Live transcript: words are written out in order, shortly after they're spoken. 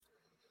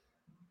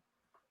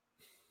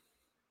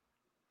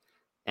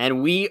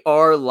And we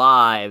are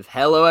live.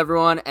 Hello,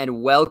 everyone,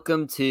 and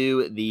welcome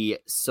to the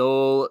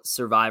Soul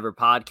Survivor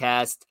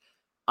podcast.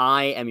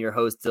 I am your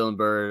host, Dylan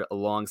Bird,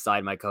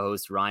 alongside my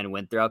co-host, Ryan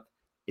Winthrop.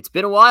 It's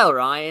been a while,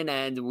 Ryan,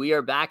 and we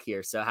are back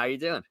here. So how are you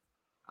doing?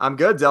 I'm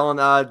good,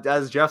 Dylan.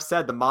 As Jeff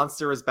said, the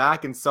monster is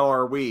back, and so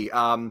are we.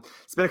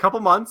 It's been a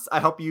couple months. I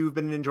hope you've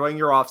been enjoying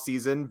your off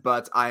season,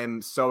 but I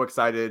am so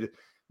excited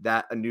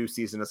that a new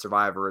season of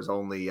Survivor is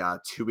only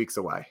 2 weeks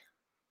away.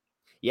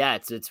 Yeah,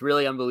 it's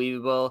really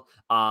unbelievable.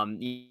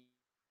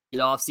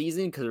 Off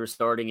season because we're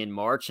starting in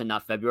March and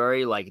not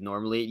February like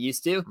normally it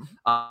used to.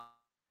 But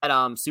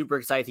I'm super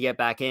excited to get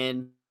back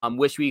in.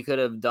 Wish we could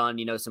have done,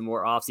 some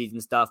more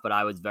off-season stuff, but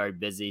I was very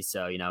busy.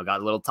 So,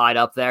 got a little tied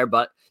up there,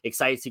 but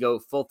excited to go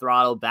full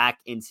throttle back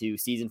into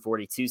season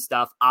 42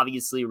 stuff.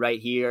 Obviously, right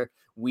here,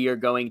 we are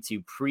going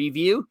to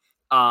preview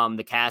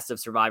the cast of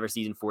Survivor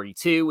season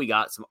 42. We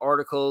got some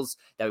articles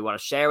that we want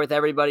to share with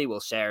everybody. We'll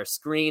share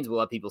screens. We'll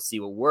let people see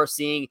what we're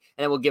seeing.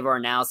 And then we'll give our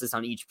analysis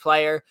on each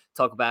player,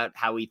 talk about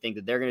how we think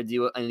that they're going to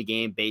do in the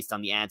game based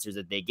on the answers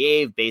that they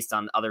gave, based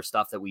on other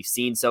stuff that we've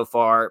seen so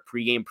far,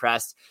 pregame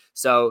press.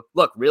 So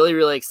look, really,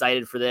 really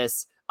excited for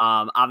this.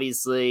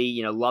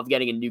 Obviously, love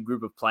getting a new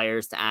group of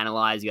players to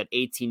analyze. You got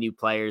 18 new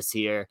players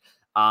here.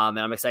 And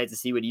I'm excited to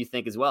see what you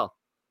think as well.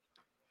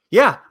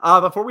 Yeah.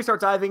 Before we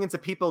start diving into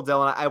people,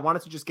 Dylan, I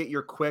wanted to just get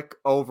your quick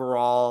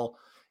overall,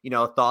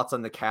 thoughts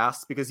on the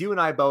cast, because you and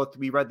I both,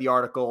 we read the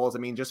articles. I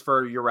mean, just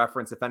for your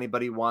reference, if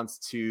anybody wants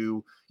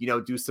to,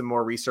 do some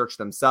more research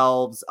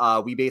themselves,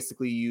 we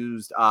basically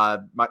used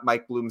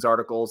Mike Bloom's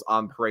articles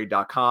on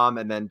parade.com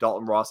and then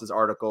Dalton Ross's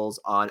articles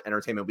on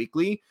Entertainment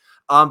Weekly.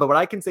 But what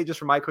I can say just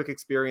from my quick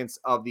experience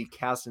of the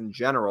cast in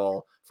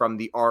general, from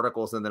the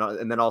articles and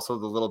then also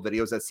the little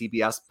videos that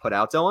CBS put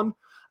out, Dylan,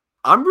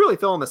 I'm really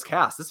feeling this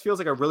cast. This feels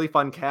like a really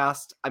fun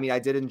cast. I mean, I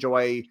did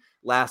enjoy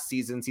last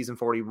season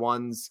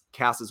 41's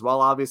cast as well,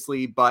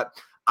 obviously, but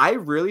I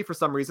really, for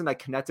some reason, I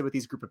connected with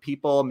these group of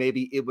people.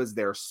 Maybe it was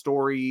their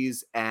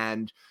stories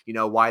and,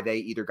 why they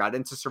either got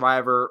into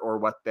Survivor or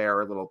what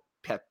their little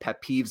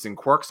pet peeves and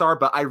quirks are.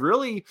 But I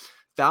really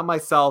found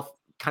myself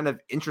kind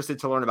of interested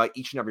to learn about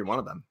each and every one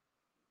of them.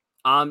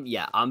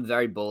 Yeah, I'm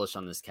very bullish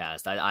on this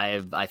cast.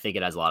 I think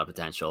it has a lot of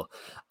potential.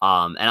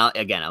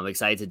 I'm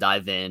excited to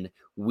dive in.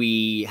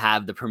 We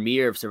have the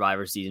premiere of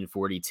Survivor season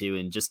 42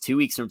 in just 2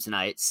 weeks from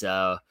tonight.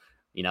 So,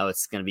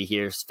 it's going to be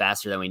here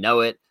faster than we know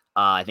it.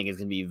 I think it's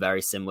going to be a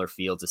very similar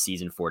feel to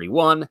season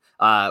 41.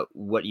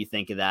 What you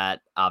think of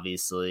that,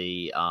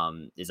 obviously,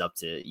 is up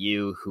to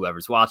you,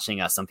 whoever's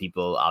watching. Some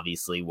people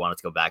obviously want it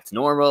to go back to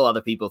normal.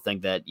 Other people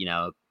think that,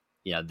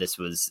 this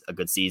was a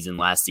good season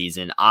last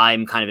season.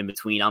 I'm kind of in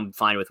between. I'm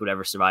fine with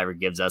whatever Survivor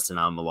gives us, and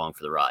I'm along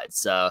for the ride.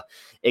 So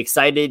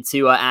excited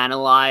to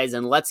analyze,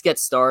 and let's get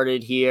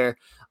started here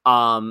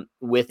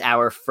with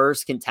our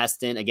first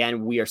contestant.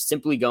 Again, we are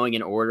simply going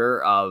in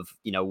order of,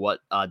 what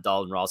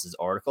Dalton Ross's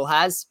article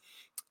has.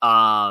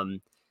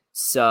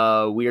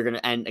 So we are going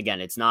to, and again,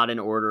 it's not in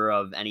order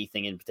of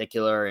anything in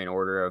particular, in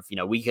order of,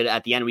 we could,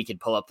 at the end, we could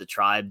pull up the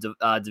tribe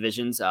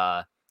divisions,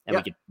 and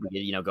we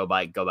could go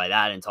by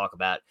that and talk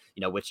about,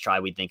 which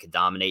tribe we think could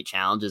dominate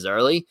challenges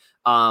early.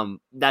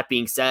 That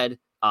being said,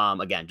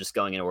 again, just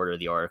going in order of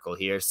the article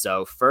here.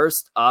 So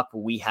first up,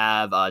 we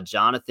have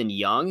Jonathan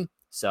Young.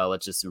 So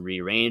let's just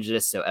rearrange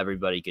this so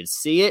everybody could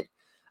see it.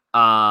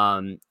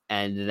 And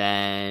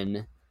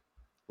then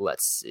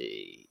let's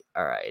see.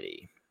 All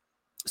righty.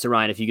 So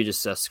Ryan, if you could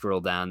just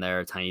scroll down there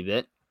a tiny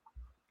bit.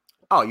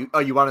 Oh,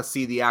 you want to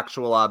see the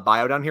actual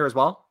bio down here as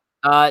well?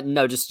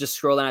 No, just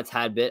scroll down a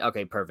tad bit.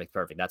 Okay, perfect.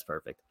 That's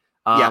perfect.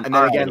 Yeah, and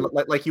then again,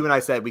 like you and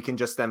I said, we can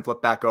just then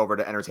flip back over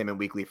to Entertainment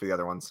Weekly for the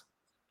other ones.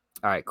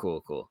 All right,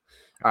 cool. All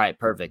right,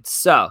 perfect.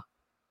 So,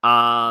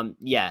 so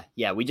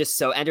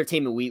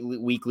Entertainment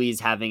Weekly is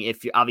having,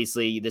 if you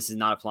obviously this is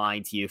not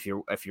applying to you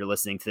if you're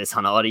listening to this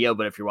on audio,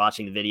 but if you're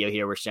watching the video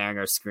here, we're sharing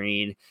our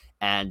screen,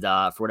 and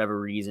for whatever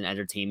reason,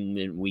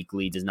 Entertainment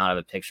Weekly does not have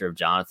a picture of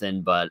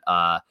Jonathan, but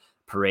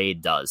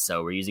Parade does.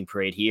 So we're using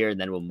Parade here, and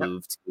then we'll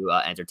move to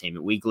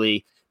Entertainment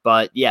Weekly.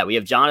 But yeah, we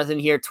have Jonathan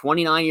here,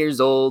 29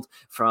 years old,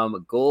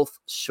 from Gulf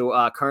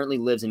Shore, currently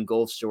lives in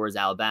Gulf Shores,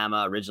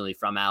 Alabama, originally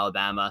from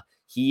Alabama.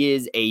 He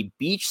is a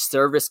beach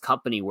service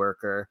company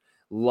worker,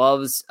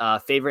 loves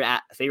favorite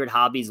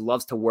hobbies,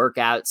 loves to work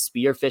out,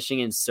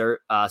 spearfishing and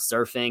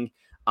surfing.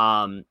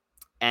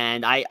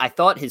 And I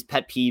thought his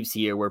pet peeves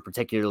here were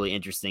particularly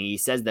interesting. He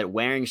says that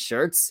wearing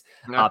shirts,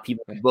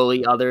 people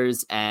bully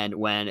others, and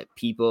when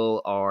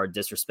people are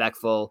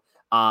disrespectful.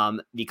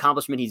 The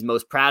accomplishment he's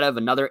most proud of,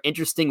 another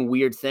interesting,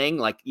 weird thing,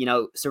 like,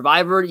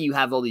 Survivor, you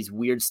have all these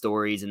weird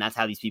stories, and that's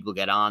how these people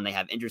get on. They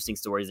have interesting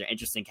stories. They're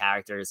interesting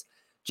characters.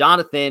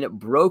 Jonathan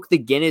broke the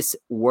Guinness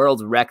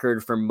World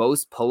Record for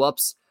most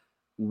pull-ups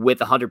with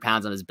 100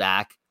 pounds on his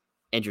back.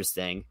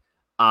 Interesting.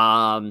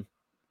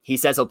 He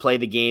says he'll play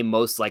the game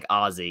most like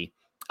Ozzy.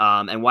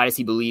 And why does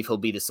he believe he'll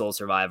be the sole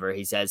survivor?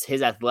 He says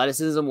his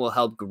athleticism will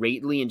help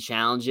greatly in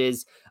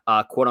challenges.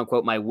 Quote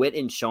unquote, my wit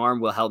and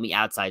charm will help me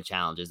outside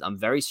challenges. I'm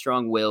very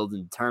strong-willed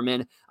and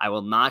determined. I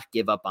will not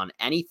give up on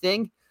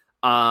anything.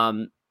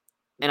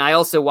 And I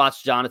also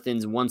watched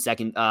Jonathan's 1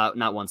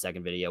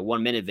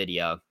 minute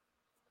video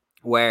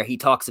where he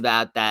talks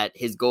about that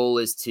his goal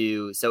is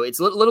to, so it's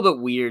a little bit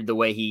weird the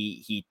way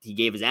he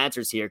gave his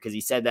answers here, because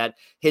he said that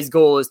his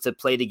goal is to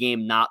play the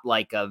game not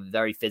like a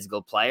very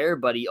physical player,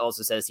 but he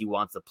also says he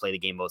wants to play the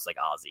game most like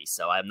Ozzy.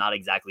 So I'm not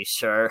exactly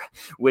sure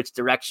which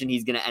direction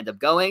he's going to end up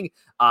going.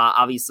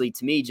 Obviously,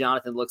 to me,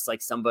 Jonathan looks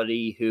like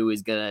somebody who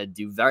is going to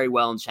do very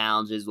well in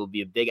challenges, will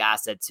be a big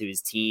asset to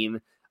his team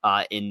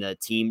in the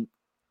team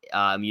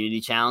immunity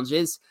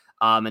challenges.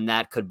 And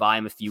that could buy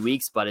him a few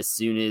weeks, but as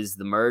soon as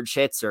the merge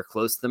hits or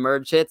close to the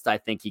merge hits, I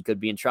think he could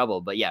be in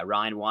trouble. But yeah,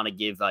 Ryan, want to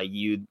give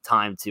you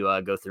time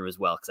to go through as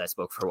well, because I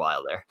spoke for a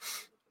while there.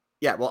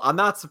 Yeah, well, I'm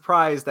not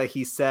surprised that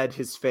he said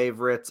his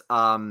favorite,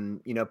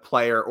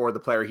 player, or the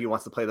player he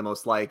wants to play the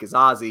most like, is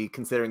Ozzy,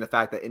 considering the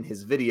fact that in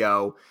his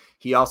video,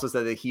 he also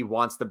said that he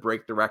wants to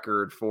break the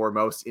record for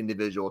most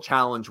individual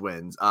challenge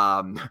wins.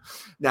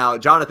 Now,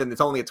 Jonathan, it's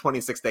only a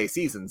 26-day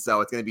season,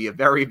 so it's going to be a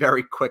very,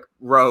 very quick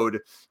road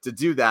to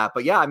do that.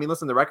 But yeah, I mean,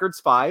 listen, the record's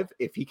 5.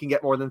 If he can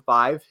get more than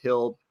 5,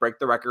 he'll break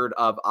the record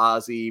of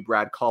Ozzy,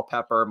 Brad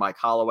Culpepper, Mike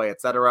Holloway,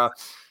 etc.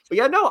 But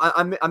yeah, no,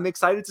 I'm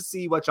excited to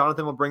see what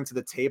Jonathan will bring to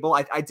the table.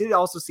 I did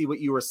also see what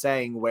you were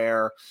saying,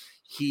 where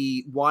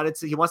he wants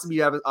to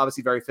be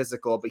obviously very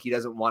physical, but he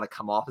doesn't want to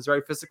come off as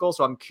very physical.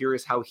 So I'm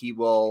curious how he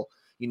will,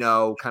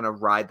 kind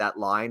of ride that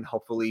line.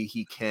 Hopefully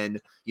he can,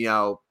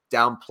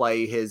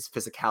 downplay his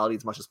physicality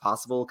as much as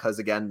possible. Because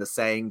again, the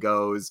saying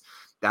goes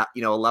that,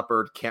 a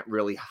leopard can't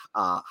really,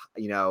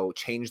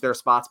 change their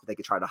spots, but they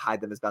could try to hide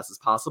them as best as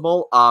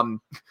possible.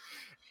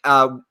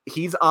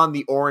 He's on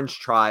the Orange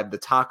tribe, the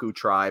Taku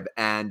tribe,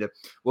 and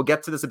we'll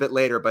get to this a bit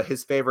later, but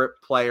his favorite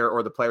player,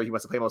 or the player he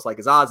wants to play most like,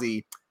 is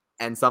Ozzy,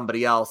 and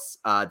somebody else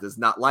does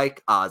not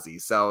like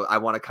Ozzy. So I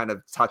want to kind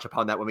of touch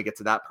upon that when we get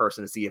to that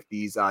person, to see if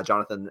these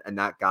Jonathan and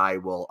that guy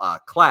will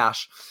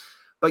clash.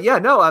 But yeah,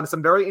 no,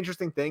 some very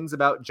interesting things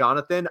about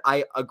Jonathan.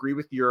 I agree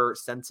with your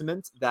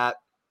sentiment that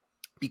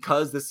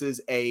because this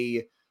is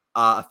a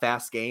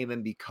fast game,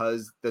 and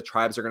because the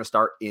tribes are going to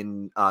start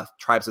in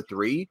tribes of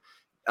 3,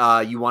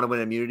 you want to win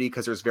immunity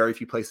because there's very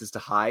few places to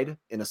hide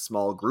in a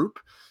small group.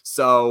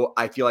 So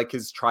I feel like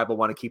his tribe will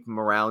want to keep him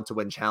around to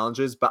win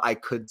challenges, but I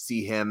could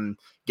see him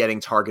getting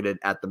targeted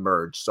at the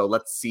merge. So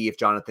let's see if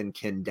Jonathan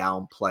can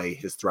downplay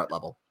his threat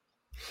level.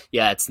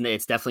 Yeah, it's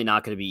definitely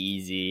not going to be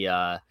easy.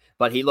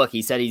 But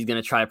he said he's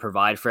going to try to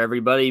provide for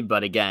everybody.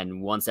 But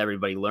again, once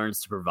everybody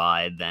learns to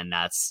provide, then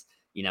that's,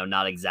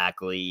 not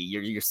exactly,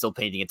 you're still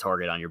painting a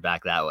target on your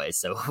back that way.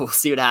 So we'll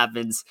see what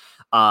happens.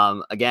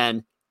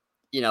 Again,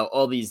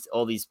 all these,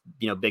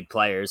 big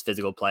players,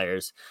 physical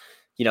players,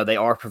 they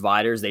are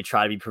providers. They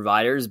try to be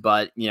providers,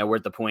 but, we're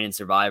at the point in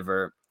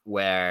Survivor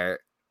where,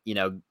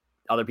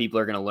 other people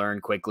are going to learn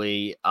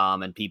quickly,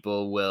 and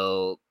people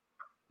will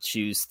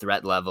choose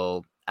threat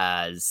level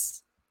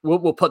as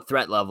we'll put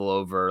threat level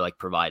over like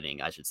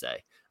providing, I should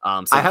say.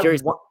 So I'm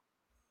curious. Go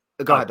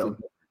ahead, Dylan.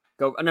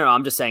 No,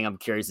 I'm just saying I'm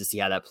curious to see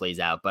how that plays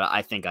out, but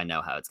I think I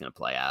know how it's going to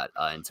play out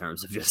in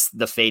terms of just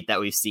the fate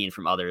that we've seen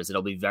from others.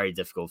 It'll be very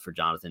difficult for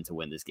Jonathan to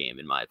win this game,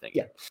 in my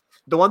opinion. Yeah.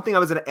 The one thing I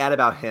was going to add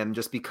about him,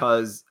 just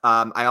because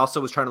I also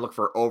was trying to look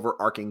for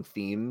overarching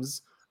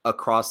themes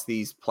across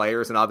these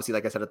players. And obviously,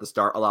 like I said at the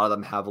start, a lot of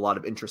them have a lot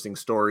of interesting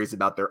stories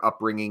about their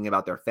upbringing,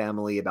 about their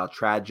family, about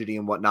tragedy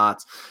and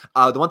whatnot.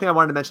 The one thing I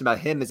wanted to mention about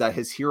him is that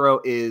his hero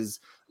is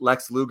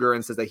Lex Luger,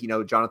 and says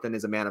that, Jonathan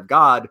is a man of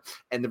God.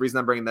 And the reason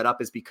I'm bringing that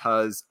up is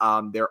because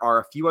there are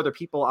a few other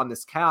people on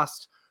this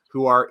cast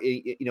who are,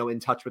 in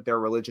touch with their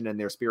religion and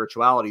their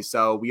spirituality.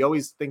 So we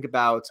always think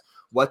about,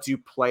 what do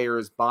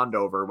players bond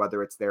over,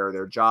 whether it's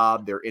their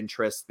job, their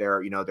interests,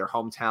 their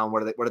hometown,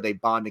 what do they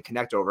bond and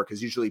connect over?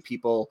 Because usually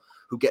people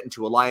who get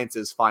into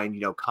alliances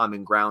find,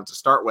 common ground to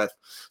start with.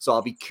 So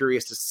I'll be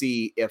curious to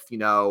see if,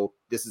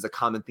 this is a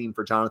common theme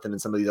for Jonathan and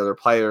some of these other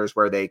players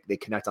where they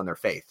connect on their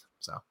faith.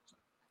 So.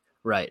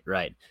 Right.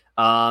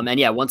 And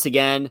yeah, once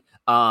again,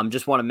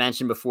 just want to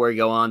mention before we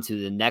go on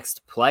to the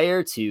next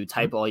player to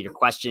type all your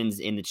questions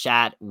in the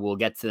chat. We'll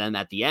get to them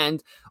at the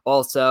end.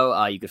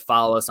 Also, you could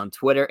follow us on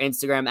Twitter,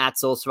 Instagram at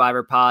Soul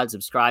Survivor Pod,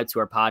 subscribe to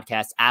our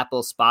podcast,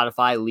 Apple,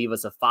 Spotify, leave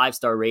us a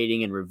 5-star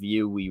rating and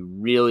review. We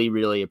really,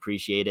 really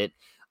appreciate it.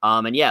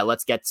 And yeah,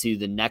 let's get to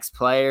the next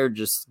player.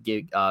 Just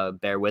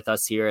bear with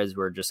us here as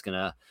we're just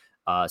going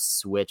to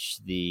switch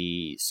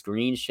the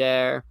screen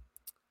share.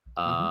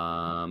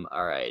 All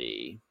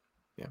righty.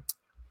 Yeah.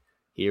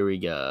 Here we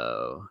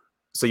go.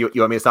 So you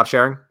want me to stop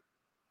sharing?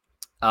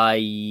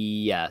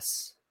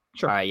 Yes.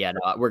 Sure. All right. Yeah,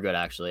 no, we're good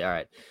actually. All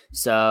right.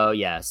 So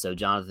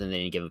Jonathan, they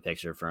didn't give a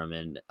picture from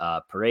in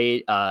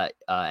Parade,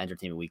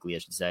 Entertainment Weekly, I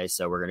should say.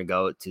 So we're gonna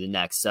go to the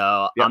next.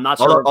 So yeah, I'm not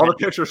sure. All the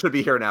pictures should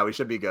be here now. We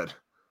should be good.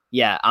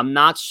 Yeah, I'm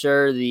not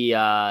sure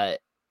the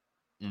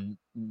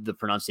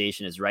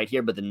pronunciation is right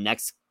here, but the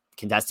next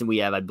contestant we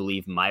have, I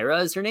believe, Myra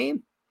is her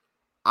name.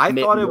 I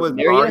thought it was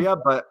Maria,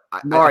 but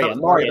Maria.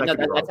 No,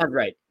 that sounds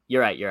right.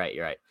 You're right.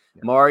 Yeah.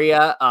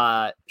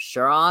 Maria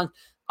Sharon.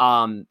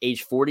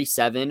 age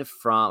 47,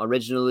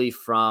 originally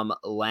from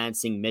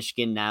Lansing,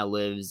 Michigan, now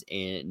lives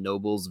in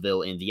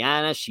Noblesville,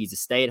 Indiana. She's a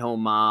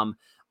stay-at-home mom.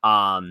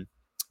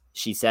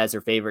 She says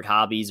her favorite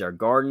hobbies are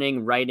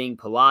gardening, writing,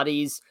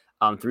 Pilates.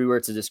 3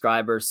 words to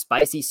describe her: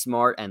 spicy,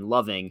 smart, and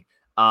loving.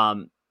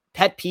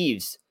 Pet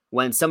peeves: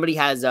 when somebody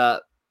has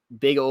a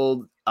big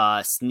old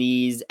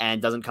sneeze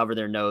and doesn't cover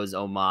their nose,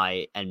 oh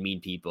my, and mean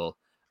people.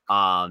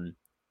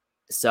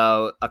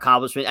 So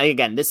accomplishment. And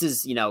again, this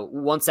is,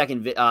 1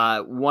 second,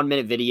 1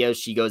 minute video.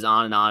 She goes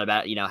on and on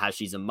about, how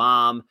she's a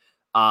mom.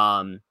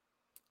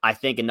 I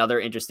think another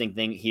interesting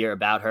thing here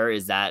about her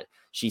is that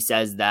she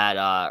says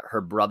that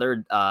her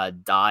brother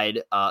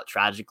died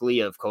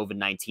tragically of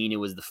COVID-19. It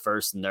was the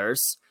first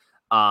nurse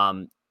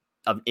in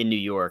New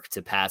York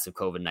to pass of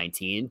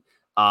COVID-19.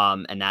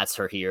 And that's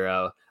her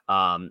hero.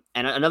 And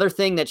another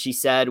thing that she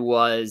said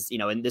was,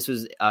 and this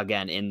was,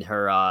 again, in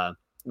her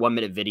 1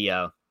 minute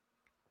video,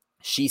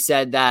 she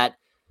said that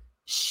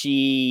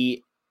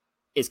she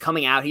is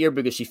coming out here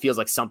because she feels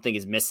like something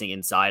is missing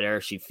inside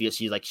her. She feels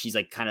she's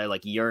kind of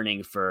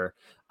yearning for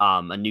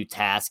a new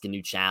task, a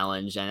new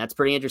challenge. And that's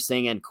pretty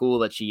interesting and cool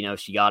that she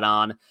got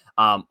on.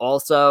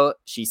 Also,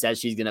 she says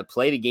she's going to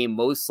play the game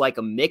most like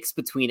a mix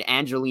between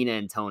Angelina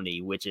and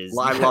Tony, which is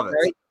I love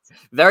it.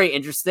 Very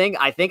interesting.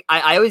 I think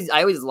I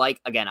always like,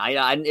 again,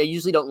 I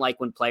usually don't like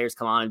when players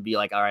come on and be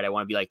like, all right, I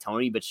want to be like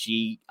Tony, but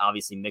she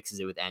obviously mixes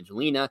it with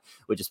Angelina,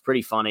 which is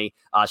pretty funny.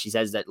 She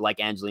says that, like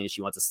Angelina,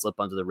 she wants to slip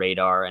under the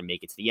radar and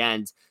make it to the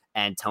end.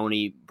 And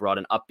Tony brought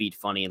an upbeat,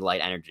 funny, and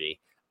light energy.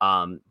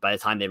 By the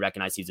time they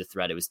recognized he was a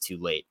threat, it was too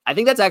late. I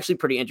think that's actually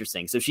pretty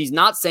interesting. So she's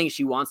not saying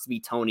she wants to be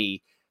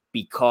Tony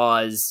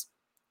because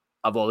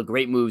of all the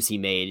great moves he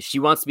made. She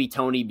wants to be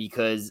Tony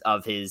because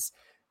of his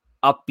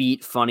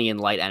upbeat, funny, and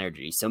light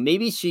energy. So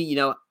maybe she,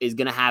 is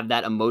going to have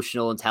that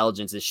emotional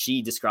intelligence, as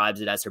she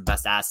describes it, as her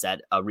best asset,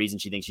 a reason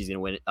she thinks she's going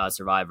to win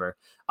Survivor.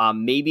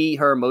 Maybe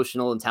her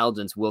emotional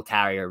intelligence will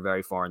carry her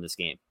very far in this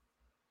game.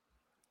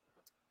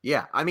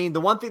 Yeah, I mean, the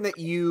one thing that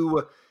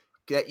you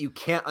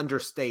can't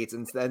understate,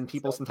 and then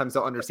people sometimes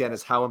don't understand,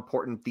 is how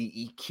important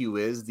the EQ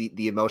is,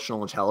 the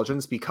emotional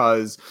intelligence,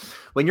 because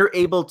when you're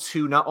able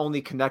to not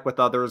only connect with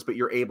others, but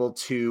you're able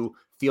to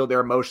feel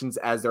their emotions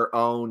as their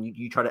own,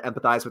 you try to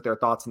empathize with their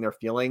thoughts and their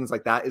feelings,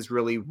 like that is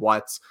really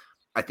what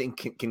I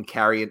think can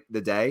carry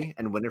the day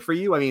and win it for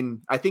you. I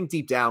mean, I think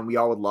deep down we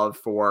all would love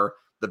for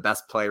the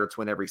best player to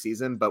win every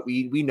season, but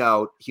we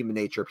know human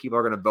nature. People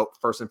are going to vote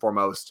first and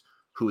foremost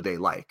who they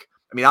like.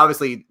 I mean,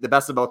 obviously, the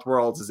best of both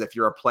worlds is if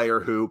you're a player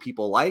who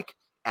people like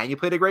and you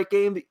played a great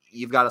game,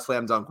 you've got a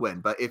slam dunk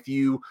win. But if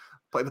you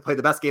play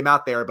the best game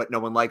out there, but no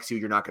one likes you,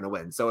 you're not going to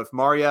win. So if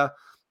Marya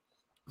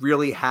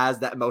really has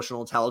that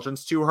emotional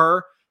intelligence to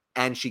her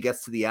and she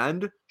gets to the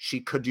end, she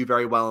could do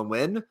very well and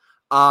win.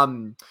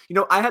 I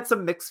had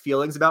some mixed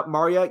feelings about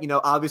Marya.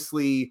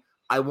 Obviously,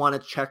 I want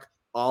to check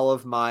all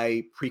of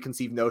my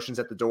preconceived notions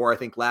at the door. I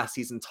think last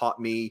season taught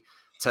me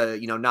to,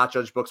 not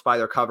judge books by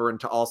their cover, and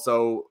to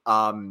also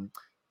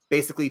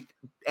basically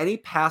any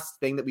past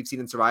thing that we've seen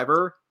in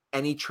Survivor,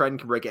 any trend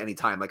can break at any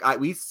time. Like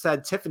we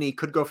said, Tiffany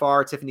could go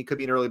far. Tiffany could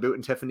be an early boot,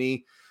 and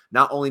Tiffany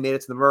not only made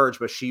it to the merge,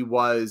 but she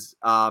was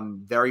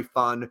very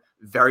fun,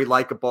 very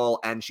likable,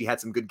 and she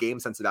had some good game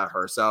sense about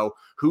her. So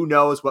who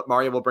knows what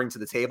Marya will bring to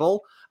the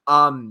table.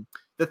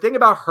 The thing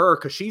about her,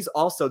 because she's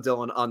also,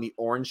 Dylan, on the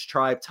Orange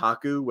Tribe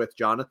Taku with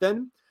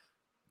Jonathan.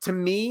 To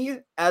me,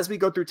 as we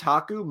go through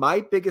Taku,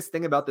 my biggest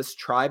thing about this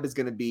tribe is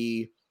going to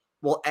be,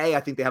 well, I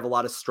think they have a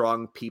lot of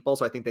strong people,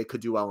 so I think they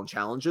could do well in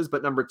challenges.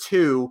 But number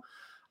 2,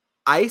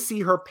 I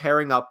see her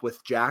pairing up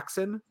with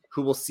Jackson,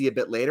 who we'll see a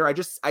bit later.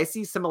 I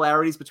see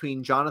similarities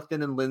between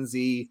Jonathan and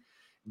Lindsay,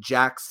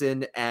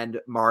 Jackson and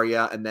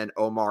Marya, and then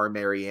Omar and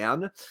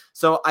Maryanne.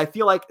 So I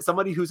feel like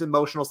somebody who's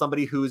emotional,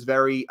 somebody who's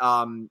very,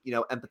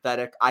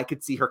 empathetic, I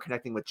could see her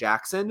connecting with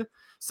Jackson.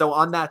 So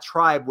on that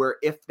tribe, where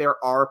if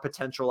there are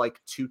potential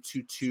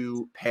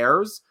 2-2-2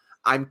 pairs,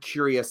 I'm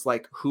curious,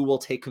 who will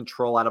take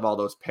control out of all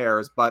those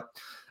pairs. But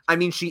I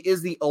mean, she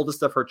is the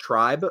oldest of her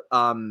tribe.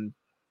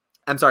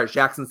 I'm sorry,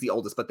 Jackson's the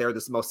oldest, but they're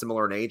the most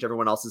similar in age.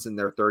 Everyone else is in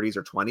their 30s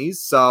or 20s.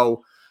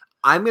 So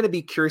I'm going to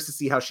be curious to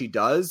see how she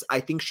does. I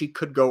think she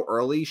could go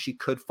early. She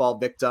could fall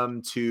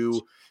victim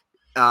to,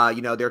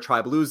 their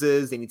tribe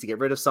loses. They need to get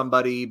rid of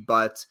somebody.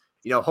 But,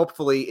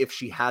 hopefully if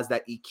she has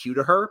that EQ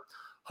to her,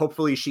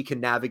 hopefully she can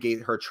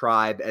navigate her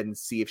tribe and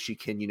see if she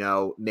can,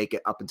 make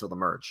it up until the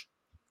merge.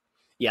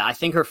 Yeah, I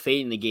think her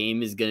fate in the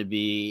game is going to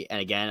be,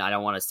 and again, I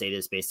don't want to say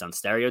this based on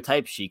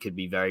stereotypes. She could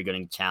be very good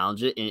in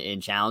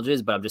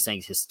challenges, but I'm just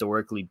saying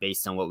historically,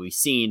 based on what we've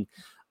seen,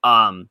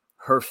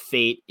 her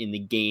fate in the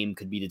game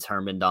could be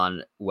determined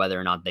on whether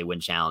or not they win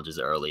challenges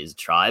early as a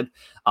tribe.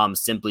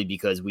 Simply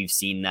because we've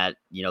seen that,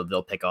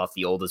 they'll pick off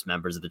the oldest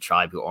members of the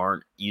tribe who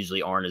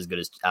usually aren't as good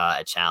as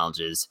at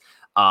challenges.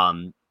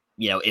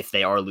 If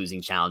they are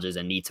losing challenges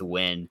and need to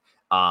win.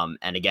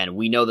 And again,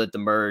 we know that the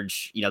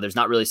merge, there's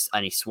not really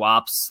any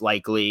swaps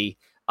likely,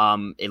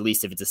 at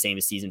least if it's the same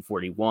as season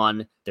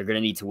 41. They're going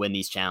to need to win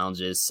these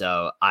challenges.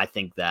 So I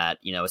think that,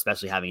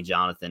 especially having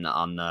Jonathan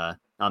on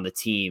the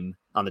team,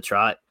 on the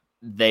tribe.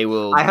 they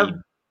will I be. have.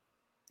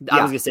 I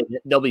Yeah. was gonna say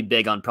they'll be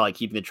big on probably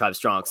keeping the tribe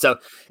strong. So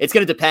it's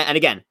gonna depend. And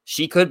again,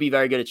 she could be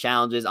very good at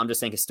challenges. I'm just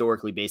saying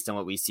historically based on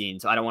what we've seen.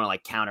 So I don't want to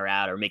like counter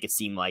out or make it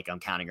seem like I'm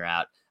counting her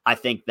out. I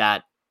think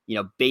that,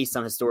 based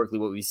on historically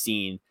what we've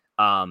seen,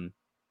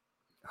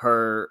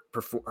 her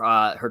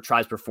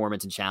tribe's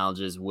performance and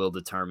challenges will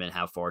determine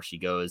how far she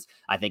goes.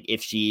 I think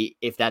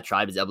if that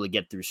tribe is able to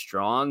get through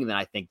strong, then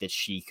I think that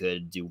she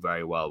could do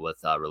very well with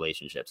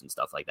relationships and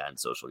stuff like that in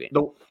social games.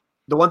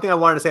 The one thing I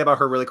wanted to say about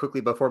her really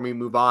quickly before we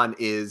move on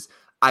is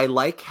I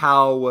like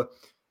how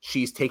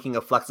she's taking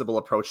a flexible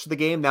approach to the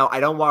game. Now, I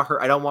don't want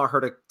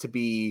her to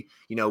be,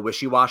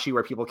 wishy-washy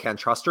where people can't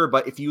trust her.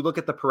 But if you look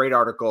at the Parade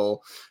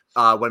article,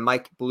 when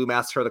Mike Bloom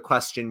asked her the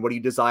question, what do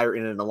you desire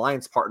in an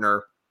alliance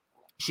partner?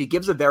 She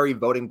gives a very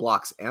voting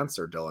blocks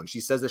answer, Dylan.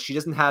 She says that she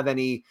doesn't have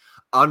any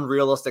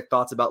unrealistic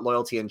thoughts about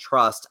loyalty and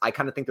trust. I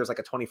kind of think there's like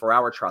a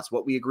 24-hour trust.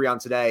 What we agree on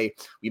today,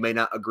 we may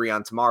not agree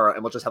on tomorrow,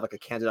 and we'll just have like a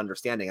candid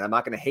understanding. And I'm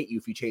not going to hate you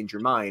if you change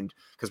your mind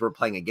because we're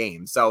playing a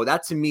game. So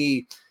that to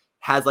me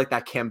has like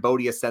that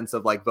Cambodia sense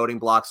of like voting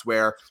blocks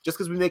where just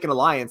because we make an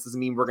alliance doesn't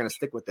mean we're going to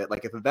stick with it.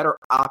 Like if a better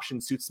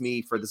option suits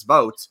me for this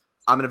vote,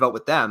 I'm going to vote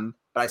with them,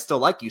 but I still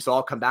like you. So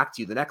I'll come back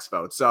to you the next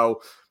vote.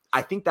 So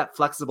I think that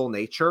flexible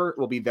nature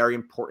will be very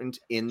important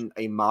in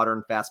a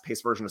modern,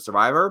 fast-paced version of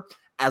Survivor,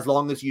 as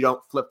long as you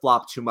don't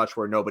flip-flop too much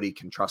where nobody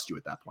can trust you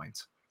at that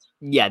point.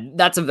 Yeah,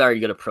 that's a very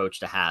good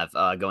approach to have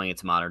going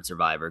into Modern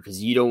Survivor,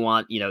 because you don't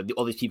want,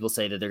 all these people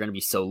say that they're going to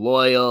be so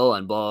loyal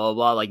and blah, blah,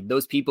 blah. Like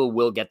those people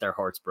will get their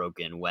hearts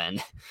broken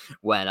when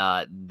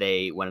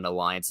an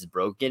alliance is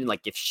broken.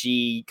 Like if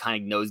she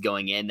kind of knows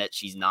going in that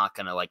she's not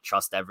going to like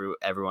trust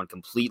everyone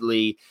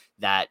completely,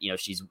 that,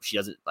 she's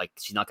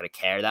not going to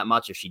care that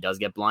much if she does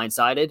get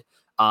blindsided.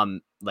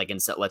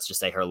 Let's just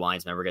say her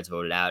alliance member gets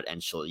voted out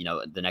and she'll,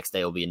 the next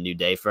day will be a new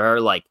day for her.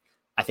 Like,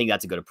 I think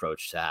that's a good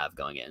approach to have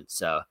going in.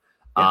 So,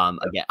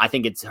 again, I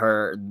think it's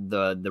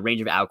the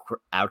range of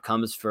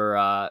outcomes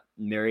for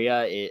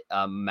Maria is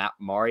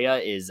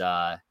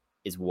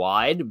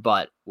wide,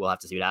 but we'll have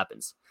to see what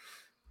happens.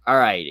 All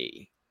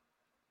righty.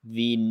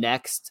 The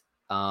next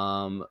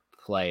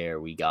player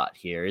we got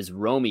here is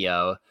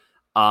Romeo.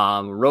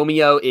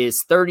 Romeo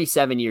is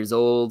 37 years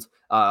old,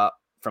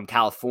 from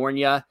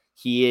California.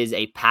 He is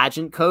a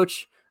pageant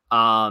coach.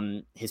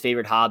 His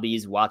favorite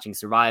hobbies: watching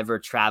Survivor,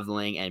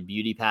 traveling, and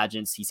beauty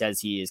pageants. He says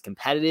he is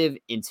competitive,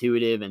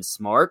 intuitive, and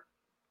smart.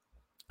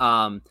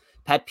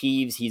 Pet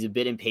peeves: he's a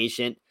bit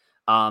impatient.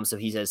 So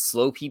he says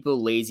slow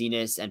people,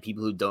 laziness, and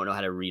people who don't know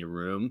how to read a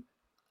room.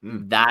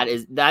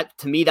 That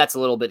to me, that's a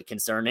little bit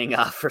concerning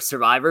for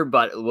Survivor,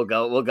 but we'll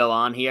go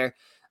on here.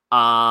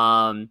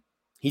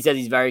 He says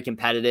he's very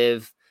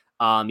competitive.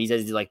 He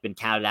says he's been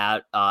counted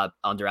out,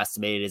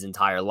 underestimated his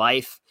entire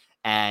life,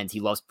 and he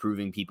loves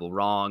proving people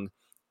wrong.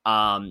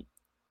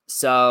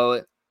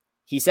 So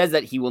he says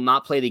that he will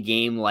not play the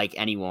game like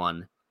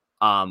anyone,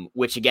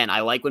 which again,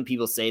 I like when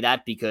people say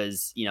that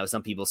because,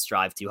 some people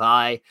strive too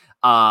high.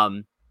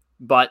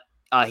 But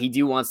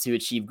he wants to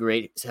achieve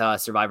great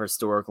Survivor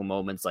historical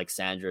moments like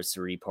Sandra,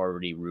 Cirie,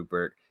 Parvati,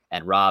 Rupert,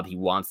 and Rob. He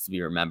wants to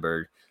be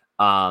remembered.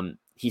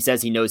 He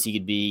says he knows he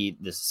could be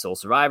the sole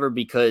survivor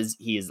because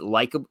he is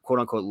quote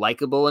unquote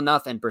likable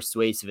enough and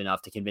persuasive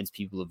enough to convince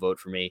people to vote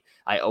for me.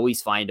 I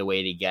always find a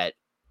way to get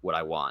what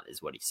I want,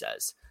 is what he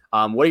says.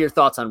 What are your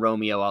thoughts on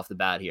Romeo off the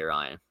bat here,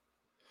 Ryan?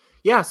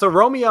 Yeah, so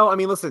Romeo,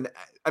 listen,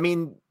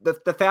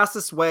 the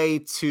fastest way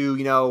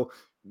to,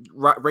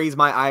 raise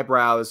my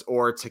eyebrows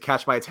or to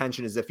catch my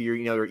attention is if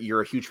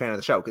you're a huge fan of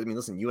the show. Because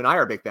listen, you and I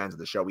are big fans of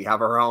the show. We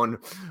have our own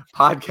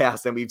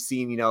podcast and we've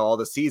seen all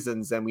the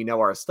seasons and we know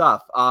our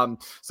stuff.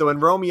 So when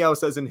Romeo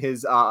says in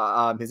his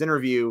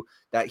interview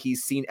that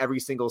he's seen every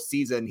single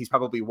season, he's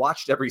probably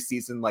watched every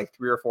season like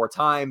 3 or 4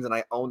 times, and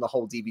I own the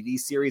whole DVD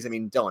series.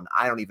 Dylan,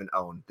 I don't even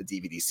own the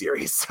DVD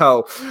series.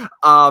 So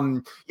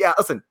yeah,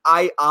 listen,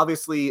 I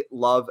obviously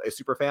love a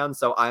super fan,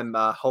 so I'm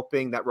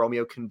hoping that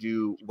Romeo can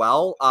do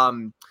well.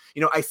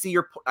 I see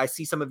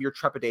some of your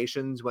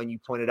trepidations when you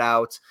pointed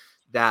out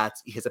that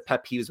he has a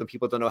pet peeve when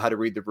people don't know how to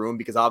read the room,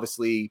 because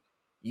obviously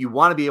you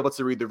want to be able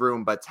to read the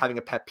room, but having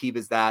a pet peeve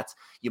is that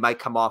you might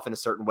come off in a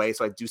certain way.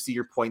 So I do see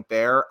your point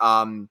there.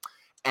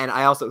 And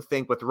I also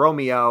think with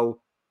Romeo,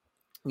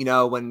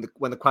 when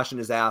the question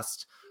is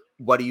asked,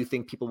 what do you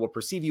think people will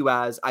perceive you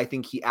as? I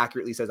think he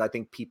accurately says, I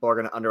think people are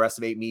going to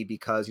underestimate me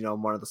because,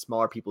 I'm one of the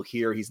smaller people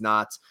here. He's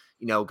not,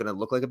 going to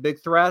look like a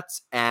big threat.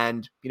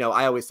 And,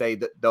 I always say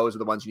that those are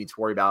the ones you need to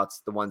worry about.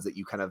 The ones that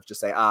you kind of just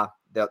say, I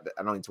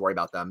don't need to worry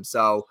about them.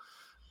 So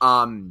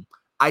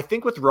I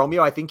think with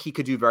Romeo, I think he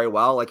could do very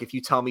well. Like if you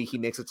tell me he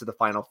makes it to the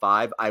final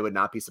 5, I would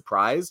not be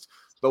surprised.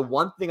 But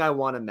one thing I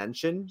want to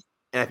mention,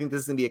 and I think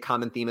this is going to be a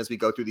common theme as we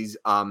go through these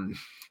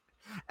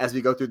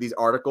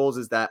articles,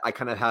 is that I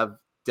kind of have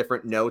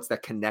different notes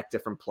that connect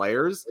different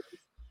players.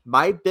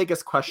 My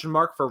biggest question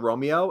mark for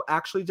Romeo,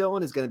 actually,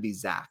 Dylan, is going to be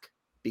Zach,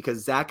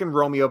 because Zach and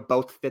Romeo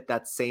both fit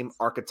that same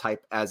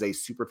archetype as a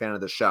super fan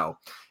of the show.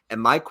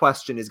 And my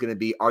question is going to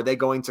be, are they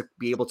going to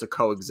be able to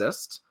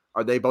coexist?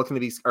 Are they both going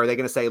to be, are they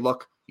going to say,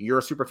 look, you're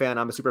a super fan,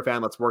 I'm a super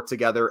fan, let's work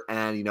together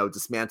and, you know,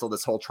 dismantle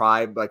this whole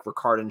tribe like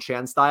Ricard and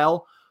Shan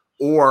style?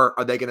 Or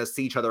are they going to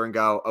see each other and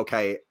go,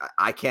 okay,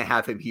 I can't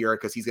have him here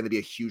because he's going to be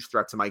a huge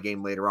threat to my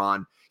game later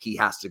on. He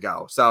has to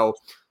go. So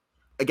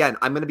again,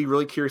 I'm going to be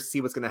really curious to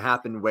see what's going to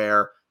happen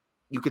where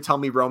you could tell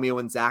me Romeo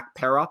and Zach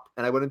pair up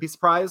and I wouldn't be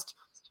surprised.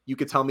 You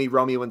could tell me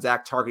Romeo and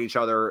Zach target each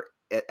other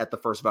at the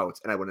first vote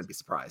and I wouldn't be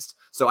surprised.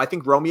 So I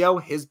think Romeo,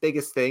 his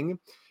biggest thing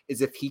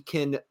is if he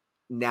can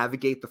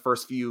navigate the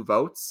first few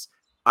votes,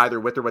 either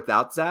with or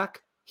without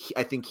Zach,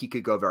 I think he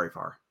could go very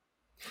far.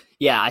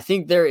 Yeah, I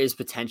think there is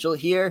potential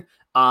here.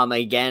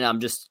 Again, I'm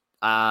just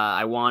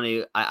I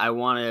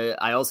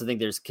also think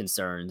there's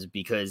concerns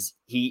because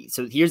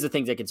so here's the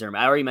things that concern me.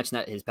 I already mentioned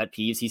that his pet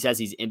peeves. He says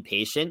he's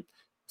impatient.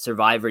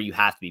 Survivor, you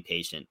have to be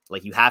patient.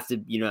 Like you have to,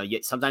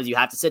 sometimes you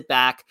have to sit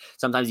back.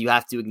 Sometimes you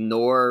have to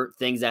ignore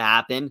things that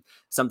happen.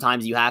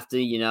 Sometimes you have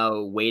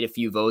to, wait a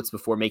few votes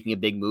before making a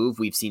big move.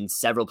 We've seen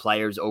several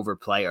players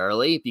overplay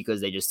early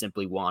because they just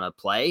simply want to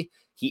play.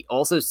 He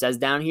also says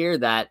down here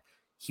that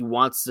he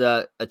wants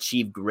to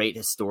achieve great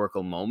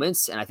historical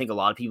moments. And I think a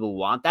lot of people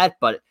want that,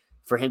 but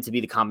for him to be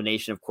the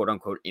combination of quote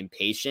unquote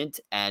impatient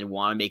and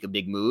want to make a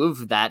big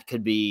move, that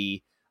could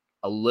be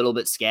a little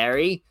bit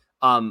scary.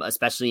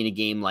 Especially in a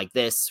game like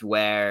this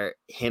where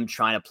him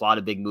trying to plot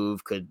a big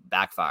move could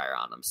backfire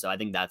on him. So I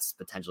think that's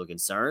potential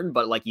concern.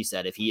 But like you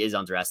said, if he is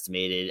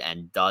underestimated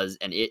and does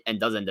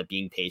end up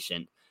being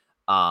patient,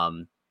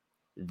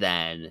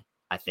 then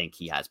I think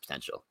he has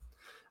potential.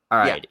 All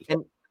right. Yeah.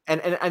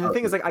 And the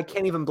thing is, like, I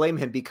can't even blame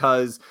him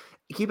because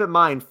keep in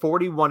mind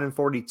 41 and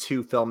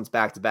 42 films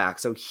back to back.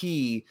 So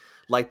he,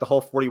 like the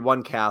whole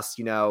 41 cast,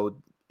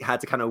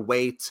 had to kind of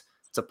wait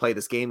to play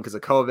this game because of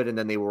COVID, and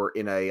then they were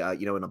in a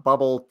in a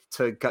bubble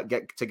to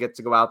get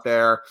to go out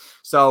there.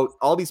 So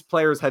all these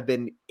players have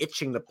been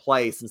itching to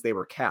play since they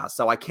were cast.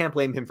 So I can't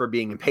blame him for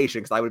being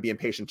impatient because I would be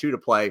impatient too to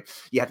play.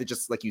 You have to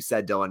just, like you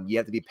said, Dylan, you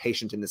have to be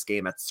patient in this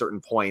game at certain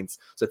points.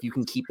 So if you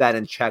can keep that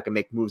in check and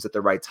make moves at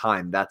the right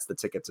time, that's the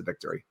ticket to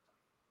victory.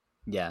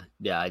 Yeah,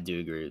 I do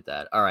agree with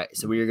that. All right,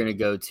 so we are going to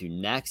go to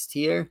next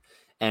here,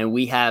 and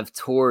we have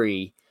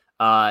Tori,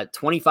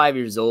 25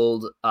 years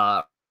old,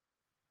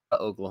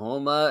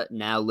 Oklahoma,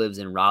 now lives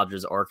in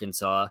Rogers,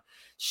 Arkansas.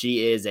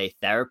 She is a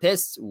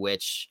therapist,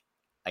 which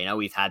I know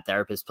we've had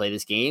therapists play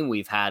this game.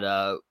 We've had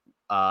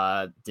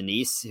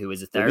Denise, who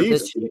is a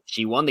therapist.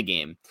 She won the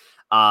game.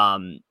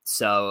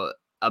 So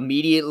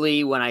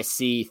immediately when I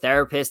see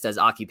therapist as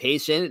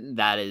occupation,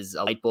 that is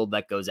a light bulb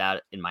that goes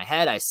out in my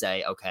head. I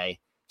say, okay,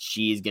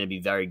 she's going to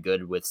be very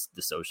good with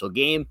the social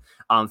game.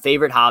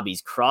 Favorite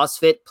hobbies: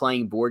 CrossFit,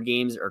 playing board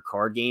games or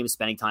card games,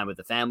 spending time with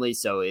the family.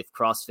 So if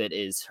CrossFit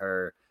is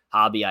her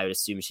hobby, I would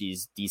assume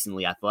she's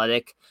decently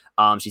athletic.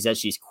 She says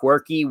she's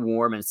quirky,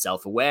 warm, and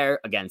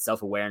self-aware. Again,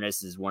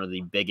 self-awareness is one of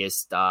the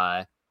biggest,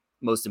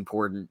 most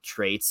important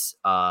traits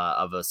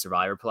of a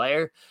Survivor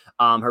player.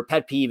 Her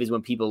pet peeve is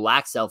when people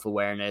lack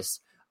self-awareness,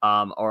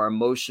 are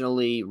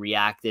emotionally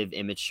reactive,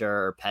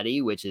 immature, or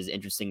petty, which is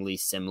interestingly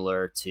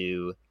similar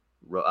to,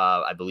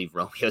 I believe,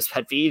 Romeo's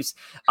pet peeves.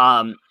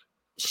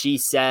 She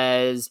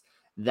says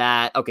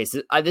that, okay,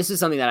 so this is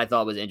something that I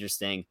thought was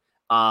interesting.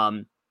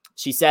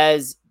 She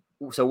says,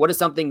 so what is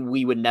something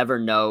we would never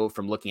know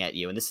from looking at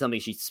you? And this is something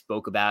she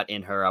spoke about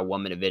in her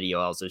 1-minute video.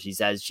 Also, she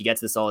says she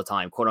gets this all the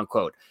time, quote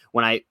unquote.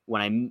 When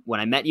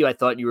I met you, I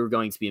thought you were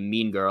going to be a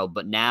mean girl,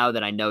 but now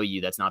that I know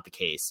you, that's not the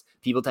case.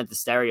 People tend to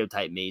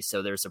stereotype me,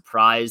 so they're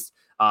surprised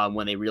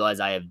when they realize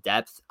I have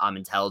depth. I'm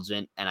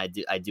intelligent, and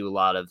I do a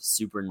lot of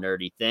super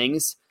nerdy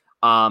things.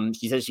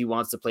 She says she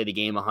wants to play the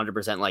game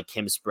 100% like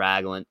Kim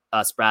Spradlin,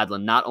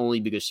 not only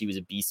because she was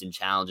a beast in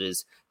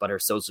challenges, but her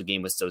social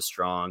game was so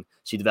strong.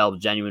 She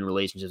developed genuine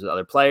relationships with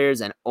other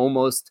players, and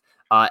almost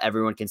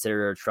everyone considered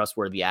her a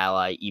trustworthy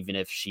ally, even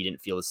if she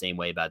didn't feel the same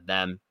way about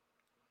them.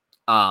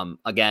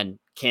 Again,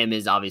 Kim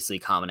is obviously a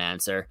common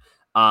answer.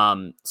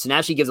 So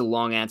now she gives a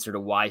long answer to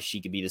why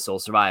she could be the sole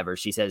survivor.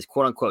 She says,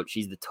 quote unquote,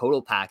 she's the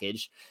total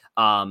package,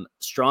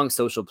 strong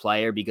social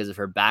player because of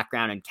her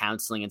background in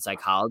counseling and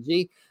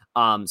psychology.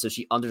 So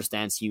she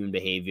understands human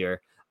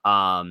behavior.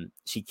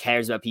 She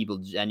cares about people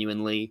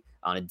genuinely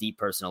on a deep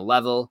personal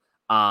level.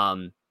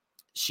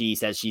 She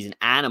says she's an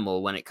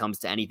animal when it comes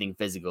to anything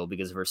physical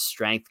because of her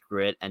strength,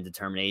 grit, and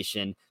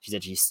determination. She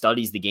said she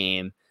studies the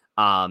game,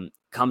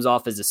 comes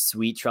off as a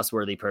sweet,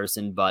 trustworthy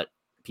person, but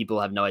people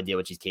have no idea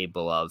what she's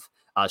capable of.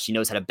 She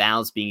knows how to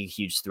balance being a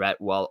huge threat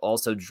while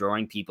also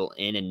drawing people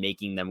in and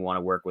making them want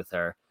to work with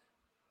her.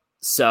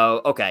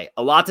 So, okay,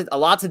 a lot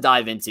to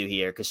dive into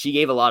here because she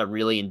gave a lot of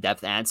really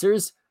in-depth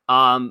answers.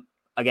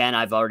 Again,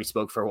 I've already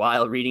spoke for a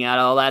while reading out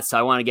all that, so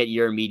I want to get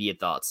your immediate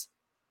thoughts.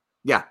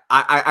 Yeah,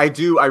 I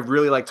do. I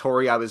really like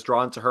Tori. I was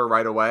drawn to her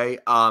right away.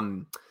 I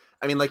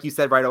mean, like you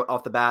said, right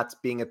off the bat,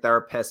 being a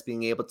therapist,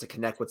 being able to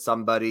connect with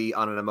somebody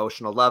on an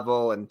emotional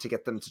level and to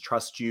get them to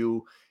trust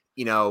you,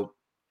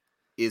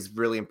 is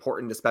really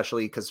important,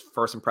 especially because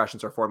first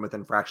impressions are formed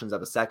within fractions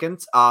of a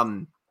second.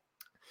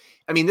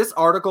 I mean, this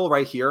article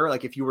right here,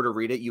 like if you were to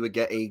read it, you would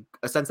get a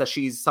sense that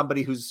she's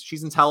somebody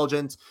she's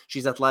intelligent,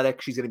 she's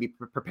athletic, she's going to be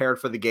prepared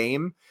for the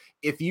game.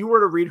 If you were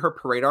to read her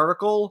parade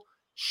article,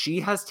 she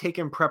has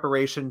taken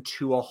preparation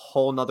to a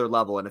whole nother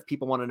level. And if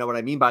people want to know what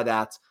I mean by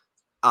that,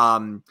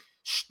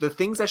 the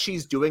things that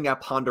she's doing at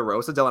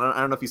Ponderosa, Dylan, I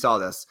don't know if you saw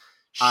this.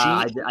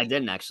 I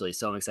didn't actually,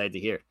 so I'm excited to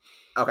hear.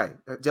 Okay,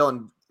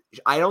 Dylan,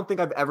 I don't think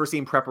I've ever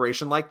seen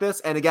preparation like this.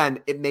 And again,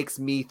 it makes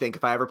me think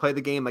if I ever play the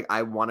game, like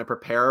I want to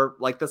prepare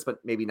like this, but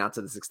maybe not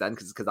to this extent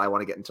because I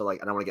want to get into I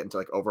don't want to get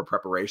into over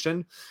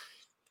preparation.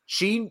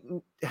 She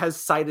has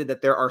cited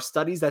that there are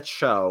studies that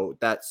show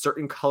that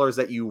certain colors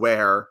that you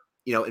wear,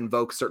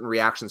 invoke certain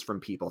reactions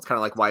from people. It's kind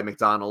of like why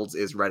McDonald's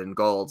is red and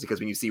gold, because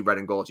when you see red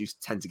and gold, you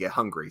tend to get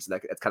hungry. So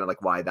that's kind of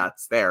like why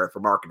that's there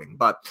for marketing.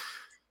 But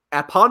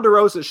at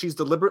Ponderosa, she's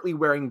deliberately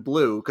wearing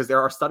blue because there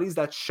are studies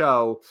that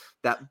show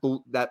that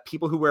that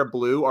people who wear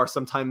blue are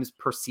sometimes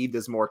perceived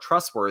as more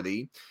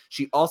trustworthy.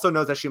 She also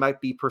knows that she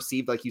might be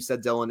perceived, like you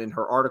said, Dylan, in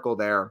her article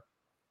there,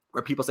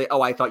 where people say,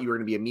 oh, I thought you were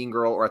going to be a mean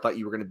girl, or I thought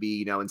you were going to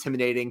be,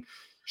 intimidating.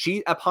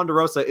 She at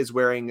Ponderosa is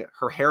wearing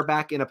her hair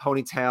back in a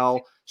ponytail.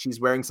 She's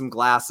wearing some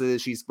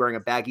glasses. She's wearing a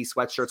baggy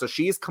sweatshirt. So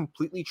she is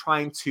completely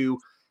trying to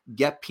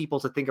get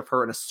people to think of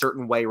her in a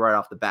certain way right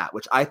off the bat,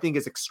 which I think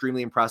is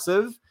extremely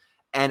impressive.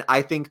 And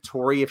I think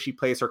Tori, if she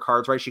plays her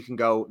cards right, she can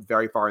go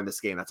very far in this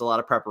game. That's a lot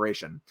of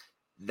preparation.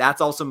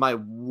 That's also my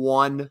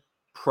one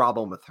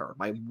problem with her.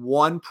 My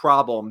one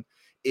problem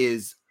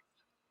is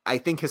I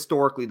think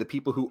historically the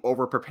people who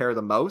over-prepare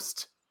the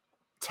most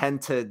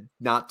tend to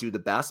not do the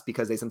best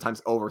because they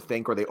sometimes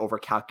overthink or they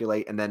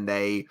overcalculate, and then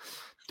they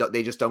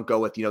just don't go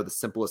with, the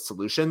simplest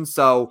solution.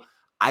 So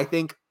I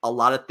think a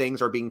lot of things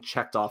are being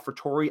checked off for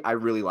Tori. I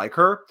really like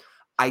her.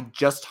 I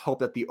just hope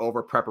that the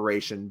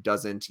over-preparation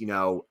doesn't,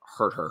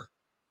 hurt her.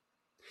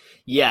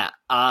 Yeah,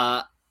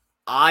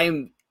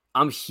 I'm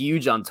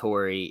huge on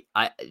Tori.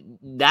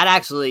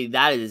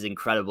 That is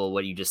incredible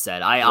what you just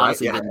said. I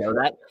honestly didn't know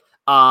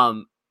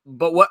that.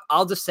 But what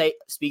I'll just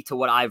speak to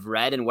what I've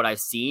read and what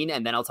I've seen,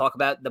 and then I'll talk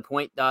about the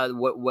point,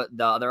 what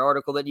the other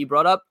article that you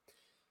brought up.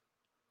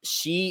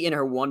 She, in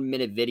her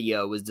 1-minute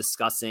video, was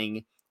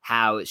discussing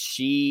how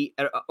she,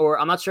 or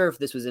I'm not sure if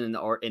this was in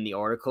the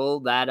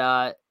article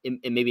that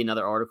it may be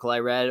another article I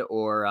read,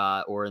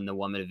 or in the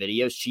 1-minute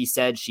video. She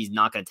said she's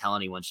not going to tell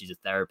anyone she's a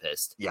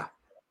therapist. Yeah,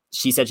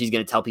 she said she's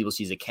going to tell people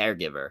she's a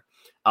caregiver,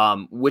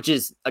 which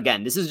is,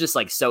 again, this is just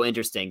like so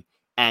interesting.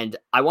 And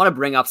I want to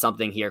bring up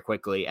something here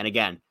quickly. And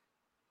again,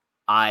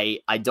 I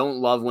don't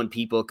love when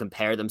people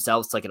compare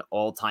themselves to like an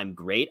all-time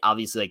great.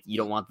 Obviously, like you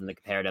don't want them to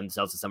compare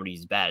themselves to somebody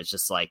who's bad. It's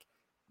just like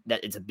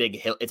that. It's a big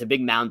hill. It's a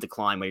big mountain to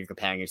climb when you're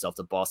comparing yourself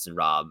to Boston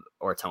Rob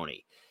or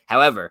Tony.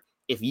 However,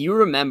 if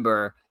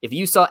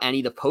you saw any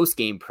of the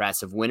post-game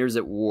press of Winners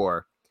at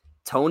War,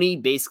 Tony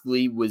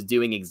basically was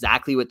doing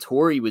exactly what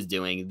Tori was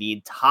doing the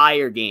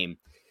entire game.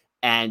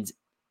 And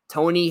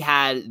Tony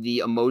had the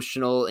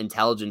emotional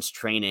intelligence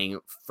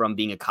training from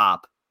being a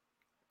cop.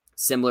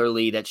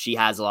 Similarly, that she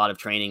has a lot of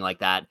training like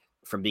that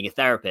from being a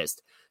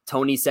therapist.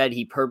 Tony said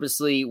he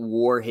purposely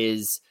wore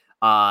his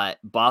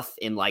buff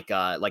in like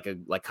kind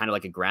of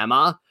like a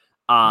grandma,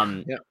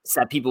 so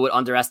that people would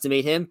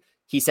underestimate him.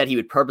 He said he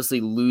would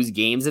purposely lose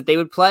games that they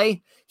would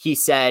play. He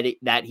said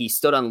that he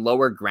stood on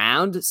lower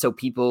ground so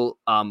people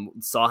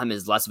saw him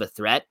as less of a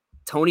threat.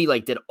 Tony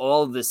did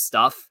all of this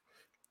stuff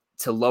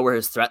to lower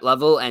his threat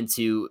level and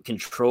to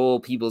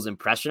control people's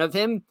impression of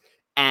him.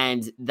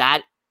 And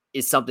that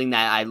is something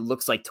that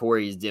looks like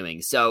Tori is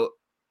doing. So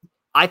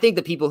I think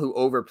the people who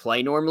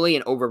overplay normally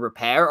and over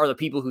prepare are the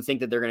people who think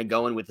that they're going to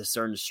go in with a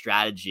certain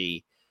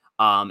strategy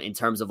in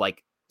terms of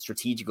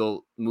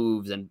strategical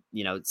moves and,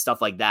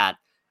 stuff like that.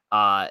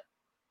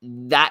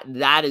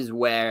 That is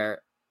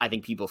where I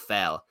think people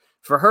fail.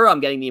 For her, I'm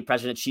getting the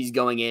impression that she's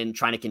going in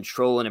trying to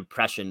control an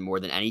impression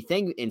more than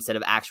anything instead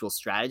of actual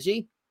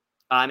strategy.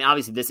 I mean,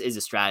 obviously this is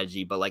a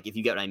strategy, but if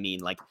you get what I mean,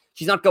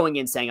 she's not going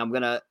in saying, I'm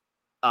going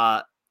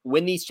to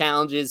win these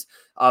challenges,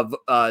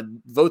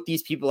 vote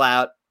these people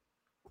out.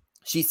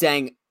 She's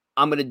saying,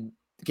 I'm going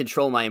to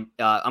control I'm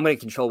going to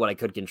control what I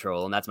could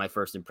control. And that's my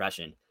first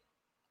impression.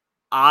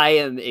 I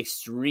am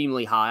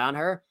extremely high on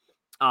her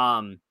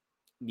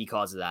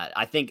because of that.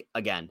 I think,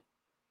 again,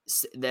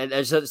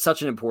 there's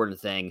such an important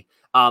thing.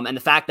 And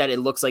the fact that it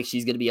looks like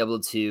she's going to be able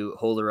to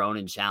hold her own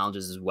in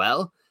challenges as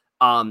well.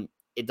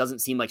 It doesn't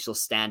seem like she'll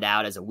stand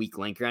out as a weak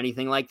link or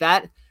anything like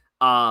that.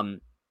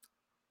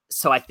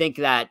 So I think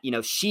that,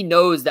 she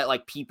knows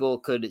that people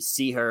could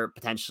see her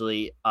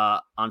potentially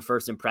on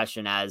first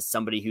impression as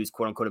somebody who's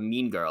quote unquote a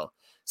mean girl.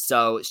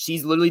 So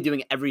she's literally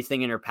doing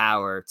everything in her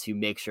power to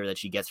make sure that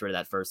she gets rid of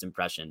that first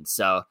impression.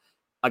 So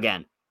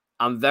again,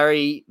 I'm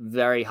very,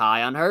 very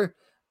high on her.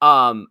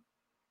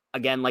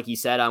 Again, like you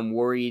said, I'm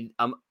worried.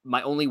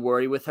 My only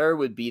worry with her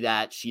would be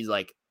that she's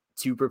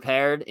too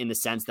prepared in the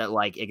sense that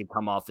it could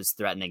come off as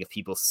threatening if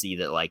people see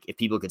that, if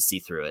people could see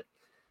through it.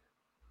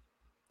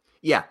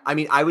 Yeah, I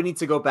mean, I would need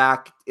to go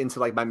back into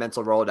my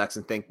mental Rolodex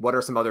and think, what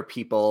are some other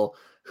people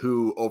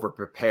who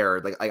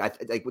overprepared. Like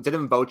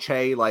didn't Voce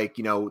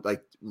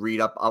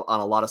read up on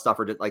a lot of stuff,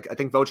 or did I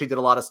think Voce did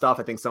a lot of stuff.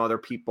 I think some other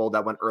people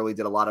that went early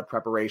did a lot of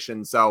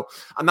preparation. So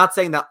I'm not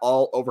saying that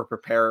all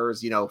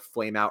overpreparers,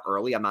 flame out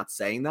early. I'm not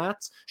saying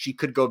that. She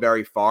could go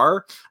very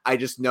far. I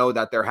just know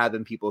that there have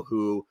been people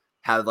who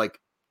have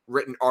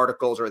written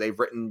articles, or they've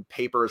written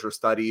papers or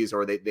studies,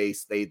 or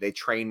they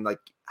train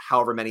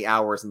however many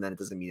hours, and then it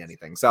doesn't mean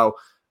anything. So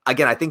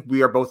again, I think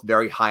we are both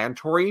very high on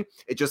Tori.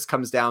 It just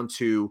comes down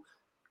to,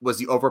 was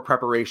the over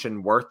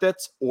preparation worth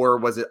it, or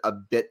was it a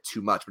bit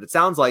too much? But it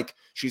sounds like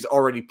she's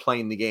already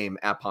playing the game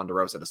at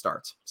Ponderosa to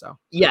start. So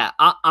yeah,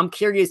 I'm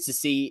curious to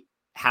see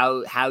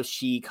how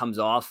she comes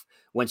off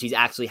when she's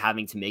actually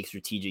having to make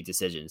strategic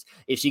decisions.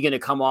 Is she going to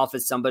come off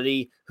as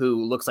somebody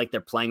who looks like they're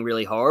playing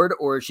really hard,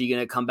 or is she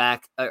going to come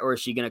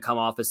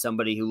off as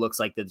somebody who looks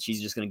like that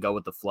she's just going to go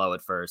with the flow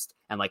at first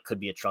and could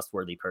be a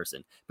trustworthy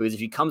person? Because if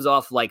she comes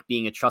off like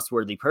being a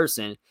trustworthy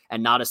person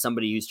and not as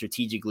somebody who's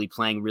strategically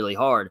playing really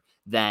hard,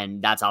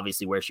 then that's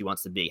obviously where she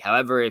wants to be.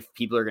 However, if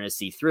people are going to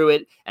see through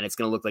it and it's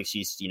going to look like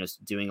she's,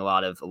 doing a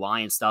lot of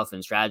alliance stuff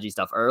and strategy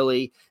stuff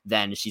early,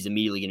 then she's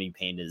immediately going to be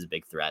painted as a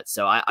big threat.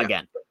 So I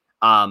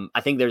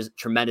think there's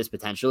tremendous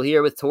potential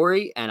here with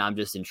Tori, and I'm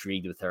just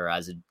intrigued with her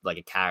as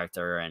a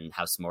character and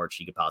how smart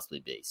she could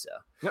possibly be. So,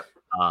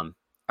 all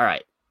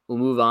right, we'll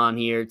move on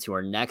here to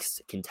our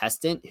next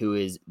contestant, who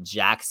is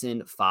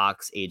Jackson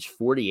Fox, age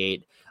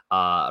 48,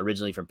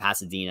 originally from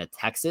Pasadena,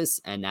 Texas,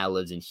 and now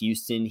lives in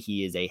Houston.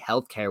 He is a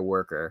healthcare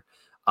worker.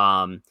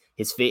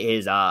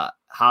 His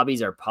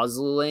hobbies are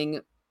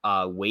puzzling,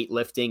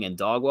 weightlifting, and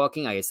dog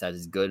walking. I guess that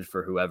is good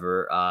for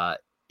whoever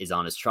is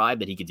on his tribe,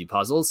 that he could do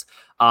puzzles.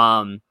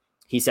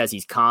 He says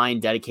he's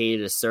kind,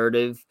 dedicated,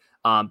 assertive.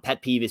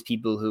 Pet peeve is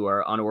people who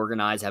are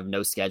unorganized, have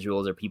no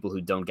schedules, or people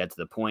who don't get to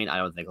the point. I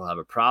don't think he'll have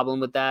a problem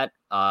with that.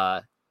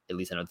 At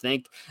least I don't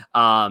think.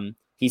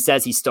 He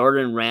says he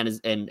started and ran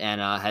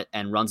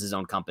and runs his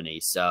own company.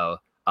 So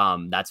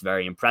that's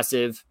very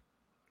impressive.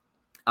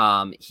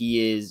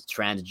 He is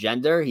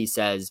transgender. He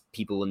says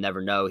people will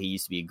never know he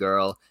used to be a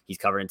girl. He's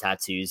covered in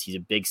tattoos. He's a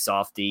big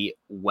softie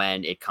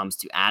when it comes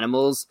to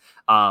animals.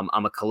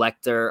 I'm a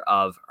collector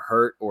of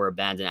hurt or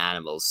abandoned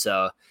animals.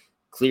 So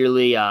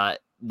clearly,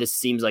 this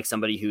seems like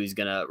somebody who's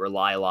going to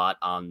rely a lot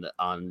on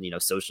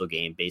social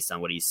game based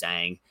on what he's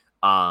saying.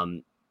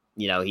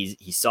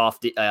 He's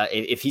softy.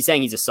 If he's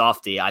saying he's a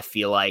softie, I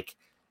feel like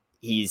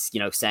he's,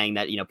 saying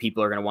that,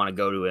 people are going to want to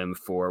go to him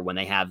for when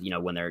they have,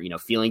 when they're,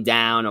 feeling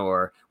down,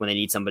 or when they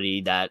need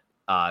somebody that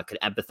could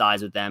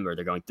empathize with them, or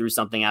they're going through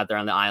something out there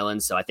on the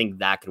island. So I think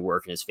that could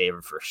work in his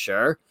favor for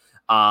sure.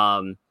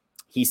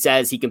 He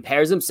says he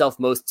compares himself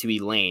most to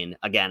Elaine.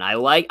 Again, I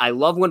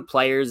love when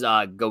players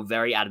go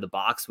very out of the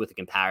box with a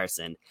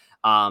comparison.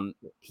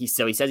 He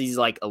says he's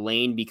like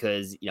Elaine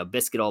because,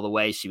 Biscuit all the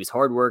way. She was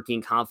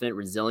hardworking, confident,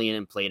 resilient,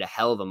 and played a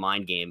hell of a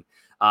mind game.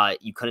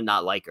 You couldn't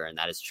not like her, and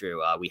that is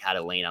true. We had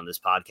Elaine on this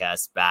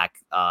podcast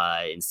back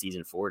in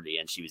season 40,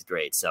 and she was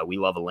great. So we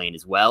love Elaine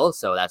as well.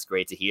 So that's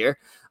great to hear.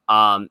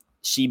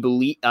 He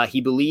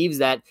believes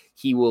that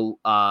he will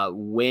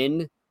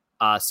win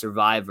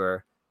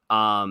Survivor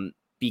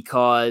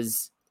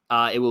because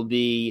it will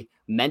be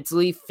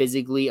mentally,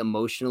 physically,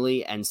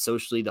 emotionally, and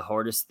socially the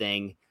hardest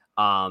thing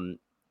he'll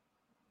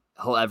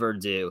ever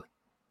do.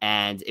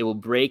 And it will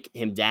break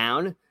him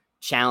down,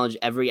 challenge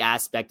every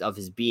aspect of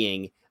his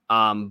being.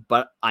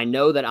 But I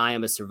know that I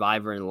am a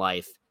survivor in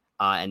life,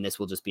 and this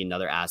will just be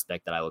another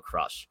aspect that I will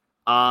crush.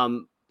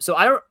 So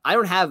I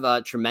don't have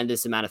a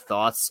tremendous amount of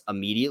thoughts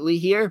immediately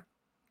here.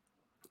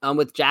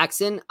 With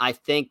Jackson, I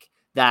think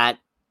that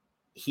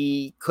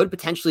he could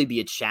potentially be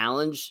a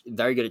challenge,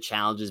 very good at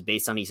challenges,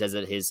 based on, he says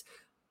that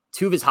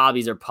two of his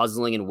hobbies are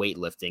puzzling and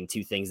weightlifting,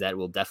 two things that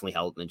will definitely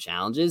help him in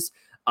challenges.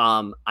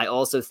 I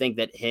also think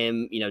that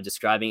him,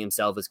 describing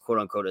himself as quote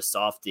unquote a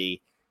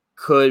softie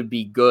could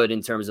be good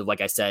in terms of,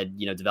 like I said,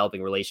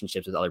 developing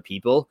relationships with other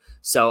people.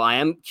 So I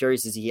am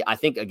curious to see. I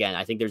think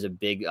there's a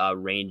big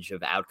range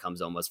of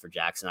outcomes almost for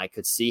Jackson. I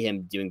could see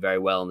him doing very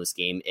well in this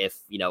game if,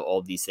 all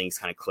of these things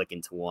kind of click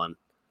into one.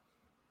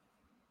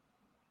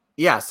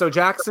 Yeah. So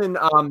Jackson,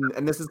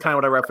 and this is kind of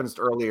what I referenced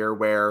earlier,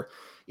 where,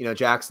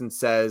 Jackson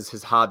says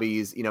his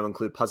hobbies,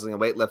 include puzzling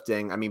and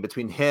weightlifting. I mean,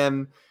 between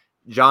him,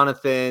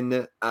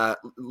 Jonathan,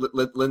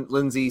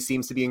 Lindsay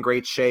seems to be in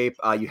great shape.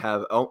 You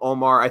have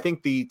Omar. I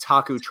think the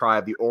Taku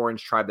tribe, the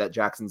orange tribe that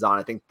Jackson's on,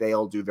 I think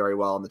they'll do very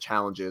well in the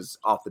challenges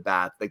off the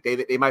bat. Like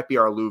they might be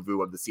our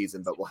Luvu of the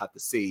season, but we'll have to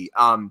see.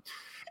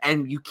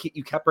 And you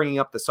kept bringing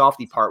up the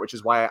softie part, which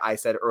is why I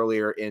said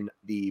earlier in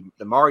the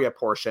Maria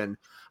portion,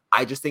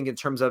 I just think in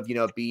terms of,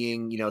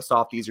 being,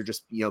 softies or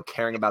just,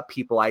 caring about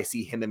people, I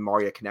see him and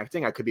Maria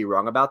connecting. I could be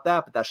wrong about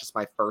that, but that's just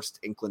my first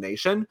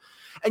inclination.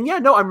 And yeah,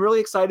 no, I'm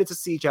really excited to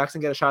see Jackson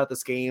get a shot at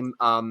this game.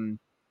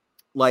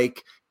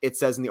 Like it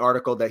says in the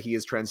article that he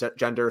is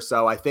transgender.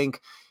 So I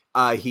think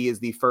he is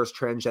the first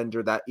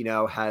transgender that,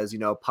 has,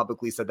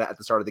 publicly said that at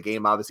the start of the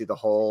game. Obviously the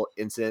whole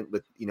incident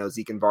with,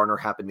 Zeke and Varner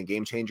happened in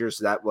Game Changers.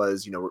 So that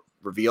was,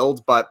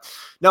 revealed, but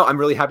no, I'm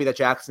really happy that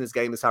Jackson is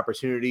getting this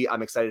opportunity.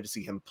 I'm excited to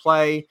see him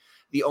play.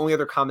 The only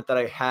other comment that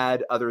I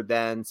had, other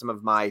than some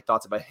of my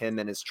thoughts about him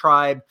and his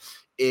tribe,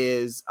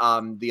 is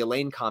the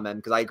Elaine comment,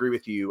 because I agree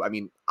with you. I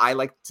mean, I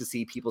like to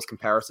see people's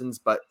comparisons,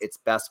 but it's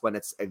best when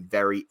it's a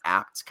very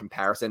apt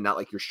comparison, not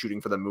like you're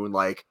shooting for the moon.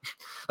 Like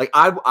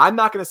I'm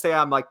not going to say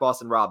I'm like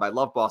Boston Rob. I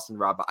love Boston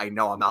Rob, but I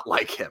know I'm not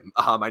like him.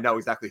 I know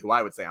exactly who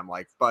I would say I'm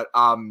like, but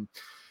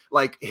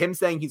like him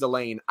saying he's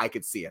Elaine, I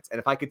could see it. And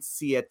if I could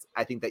see it,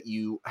 I think that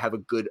you have a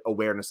good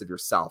awareness of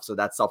yourself. So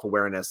that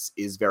self-awareness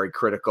is very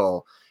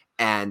critical.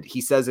 And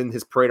he says in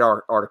his Parade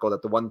article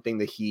that the one thing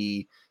that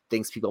he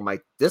thinks people might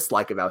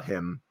dislike about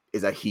him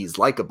is that he's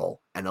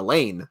likable. And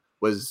Elaine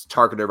was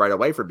targeted right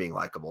away for being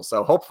likable.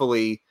 So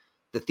hopefully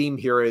the theme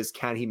here is,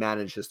 can he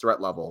manage his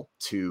threat level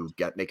to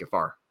make it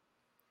far?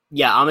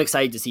 Yeah, I'm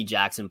excited to see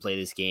Jackson play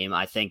this game.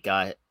 I think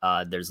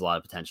there's a lot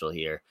of potential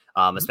here,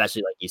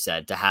 especially like you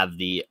said, to have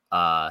the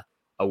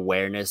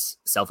awareness,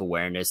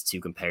 self-awareness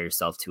to compare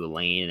yourself to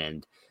Elaine,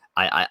 and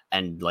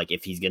and like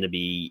if he's going to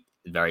be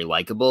very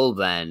likable,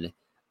 then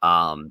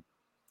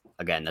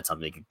again, that's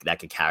something that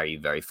could carry you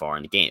very far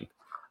in the game.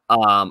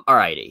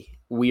 Alrighty,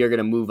 we are going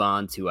to move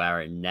on to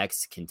our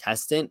next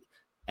contestant,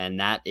 and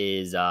that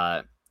is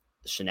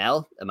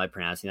Chanel. Am I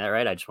pronouncing that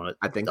right? I just want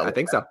to. I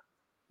think so.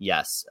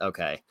 Yes.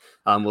 Okay.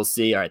 We'll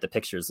see. All right. The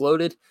picture is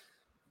loaded.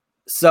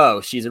 So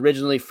she's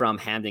originally from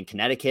Hamden,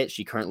 Connecticut.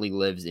 She currently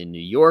lives in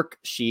New York.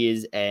 She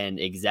is an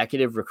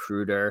executive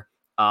recruiter.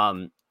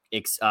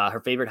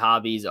 Her favorite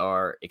hobbies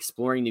are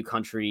exploring new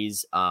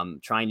countries,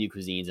 trying new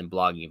cuisines, and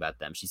blogging about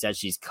them. She says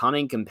she's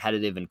cunning,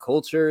 competitive in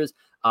cultures.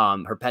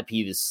 Her pet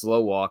peeve is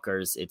slow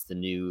walkers. It's the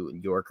New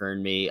Yorker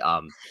in me.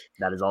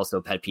 That is also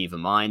a pet peeve of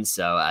mine.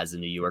 So as a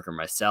New Yorker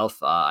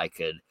myself, I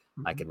could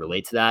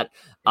relate to that.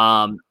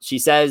 She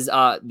says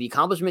the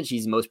accomplishment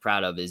she's most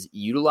proud of is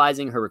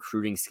utilizing her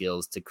recruiting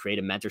skills to create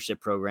a mentorship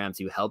program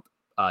to help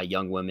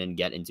young women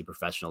get into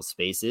professional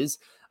spaces.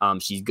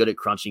 She's good at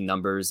crunching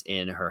numbers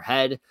in her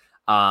head.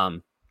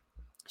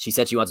 She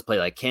said she wants to play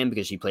like Kim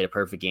because she played a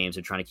perfect game,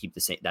 so trying to keep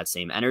that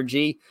same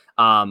energy.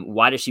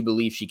 Why does she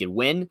believe she could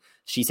win?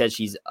 She said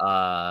she's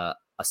a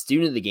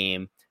student of the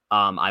game.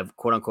 I've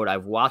quote unquote,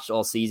 I've watched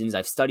all seasons.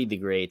 I've studied the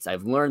greats.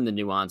 I've learned the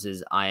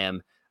nuances. I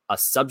am a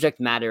subject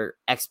matter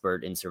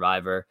expert in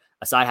Survivor.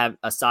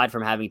 Aside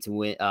from having to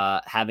win,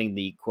 having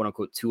the quote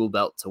unquote tool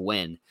belt to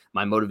win,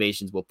 my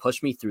motivations will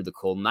push me through the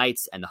cold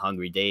nights and the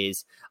hungry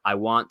days. I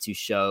want to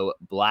show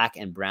Black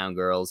and brown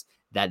girls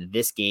that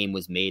this game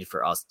was made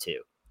for us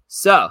too.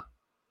 So,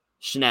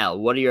 Chanel,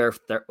 what are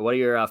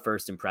your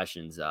first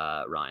impressions,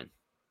 Ryan?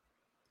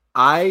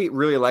 I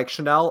really like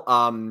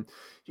Chanel.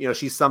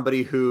 She's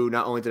somebody who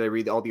not only did I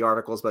read all the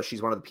articles, but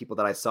she's one of the people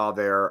that I saw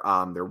their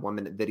 1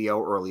 minute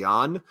video early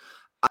on.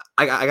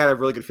 I got a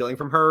really good feeling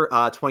from her.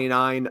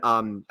 29.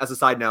 As a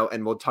side note,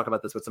 and we'll talk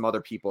about this with some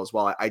other people as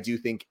well, I do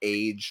think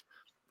age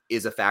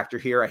is a factor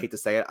here. I hate to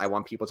say it. I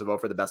want people to vote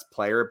for the best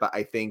player, but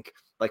I think,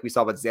 like we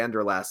saw with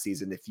Xander last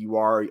season, if you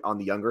are on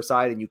the younger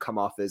side and you come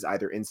off as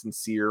either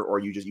insincere or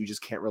you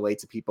just can't relate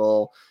to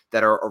people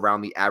that are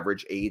around the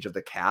average age of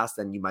the cast,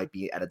 then you might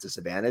be at a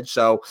disadvantage.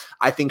 So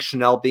I think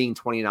Chanel being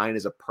 29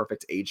 is a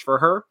perfect age for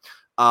her.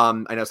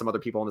 I know some other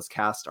people in this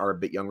cast are a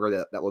bit younger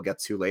that we'll get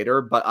to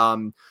later, but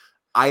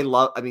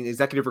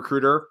executive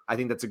recruiter, I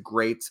think that's a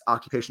great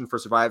occupation for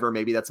Survivor.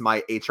 Maybe that's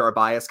my HR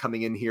bias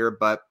coming in here,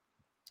 but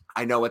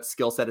I know what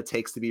skill set it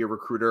takes to be a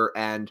recruiter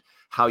and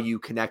how you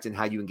connect and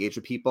how you engage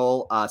with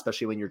people,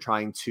 especially when you're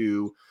trying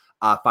to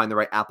find the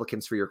right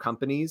applicants for your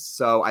companies.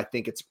 So I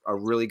think it's a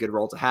really good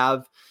role to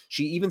have.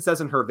 She even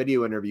says in her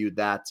video interview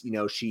that,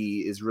 she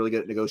is really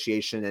good at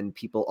negotiation and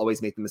people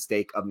always make the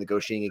mistake of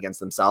negotiating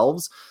against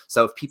themselves.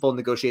 So if people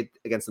negotiate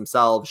against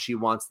themselves, she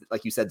wants,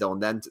 like you said,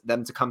 Dylan,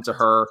 them to come to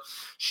her.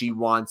 She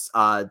wants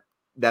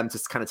them to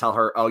kind of tell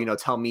her,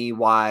 tell me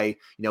why,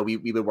 we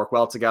would work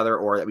well together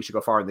or that we should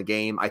go far in the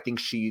game. I think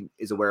she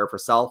is aware of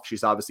herself.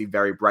 She's obviously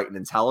very bright and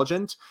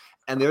intelligent.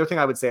 And the other thing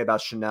I would say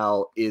about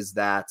Chanel is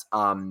that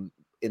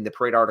in the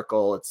Parade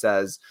article, it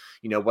says,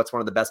 what's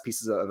one of the best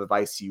pieces of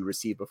advice you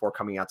received before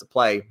coming out to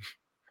play?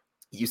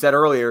 You said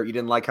earlier you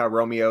didn't like how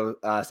Romeo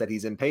said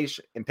he's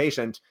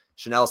impatient.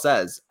 Chanel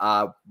says,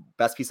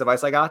 best piece of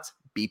advice I got,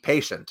 be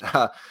patient.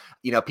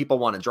 People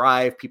want to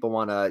drive, people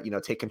want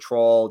to, take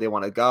control, they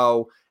want to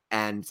go.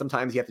 And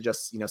sometimes you have to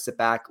just, sit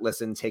back,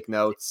 listen, take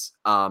notes.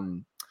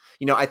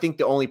 I think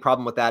the only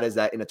problem with that is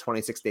that in a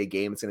 26-day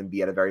game, it's going to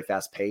be at a very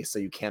fast pace. So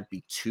you can't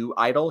be too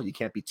idle. You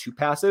can't be too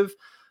passive.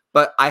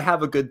 But I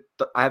have a good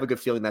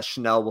feeling that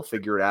Chanel will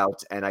figure it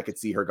out, and I could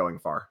see her going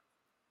far.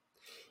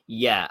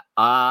 Yeah.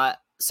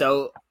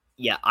 So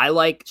yeah, I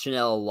like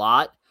Chanel a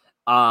lot.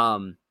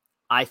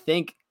 I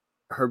think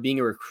her being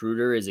a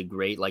recruiter is a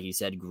great, like you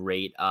said,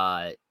 great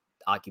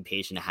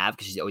occupation to have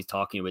because she's always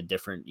talking with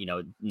different,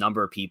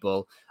 number of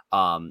people,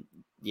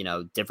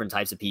 different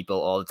types of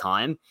people all the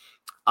time.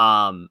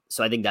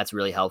 So I think that's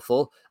really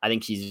helpful. I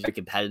think she's very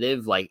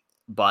competitive,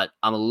 but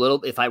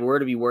if I were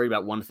to be worried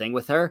about one thing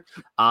with her,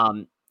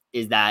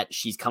 is that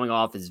she's coming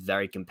off as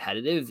very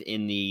competitive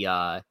in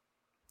the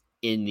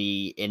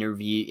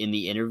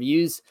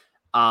interviews.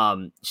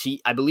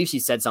 I believe she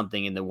said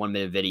something in the 1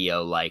 minute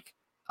video, like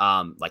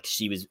like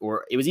she was,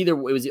 or it was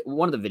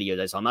one of the videos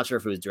I saw. I'm not sure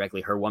if it was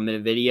directly her 1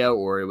 minute video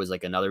or it was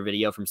like another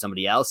video from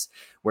somebody else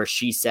where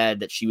she said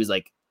that she was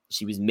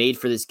made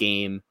for this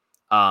game.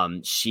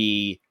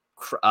 She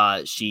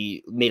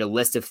made a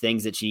list of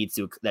things that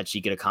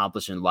she could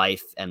accomplish in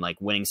life, and like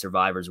winning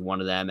Survivor is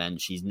one of them.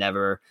 And she's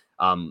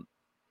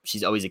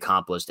always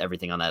accomplished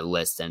everything on that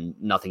list, and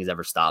nothing has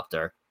ever stopped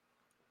her.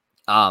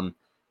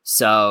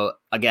 So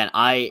again,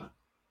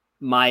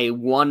 my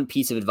one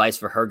piece of advice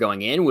for her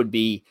going in would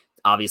be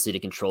obviously to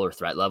control her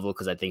threat level,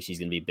 because I think she's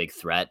going to be a big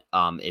threat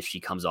if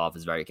she comes off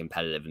as very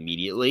competitive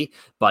immediately.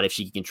 But if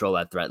she can control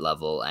that threat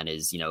level and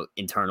is,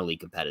 internally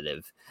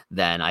competitive,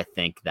 then I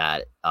think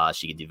that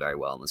she could do very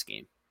well in this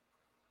game.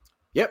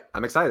 Yep,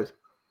 I'm excited.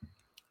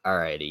 All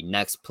righty,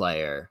 next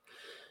player.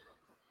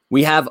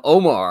 We have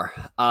Omar.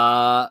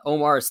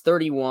 Omar is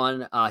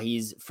 31.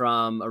 He's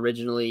from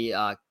originally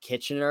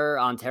Kitchener,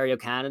 Ontario,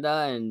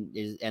 Canada,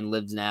 and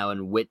lives now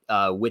in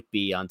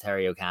Whitby,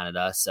 Ontario,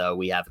 Canada. So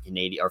we have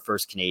our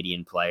first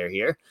Canadian player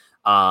here.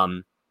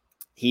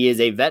 He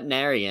is a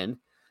veterinarian.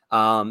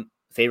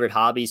 Favorite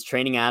hobbies: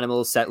 training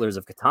animals, Settlers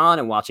of Catan,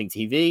 and watching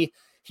TV.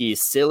 He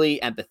is silly,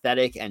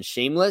 empathetic, and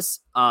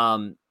shameless.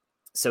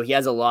 So he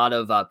has a lot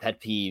of pet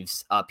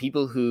peeves.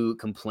 People who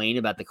complain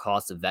about the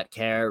cost of vet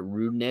care,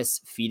 rudeness,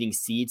 feeding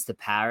seeds to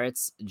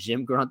parrots,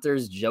 gym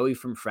grunters, Joey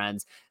from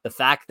Friends, the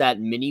fact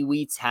that mini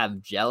wheats have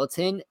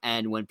gelatin,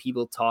 and when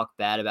people talk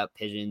bad about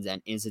pigeons,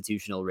 and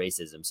institutional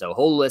racism. So a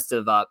whole list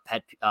of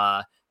pet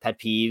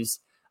peeves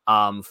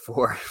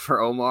for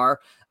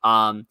Omar.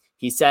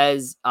 He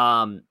says,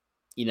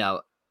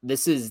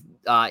 this is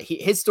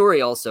his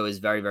story also is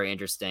very, very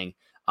interesting.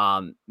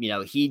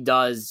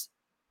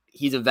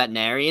 He's a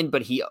veterinarian,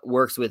 but he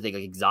works with like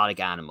exotic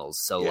animals.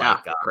 So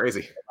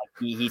crazy.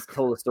 He's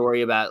told a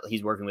story about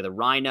he's working with a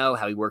rhino,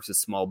 how he works with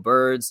small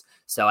birds.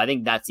 So I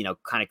think that's,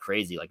 kind of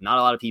crazy. Like not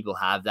a lot of people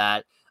have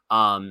that.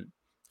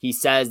 He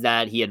says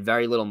that he had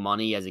very little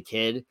money as a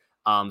kid.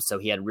 So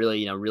he had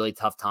really, really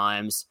tough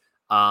times,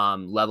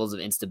 levels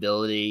of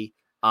instability.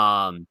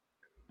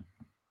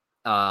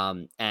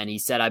 And he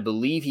said, I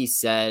believe he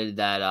said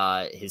that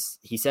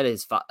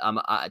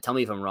tell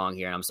me if I'm wrong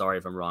here, and I'm sorry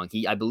if I'm wrong.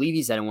 I believe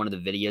he said in one of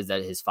the videos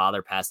that his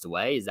father passed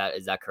away. Is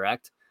that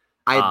correct?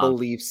 I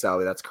believe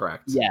so. That's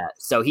correct. Yeah.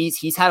 So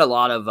he's had a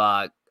lot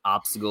of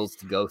obstacles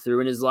to go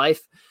through in his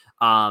life.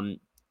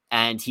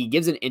 And he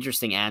gives an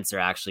interesting answer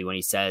actually when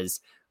he says,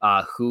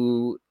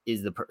 who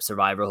is the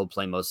survivor he'll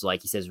play most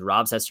like. He says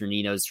Rob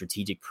Cesternino's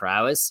strategic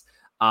prowess.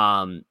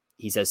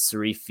 He says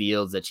Sari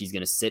Fields, that she's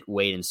going to sit,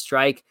 wait, and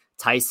strike.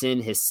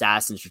 Tyson, his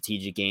sass and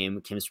strategic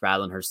game. Kim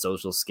Spradlin, her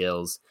social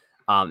skills.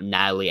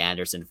 Natalie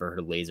Anderson for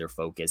her laser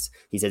focus.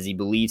 He says he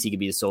believes he could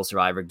be the sole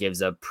survivor.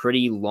 Gives a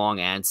pretty long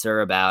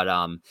answer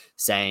about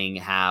saying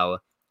how,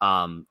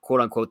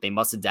 quote unquote, they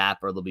must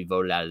adapt or they'll be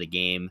voted out of the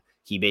game.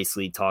 He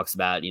basically talks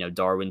about,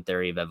 Darwin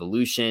theory of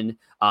evolution,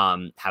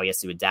 how he has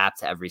to adapt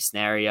to every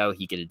scenario.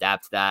 He could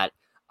adapt to that.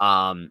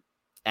 I'm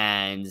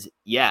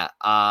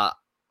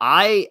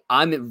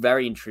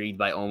very intrigued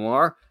by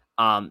Omar.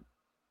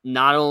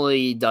 Not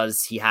only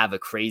does he have a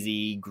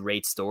crazy,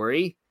 great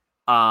story,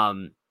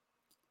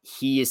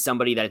 he is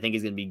somebody that I think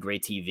is going to be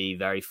great TV,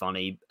 very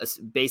funny.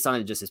 Based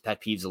on just his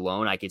pet peeves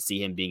alone, I could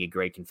see him being a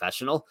great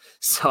confessional.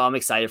 So I'm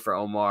excited for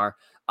Omar.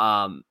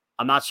 I'm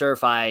not sure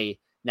if I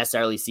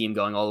necessarily see him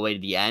going all the way to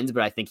the end,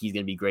 but I think he's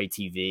going to be great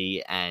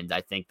TV, and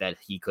I think that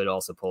he could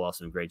also pull off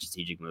some great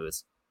strategic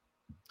moves.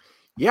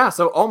 Yeah,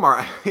 so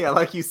Omar,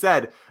 like you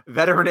said,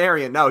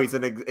 veterinarian. No, he's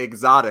an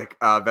exotic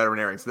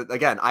veterinarian. So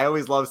again, I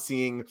always love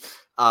seeing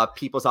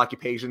people's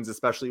occupations,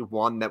 especially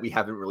one that we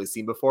haven't really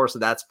seen before. So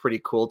that's pretty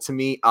cool to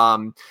me.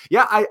 I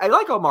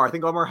like Omar. I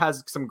think Omar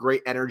has some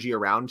great energy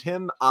around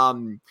him.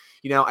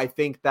 I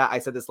think that I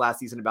said this last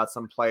season about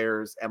some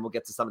players, and we'll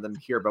get to some of them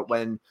here, but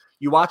when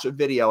you watch a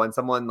video and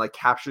someone like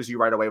captures you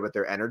right away with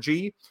their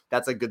energy,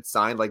 that's a good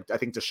sign. Like I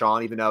think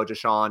Deshaun, even though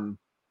Deshaun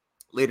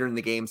later in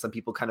the game, some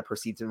people kind of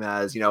perceived him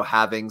as,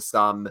 having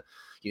some,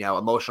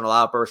 emotional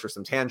outbursts or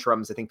some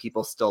tantrums. I think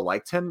people still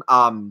liked him.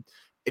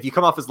 If you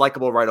come off as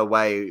likable right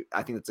away,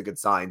 I think that's a good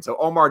sign. So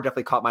Omar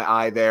definitely caught my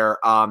eye there.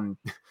 I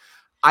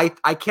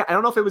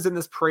don't know if it was in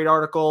this Parade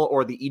article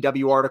or the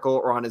EW article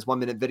or on his 1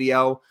 minute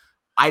video.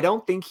 I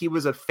don't think he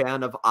was a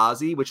fan of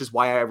Ozzy, which is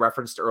why I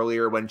referenced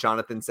earlier when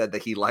Jonathan said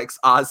that he likes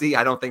Ozzy.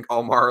 I don't think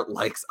Omar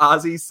likes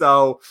Ozzy.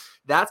 So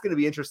that's going to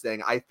be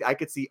interesting. I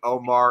could see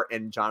Omar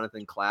and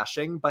Jonathan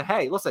clashing. But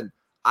hey, listen,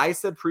 I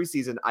said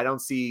preseason, I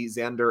don't see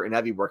Xander and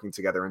Evie working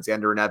together. And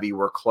Xander and Evie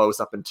were close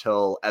up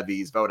until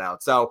Evie's vote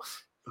out. So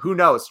who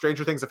knows?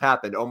 Stranger things have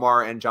happened.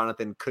 Omar and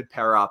Jonathan could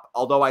pair up.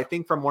 Although I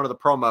think from one of the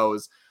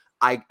promos,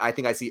 I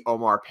think I see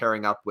Omar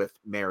pairing up with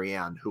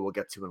Marianne, who we'll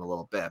get to in a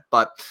little bit.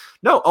 But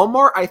no,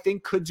 Omar, I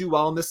think, could do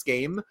well in this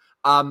game.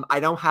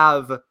 I don't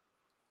have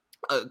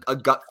a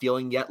gut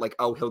feeling yet, like,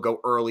 oh, he'll go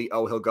early,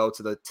 oh, he'll go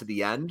to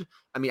the end.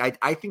 I mean,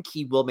 I think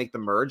he will make the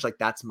merge. Like,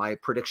 that's my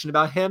prediction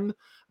about him.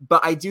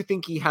 But I do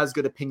think he has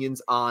good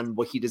opinions on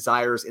what he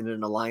desires in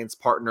an alliance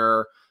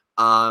partner.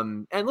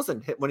 And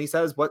listen, when he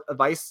says, what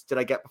advice did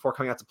I get before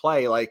coming out to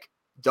play? Like,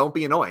 don't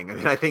be annoying. I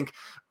mean, I think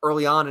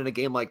early on in a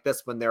game like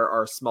this, when there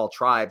are small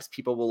tribes,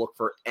 people will look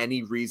for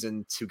any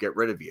reason to get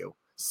rid of you.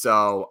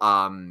 So,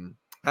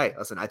 hey,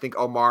 listen, I think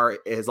Omar,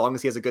 as long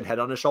as he has a good head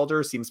on his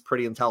shoulder, seems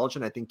pretty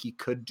intelligent. I think he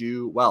could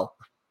do well.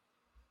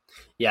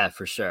 Yeah,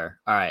 for sure.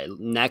 All right,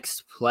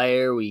 next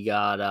player we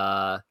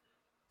got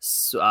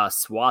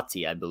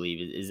Swati, I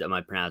believe. Am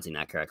I pronouncing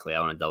that correctly? I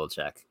want to double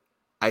check.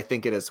 I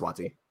think it is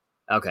Swati.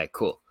 Okay,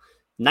 cool.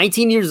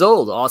 19 years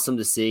old. Awesome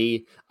to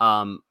see.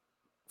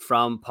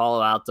 From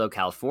Palo Alto,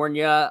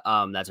 California.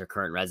 That's her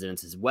current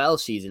residence as well.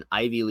 She's an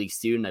Ivy League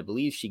student. I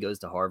believe she goes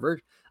to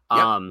Harvard.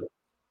 Yep.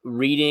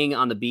 Reading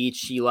on the beach.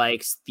 She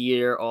likes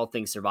theater, all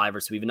things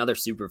Survivor. So we have another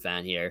super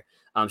fan here.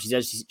 She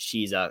says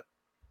she's a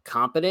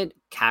competent,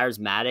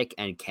 charismatic,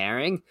 and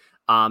caring.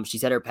 She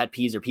said her pet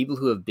peeves are people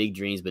who have big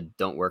dreams but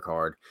don't work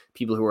hard,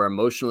 people who are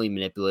emotionally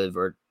manipulative,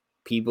 or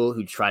people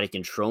who try to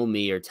control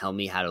me or tell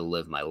me how to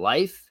live my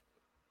life.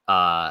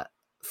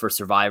 For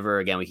Survivor,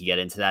 again, we could get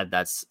into that.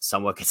 That's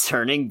somewhat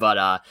concerning,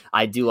 but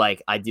I do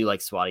like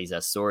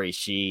Swati's story.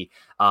 She,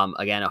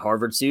 again, a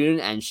Harvard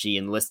student, and she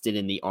enlisted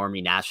in the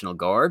Army National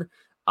Guard.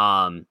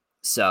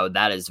 So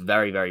that is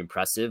very, very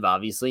impressive.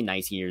 Obviously,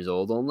 19 years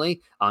old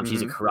only.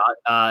 She's a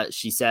karate.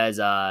 She says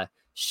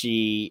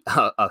she's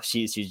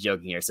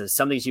joking here. So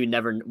something we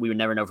would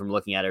never know from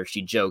looking at her.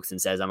 She jokes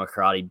and says, "I'm a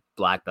karate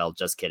black belt."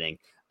 Just kidding.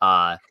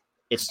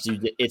 It's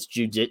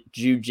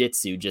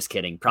jujitsu. Just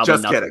kidding. Probably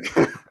just nothing.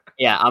 Kidding.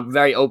 Yeah, I'm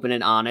very open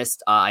and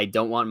honest. I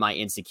don't want my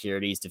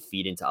insecurities to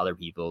feed into other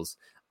people's.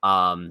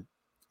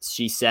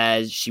 She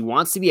says she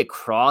wants to be a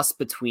cross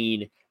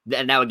between.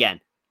 Now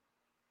again,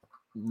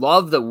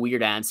 love the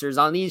weird answers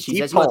on these. She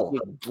says love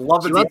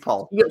the deep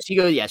poll. She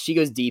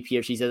goes deep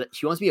here. She says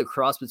she wants to be a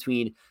cross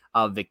between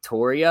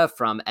Victoria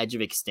from Edge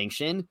of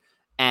Extinction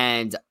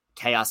and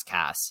Chaos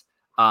Cass.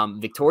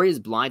 Victoria's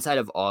blindside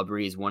of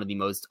Aubrey is one of the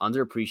most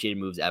underappreciated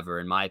moves ever,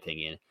 in my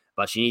opinion.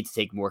 But she needs to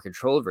take more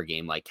control of her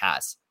game, like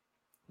Cass.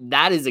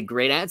 That is a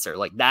great answer.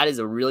 Like, that is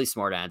a really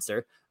smart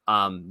answer.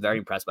 Very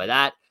impressed by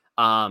that.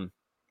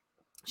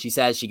 She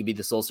says she could be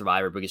the sole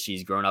survivor because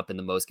she's grown up in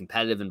the most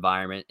competitive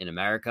environment in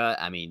America.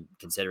 I mean,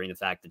 considering the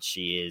fact that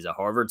she is a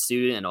Harvard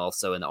student and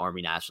also in the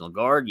Army National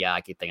Guard. Yeah,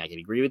 I could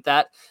agree with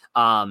that.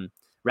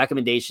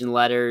 Recommendation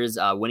letters,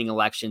 winning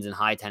elections, and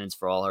high attendance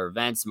for all her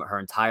events. Her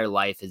entire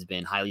life has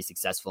been highly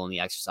successful in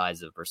the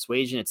exercise of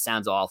persuasion. It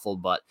sounds awful,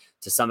 but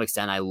to some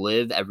extent, I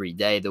live every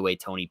day the way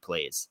Tony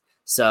plays.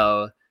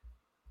 So,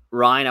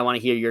 Ryan, I want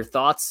to hear your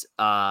thoughts.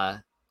 I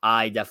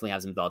definitely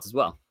have some thoughts as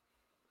well.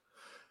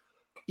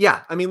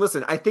 Yeah, I mean,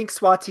 listen, I think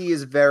Swati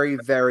is very,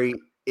 very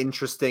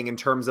interesting in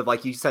terms of,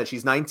 like you said,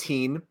 she's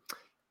 19.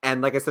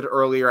 And like I said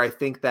earlier, I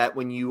think that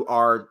when you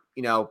are,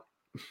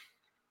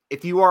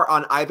 if you are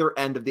on either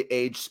end of the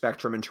age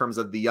spectrum in terms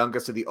of the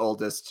youngest or the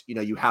oldest,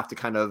 you have to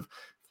kind of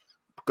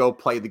go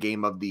play the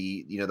game of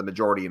the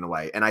majority in a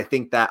way. And I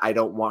think that I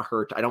don't want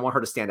her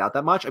to stand out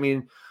that much. I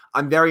mean,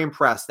 I'm very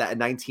impressed that at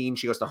 19,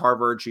 she goes to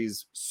Harvard.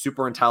 She's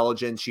super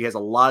intelligent. She has a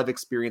lot of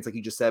experience, like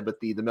you just said, with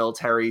the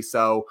military.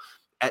 So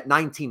at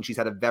 19, she's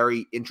had a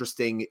very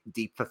interesting,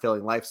 deep,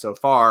 fulfilling life so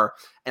far.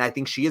 And I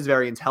think she is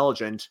very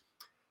intelligent.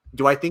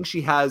 Do I think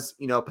she has,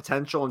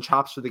 potential and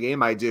chops for the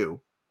game? I do.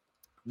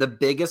 The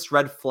biggest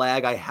red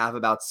flag I have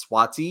about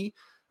Swati,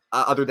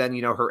 other than,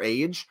 her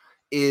age,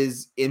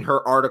 is in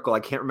her article.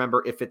 I can't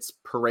remember if it's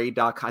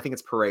Parade.com. I think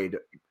it's Parade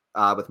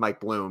with Mike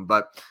Bloom,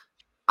 but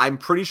I'm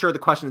pretty sure the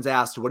question is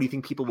asked, what do you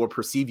think people will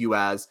perceive you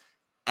as?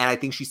 And I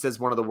think she says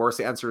one of the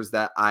worst answers is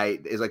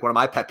like one of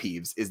my pet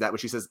peeves is that when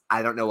she says,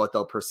 I don't know what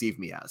they'll perceive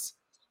me as,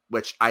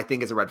 which I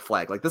think is a red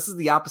flag. Like, this is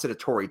the opposite of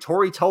Tori.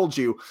 Tori told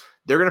you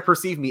they're going to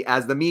perceive me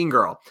as the mean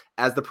girl,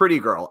 as the pretty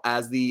girl,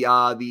 as the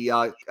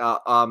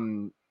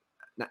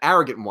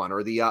arrogant one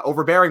or the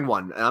overbearing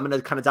one. And I'm going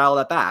to kind of dial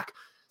that back.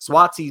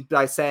 Swati,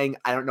 by saying,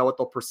 I don't know what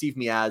they'll perceive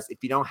me as,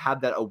 if you don't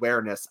have that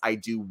awareness, I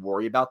do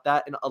worry about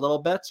that in a little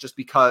bit, just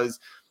because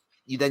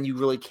you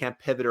really can't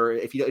pivot, or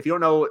if you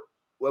don't know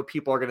what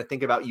people are going to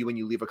think about you when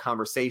you leave a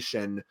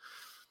conversation,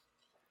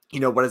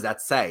 what does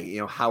that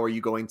say? How are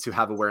you going to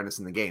have awareness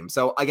in the game?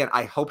 So again,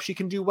 I hope she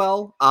can do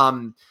well.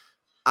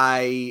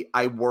 I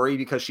worry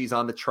because she's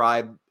on the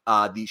tribe.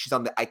 She's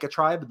on the Ica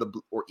tribe,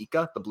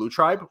 the blue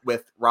tribe,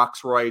 with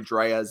Roxroy,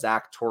 Drea,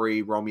 Zach,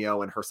 Tori,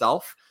 Romeo, and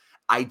herself.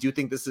 I do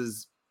think this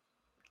is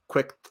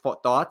quick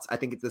thoughts. I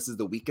think this is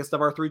the weakest of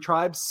our three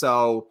tribes.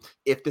 So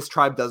if this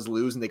tribe does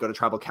lose and they go to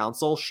tribal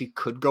council, she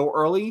could go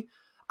early.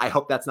 I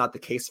hope that's not the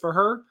case for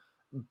her.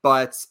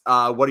 But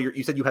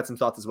you said you had some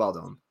thoughts as well,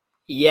 Dylan.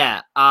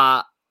 Yeah.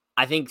 I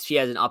think she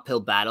has an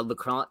uphill battle to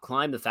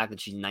climb. The fact that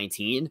she's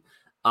 19,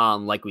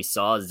 like we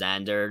saw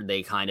Xander,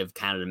 they kind of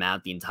counted him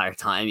out the entire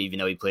time, even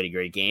though he played a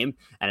great game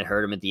and it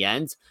hurt him at the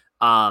end.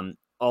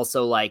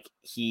 Also, like,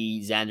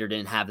 Xander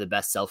didn't have the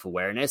best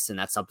self-awareness, and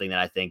that's something that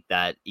I think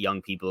that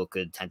young people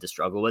could tend to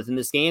struggle with in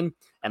this game.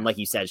 And like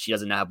you said, she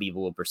doesn't know how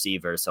people will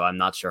perceive her, so I'm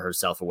not sure her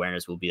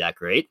self-awareness will be that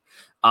great.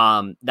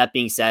 That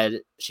being said,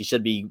 she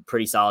should be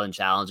pretty solid in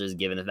challenges,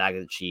 given the fact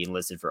that she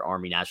enlisted for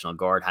Army National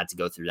Guard, had to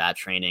go through that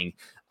training.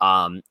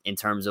 In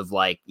terms of,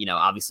 like,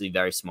 obviously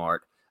very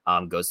smart.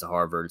 goes to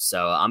Harvard.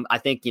 So I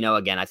think,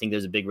 again, I think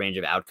there's a big range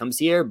of outcomes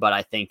here, but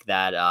I think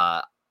that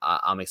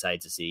I'm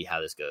excited to see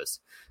how this goes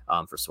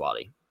for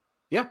Swati.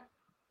 Yeah.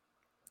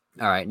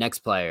 All right, next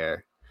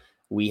player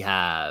we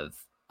have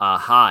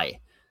Hai.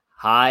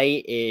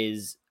 Hai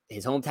is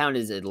his hometown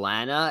is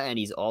Atlanta, and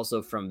he's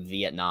also from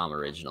Vietnam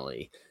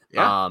originally.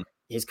 Yeah.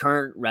 His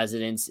current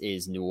residence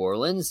is New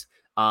Orleans.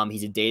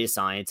 He's a data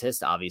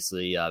scientist,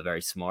 obviously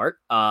very smart.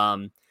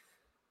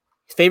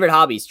 His favorite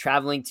hobbies: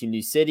 traveling to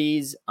new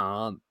cities,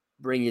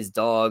 bring his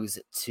dogs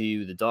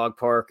to the dog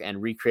park,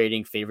 and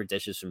recreating favorite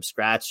dishes from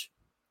scratch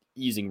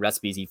using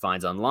recipes he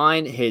finds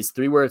online. His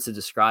 3 words to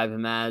describe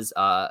him as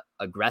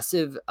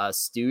aggressive,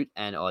 astute,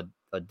 and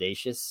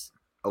audacious.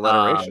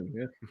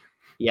 Alliteration.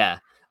 Yeah.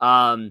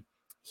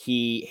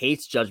 He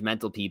hates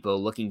judgmental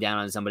people, looking down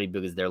on somebody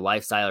because their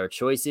lifestyle or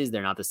choices,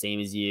 they're not the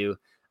same as you.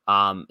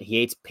 He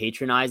hates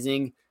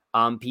patronizing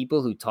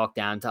people who talk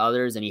down to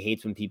others, and he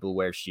hates when people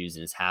wear shoes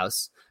in his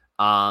house.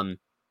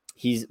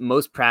 He's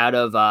most proud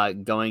of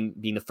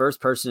being the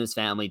first person in his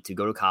family to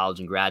go to college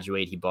and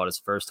graduate. He bought his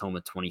first home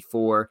at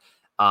 24.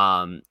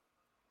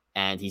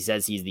 And he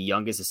says he's the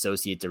youngest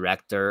associate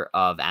director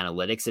of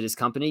analytics at his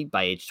company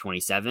by age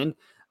 27.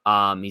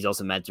 He's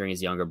also mentoring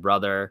his younger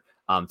brother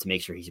to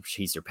make sure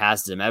he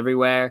surpasses him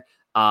everywhere.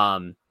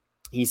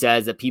 He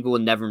says that people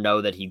would never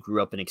know that he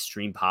grew up in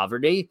extreme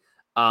poverty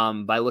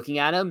by looking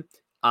at him.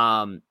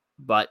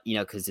 But,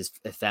 because his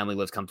family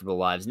lives comfortable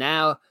lives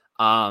now.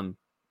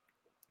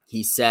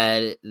 He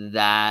said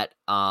that,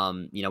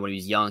 when he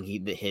was young,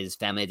 his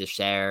family had to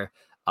share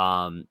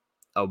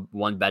a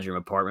 1-bedroom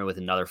apartment with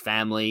another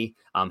family.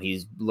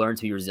 He's learned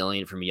to be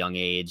resilient from a young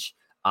age.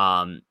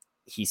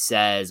 He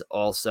says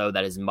also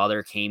that his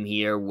mother came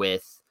here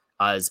with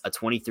as a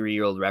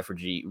 23-year-old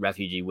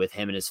refugee with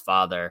him and his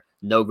father,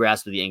 no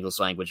grasp of the English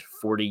language,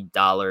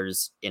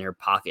 $40 in her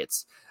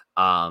pockets,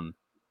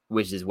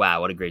 which is,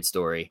 wow, what a great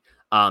story.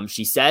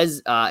 She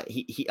says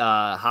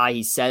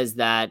he says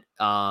that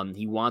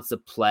he wants to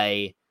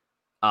play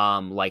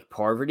like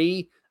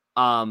Parvati,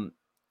 but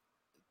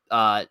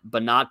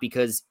not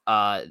because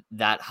okay,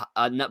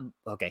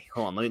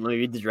 hold on, let me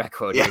read the direct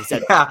quote. Yeah, He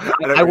said,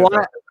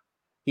 yeah,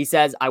 he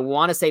says, I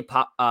want to say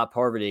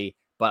Parvati,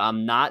 but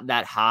I'm not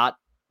that hot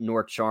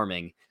nor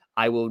charming.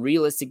 I will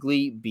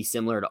realistically be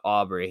similar to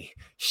Aubrey.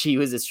 She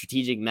was a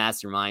strategic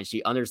mastermind.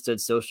 She understood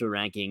social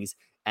rankings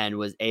and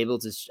was able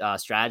to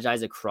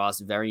strategize across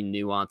very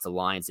nuanced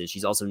alliances.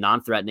 She's also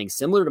non-threatening,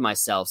 similar to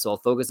myself. So I'll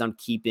focus on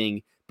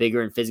keeping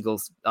bigger physical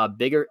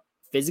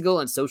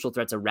and social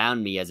threats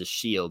around me as a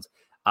shield.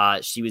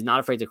 She was not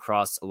afraid to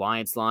cross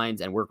alliance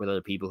lines and work with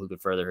other people who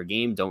could further her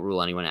game. Don't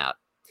rule anyone out.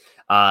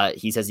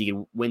 He says he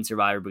can win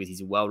Survivor because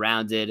he's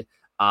well-rounded,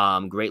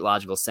 great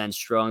logical sense,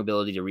 strong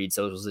ability to read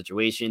social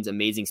situations,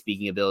 amazing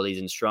speaking abilities,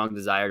 and strong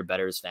desire to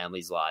better his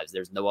family's lives.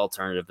 There's no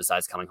alternative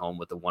besides coming home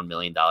with a $1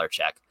 million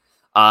check.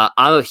 I'm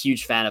a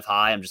huge fan of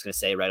Hai. I'm just going to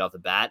say right off the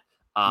bat.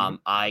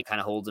 I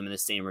kind of hold him in the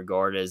same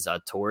regard as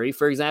Tori,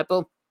 for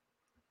example.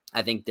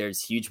 I think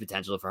there's huge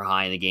potential for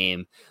Hai in the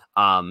game.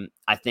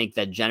 I think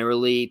that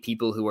generally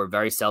people who are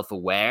very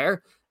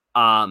self-aware,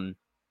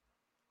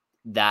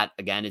 that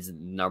again is the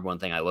number one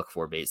thing I look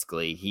for.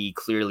 Basically, he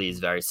clearly is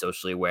very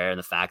socially aware, and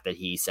the fact that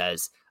he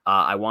says,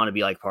 I want to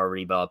be like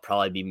Parvati, but I'll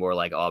probably be more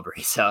like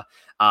Aubrey. So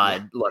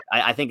look,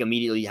 I think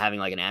immediately having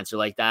like an answer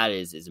like that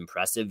is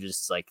impressive,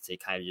 just like to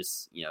kind of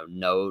just,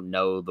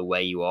 know the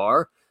way you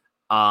are.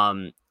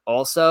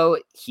 Also,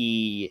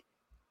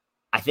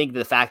 I think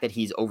the fact that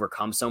he's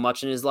overcome so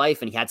much in his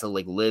life and he had to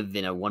like live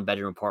in a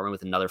 1-bedroom apartment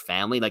with another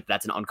family, like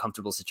that's an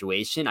uncomfortable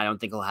situation. I don't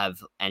think he'll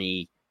have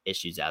any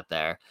issues out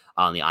there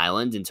on the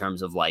island in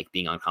terms of like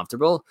being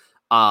uncomfortable.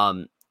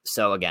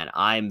 So again,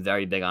 I'm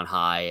very big on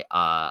Hai.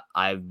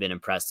 I've been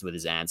impressed with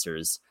his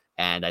answers,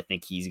 and I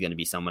think he's going to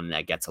be someone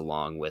that gets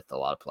along with a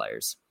lot of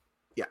players.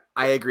 Yeah,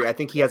 I agree. I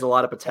think he has a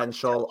lot of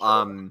potential.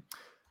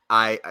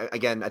 I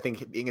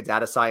think being a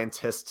data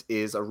scientist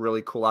is a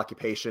really cool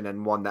occupation,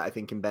 and one that I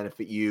think can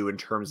benefit you in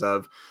terms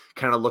of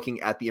kind of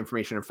looking at the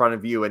information in front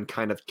of you and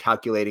kind of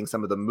calculating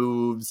some of the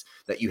moves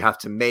that you have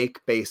to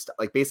make based,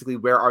 like basically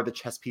where are the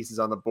chess pieces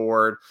on the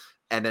board.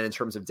 And then in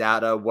terms of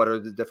data, what are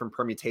the different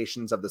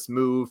permutations of this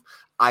move?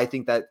 I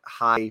think that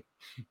Hai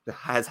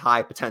has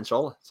high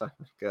potential. So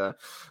a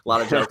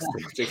lot of jokes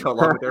to go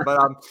along with there. But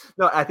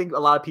no, I think a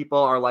lot of people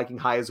are liking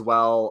Hai as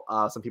well.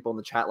 Some people in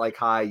the chat like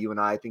Hai. You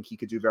and I think he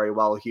could do very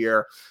well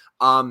here.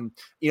 I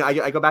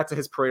go back to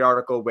his parade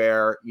article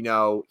where,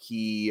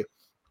 he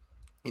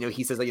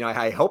says that,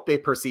 I hope they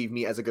perceive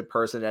me as a good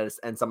person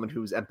and someone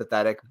who's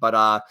empathetic,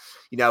 but,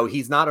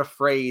 he's not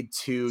afraid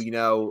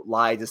to,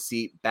 lie,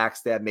 deceit,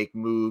 backstab, make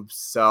moves.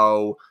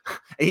 So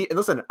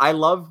listen, I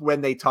love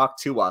when they talk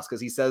to us,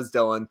 because he says,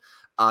 Dylan,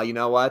 you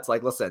know what? It's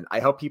like, listen, I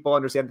hope people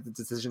understand that the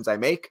decisions I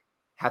make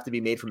have to be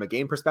made from a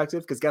game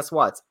perspective, because guess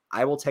what?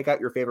 I will take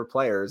out your favorite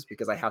players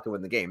because I have to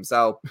win the game.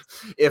 So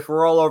if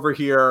we're all over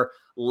here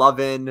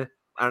loving,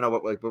 I don't know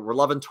what, but we're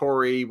loving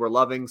Tori, we're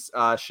loving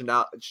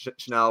Chanel,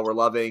 we're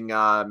loving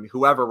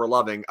whoever we're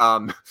loving.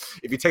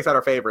 If he takes out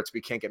our favorites, we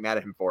can't get mad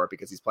at him for it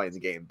because he's playing the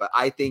game. But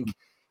I think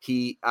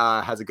He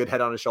has a good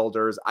head on his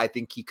shoulders. I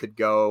think he could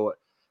go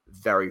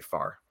very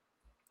far.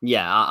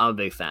 Yeah, I'm a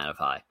big fan of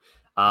Hai.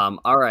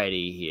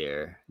 Alrighty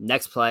here.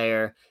 Next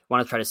player.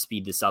 Want to try to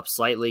speed this up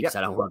slightly because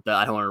I don't want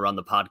to run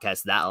the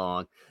podcast that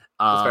long.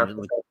 That's fair.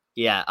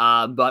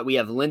 Yeah, but we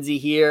have Lindsay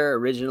here,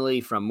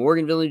 originally from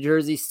Morganville, New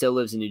Jersey, still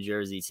lives in New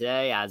Jersey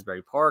today,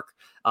 Asbury Park.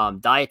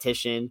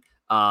 Dietitian.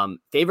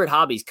 Favorite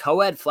hobbies: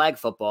 co-ed flag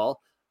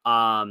football,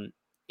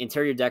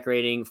 interior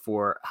decorating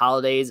for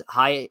holidays,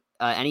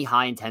 any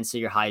high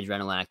intensity or high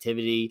adrenaline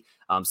activity,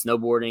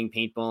 snowboarding,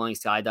 paintballing,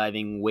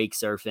 skydiving, wake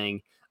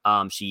surfing.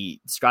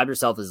 She described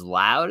herself as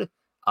loud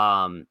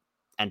and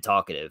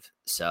talkative.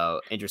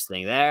 So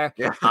interesting there.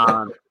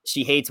 Yeah.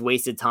 She hates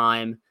wasted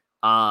time.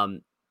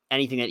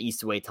 Anything that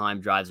eats away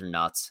time drives her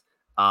nuts.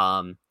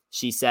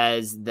 She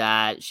says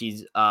that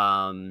she's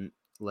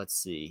let's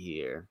see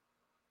here.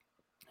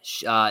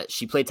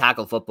 She played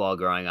tackle football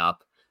growing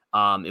up.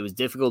 It was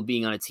difficult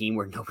being on a team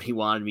where nobody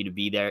wanted me to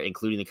be there,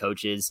 including the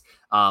coaches.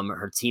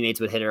 Her teammates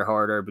would hit her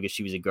harder because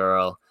she was a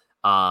girl.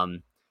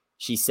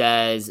 She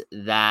says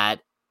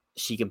that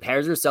she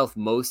compares herself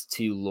most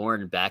to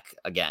Lauren Beck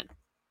again.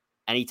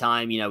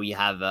 Anytime, you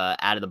have a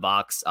out of the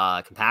box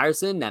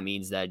comparison, that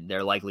means that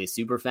they're likely a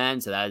super fan.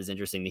 So that is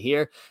interesting to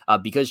hear.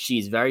 Because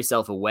she's very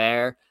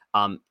self-aware.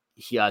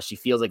 She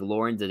feels like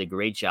Lauren did a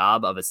great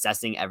job of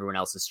assessing everyone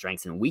else's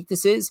strengths and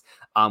weaknesses,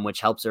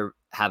 which helps her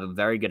have a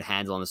very good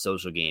handle on the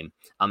social game.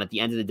 At the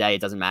end of the day,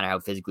 it doesn't matter how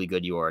physically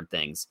good you are at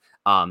things.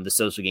 The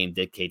social game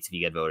dictates if you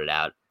get voted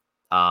out.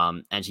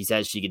 And she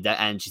says she could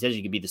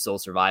be the sole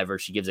survivor.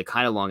 She gives a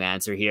kind of long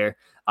answer here.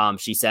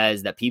 She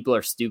says that people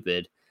are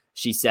stupid.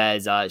 She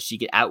says she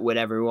could outwit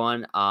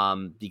everyone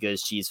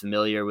because she's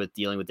familiar with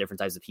dealing with different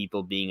types of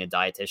people, being a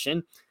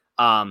dietitian.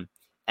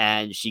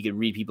 And she could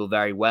read people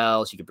very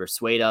well. She could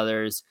persuade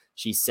others.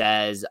 She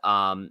says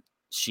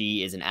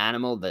she is an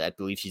animal, but I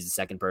believe she's the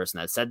second person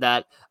that said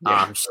that.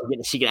 Yeah.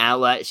 She can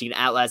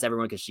outlast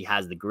everyone because she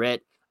has the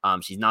grit.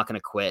 She's not going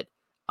to quit.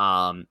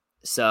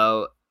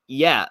 So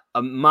yeah,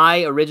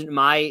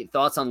 my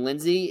thoughts on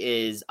Lindsay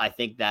is I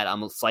think that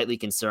I'm slightly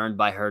concerned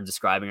by her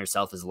describing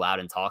herself as loud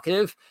and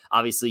talkative.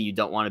 Obviously, you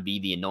don't want to be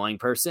the annoying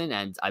person,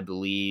 and I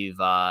believe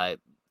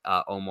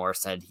Omar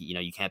said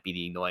you can't be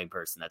the annoying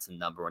person. That's the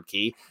number one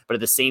key. But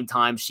at the same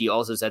time, she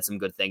also said some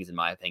good things, in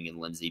my opinion,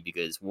 Lindsay,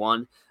 because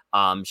one,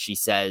 she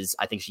says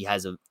I think she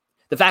has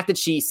the fact that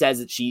she says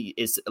that she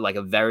is like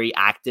a very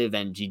active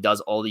and she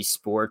does all these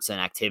sports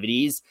and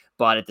activities,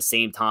 but at the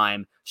same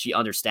time, she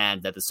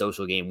understands that the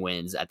social game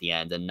wins at the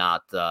end and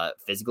not the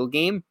physical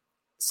game.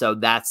 So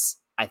that's,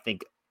 I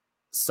think,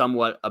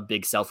 somewhat a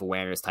big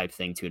self-awareness type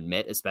thing to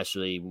admit,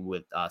 especially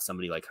with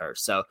somebody like her.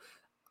 So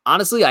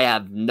honestly, I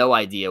have no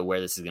idea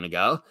where this is going to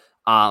go.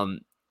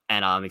 And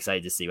I'm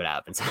excited to see what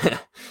happens.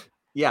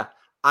 Yeah,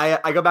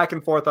 I go back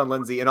and forth on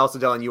Lindsay, and also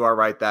Dylan, you are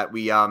right that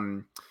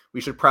we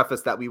should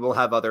preface that we will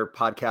have other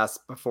podcasts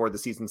before the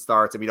season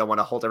starts, and we don't want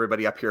to hold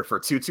everybody up here for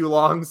too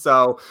long.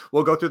 So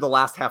we'll go through the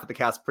last half of the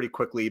cast pretty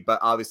quickly, but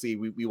obviously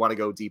we want to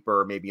go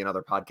deeper, maybe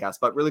another podcast.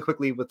 But really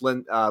quickly with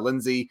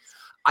Lindsay,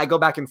 I go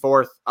back and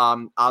forth.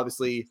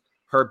 Obviously,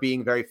 her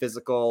being very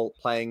physical,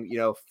 playing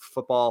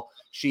football,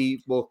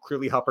 she will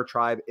clearly help her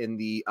tribe in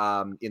the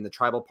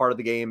tribal part of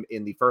the game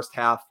in the first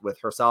half with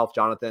herself,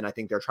 Jonathan. I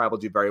think their tribe will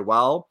do very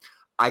well.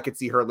 I could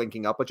see her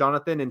linking up with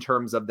Jonathan in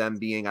terms of them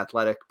being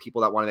athletic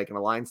people that want to make an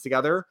alliance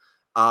together.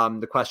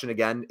 The question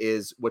again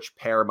is which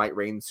pair might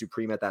reign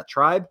supreme at that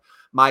tribe.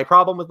 My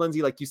problem with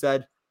Lindsay, like you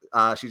said,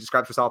 she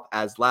describes herself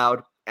as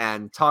loud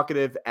and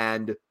talkative,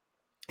 and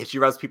if she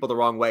rubs people the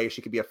wrong way,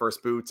 she could be a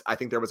first boot. I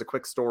think there was a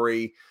quick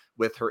story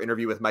with her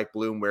interview with Mike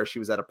Bloom where she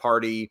was at a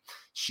party.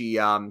 She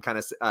kind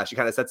of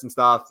said some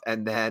stuff,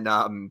 and then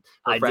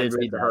her friend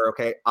said to her,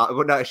 "Okay,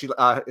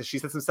 she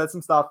said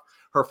some stuff."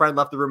 Her friend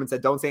left the room and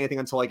said, "Don't say anything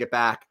until I get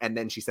back." And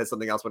then she said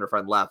something else when her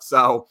friend left.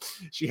 So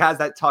she has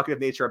that talkative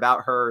nature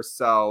about her.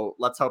 So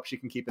let's hope she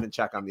can keep it in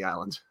check on the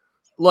island.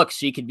 Look,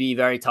 she could be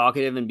very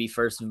talkative and be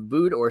first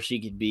boot, or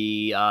she could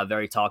be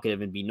very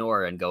talkative and be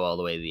Nora and go all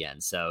the way to the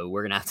end. So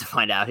we're going to have to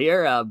find out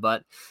here,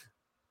 but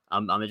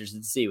I'm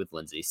interested to see with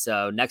Lindsay.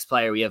 So next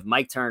player, we have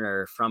Mike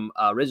Turner,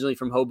 originally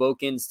from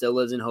Hoboken, still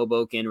lives in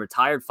Hoboken,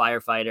 retired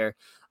firefighter,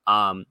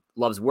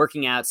 loves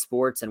working out,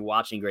 sports, and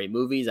watching great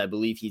movies. I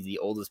believe he's the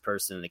oldest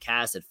person in the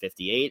cast at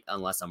 58,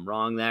 unless I'm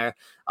wrong there.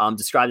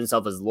 Describes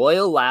himself as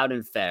loyal, loud,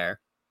 and fair.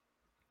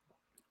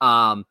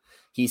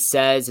 He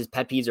says his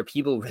pet peeves are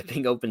people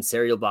ripping open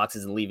cereal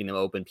boxes and leaving them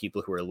open,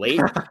 people who are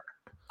late.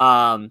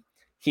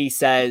 He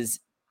says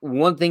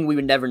one thing we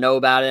would never know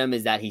about him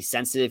is that he's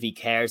sensitive. He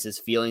cares. His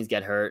feelings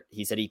get hurt.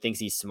 He said he thinks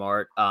he's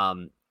smart.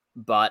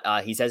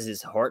 But he says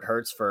his heart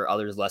hurts for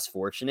others less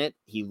fortunate.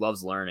 He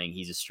loves learning.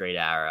 He's a straight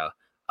arrow.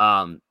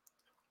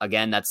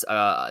 Again,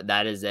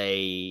 that is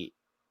a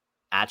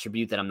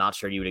attribute that I'm not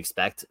sure you would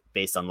expect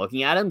based on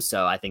looking at him.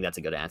 So I think that's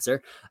a good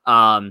answer.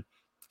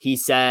 He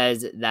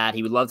says that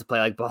he would love to play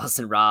like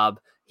Boston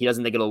Rob. He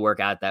doesn't think it'll work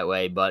out that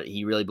way, but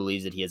he really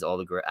believes that he has all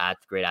the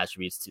great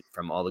attributes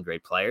from all the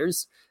great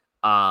players.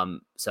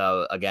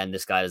 So again,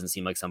 this guy doesn't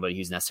seem like somebody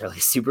who's necessarily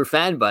a super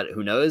fan, but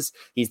who knows?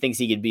 He thinks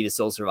he could be the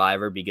sole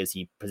survivor because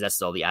he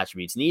possesses all the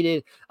attributes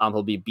needed.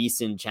 He'll be a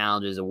beast in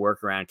challenges, a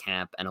workaround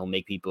camp, and he'll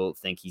make people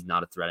think he's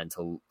not a threat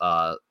until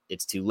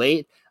it's too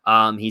late.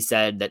 He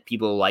said that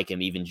people like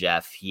him, even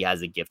Jeff. He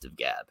has a gift of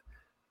gab.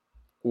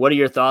 What are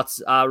your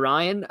thoughts,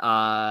 Ryan?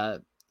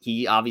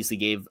 He obviously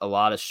gave a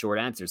lot of short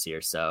answers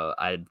here, so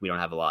we don't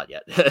have a lot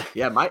yet.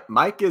 Yeah,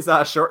 Mike is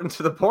short and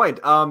to the point.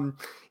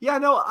 Yeah,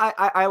 no,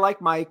 I like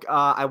Mike.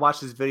 I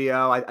watched his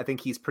video. I think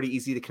he's pretty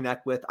easy to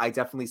connect with. I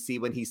definitely see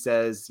when he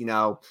says,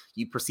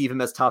 you perceive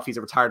him as tough. He's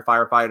a retired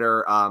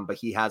firefighter, but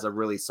he has a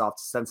really soft,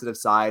 sensitive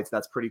side. So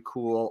that's pretty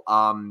cool.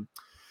 I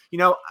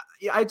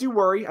do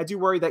worry.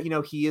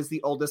 That, he is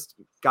the oldest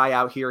guy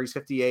out here. He's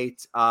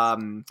 58.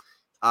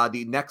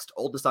 The next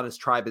oldest on his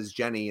tribe is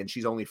Jenny, and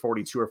she's only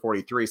 42 or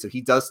 43. So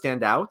he does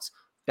stand out.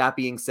 That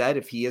being said,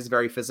 if he is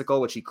very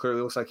physical, which he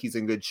clearly looks like he's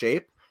in good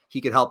shape,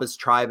 he could help his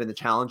tribe in the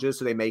challenges.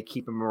 So they may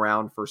keep him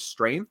around for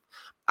strength.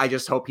 I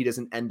just hope he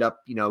doesn't end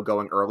up,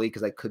 going early,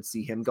 because I could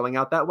see him going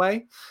out that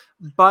way.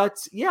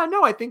 But yeah,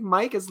 no, I think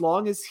Mike, as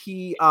long as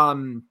he,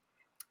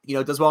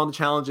 does well in the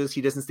challenges,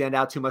 he doesn't stand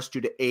out too much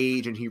due to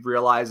age, and he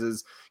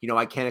realizes,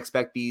 I can't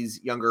expect these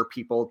younger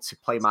people to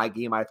play my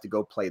game. I have to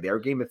go play their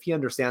game. If he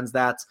understands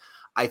that,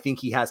 I think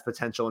he has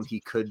potential and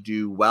he could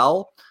do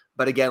well.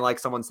 But again, like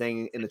someone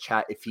saying in the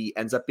chat, if he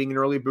ends up being an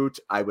early boot,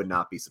 I would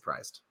not be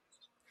surprised.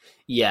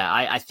 Yeah,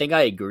 I think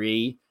I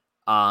agree.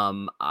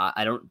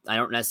 I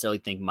don't necessarily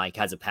think Mike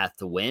has a path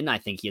to win. I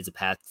think he has a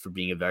path for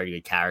being a very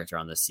good character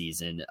on this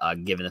season,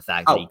 given the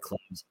fact that he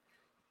claims.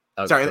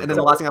 Sorry, and then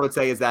the last thing I would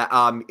say is that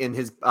in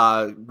his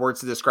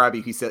words to describe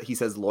you, he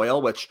says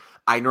loyal, which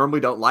I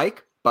normally don't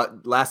like.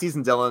 But last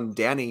season,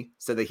 Danny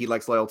said that he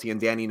likes loyalty,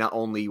 and Danny not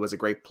only was a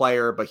great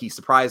player, but he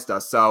surprised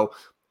us. So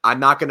I'm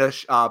not going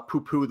to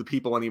poo-poo the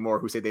people anymore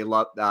who say they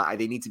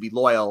need to be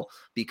loyal,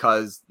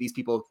 because these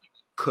people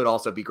could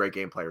also be great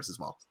game players as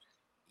well.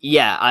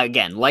 Yeah,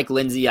 again, like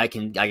Lindsay, I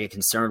get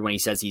concerned when he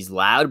says he's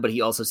loud, but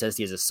he also says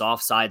he has a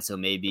soft side, so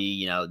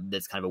maybe,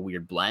 that's kind of a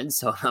weird blend.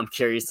 So I'm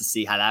curious to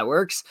see how that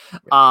works.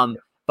 But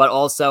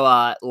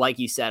also, like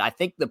you said, I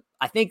think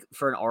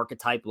for an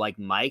archetype like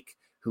Mike,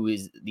 who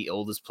is the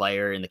oldest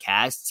player in the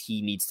cast,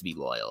 he needs to be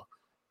loyal.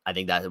 I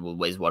think that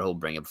is what he'll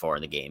bring him for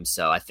in the game.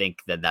 So I think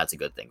that's a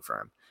good thing for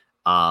him.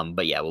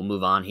 But yeah, we'll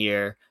move on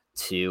here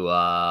to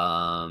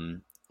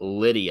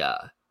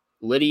Lydia.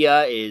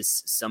 Lydia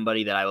is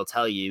somebody that I will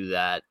tell you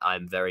that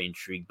I'm very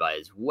intrigued by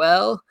as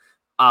well.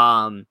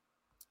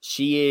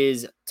 She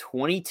is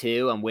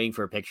 22. I'm waiting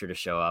for a picture to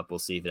show up. We'll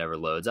see if it ever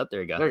loads up. There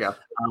you go. There you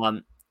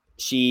go.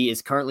 She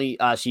is currently,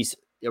 she's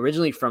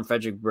originally from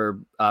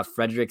Fredericksburg,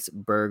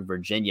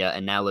 Virginia,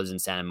 and now lives in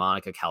Santa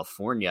Monica,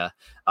 California.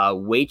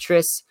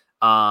 Waitress.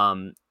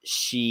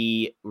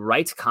 She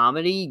writes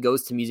comedy,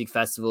 goes to music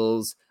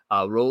festivals,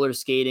 roller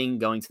skating,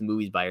 going to the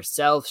movies by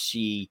herself.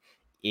 She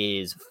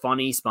is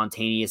funny,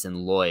 spontaneous, and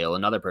loyal.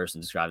 Another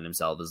person describing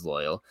himself as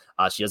loyal.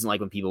 She doesn't like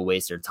when people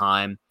waste their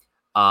time.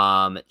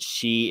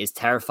 She is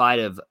terrified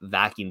of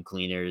vacuum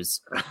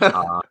cleaners.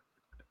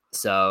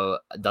 So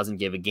doesn't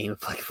give a game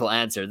applicable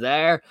answer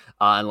there,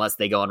 unless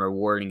they go on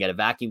reward and get a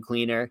vacuum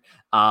cleaner.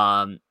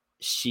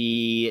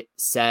 She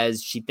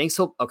says she thinks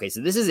okay,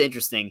 so this is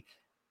interesting.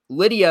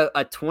 Lydia,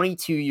 a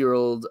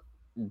 22-year-old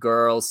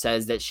girl,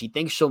 says that she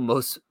thinks she'll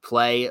most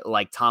play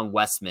like Tom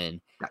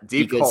Westman.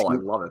 Deep call, I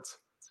love it.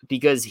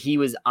 Because he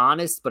was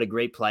honest, but a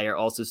great player.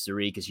 Also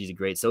Suri, because she's a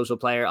great social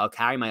player. I'll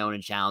carry my own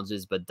in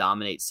challenges, but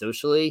dominate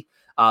socially.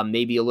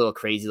 Maybe a little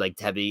crazy like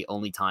Debbie,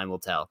 only time will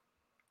tell.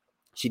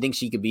 She thinks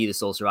she could be the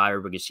sole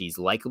survivor because she's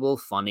likable,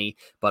 funny,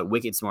 but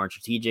wicked, smart, and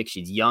strategic.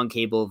 She's young,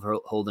 capable of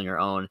holding her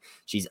own.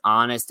 She's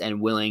honest and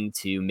willing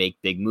to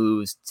make big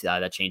moves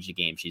that change the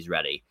game. She's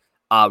ready.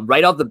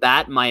 Right off the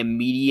bat, my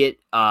immediate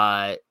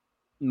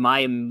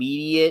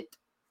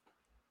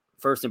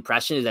first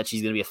impression is that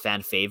she's going to be a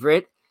fan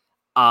favorite.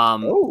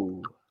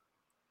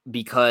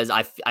 Because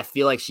I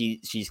feel like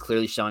she's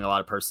clearly showing a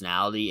lot of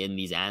personality in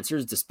these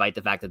answers, despite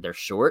the fact that they're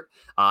short.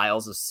 I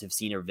also have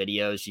seen her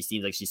videos. She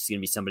seems like she's going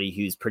to be somebody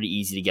who's pretty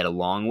easy to get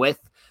along with.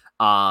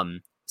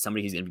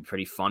 Somebody who's going to be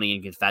pretty funny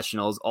in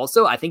confessionals.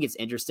 Also, I think it's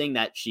interesting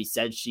that she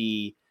said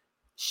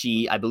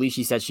I believe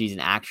she said she's an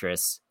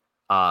actress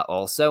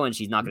also, and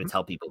she's not going to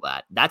tell people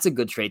that. That's a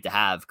good trait to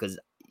have, because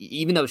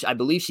even though I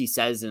believe she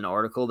says in an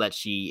article that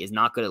she is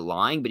not good at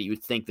lying, but you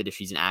would think that if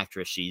she's an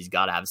actress, she's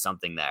got to have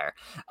something there.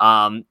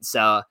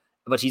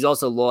 But she's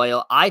also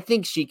loyal. I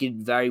think she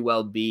could very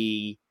well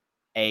be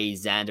a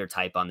Xander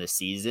type on this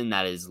season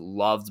that is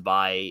loved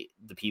by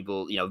the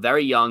people,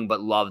 very young,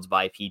 but loved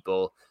by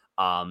people,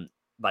 by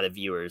the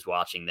viewers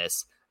watching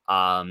this.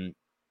 I'm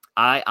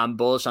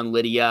bullish on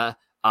Lydia.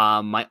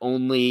 The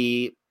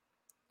only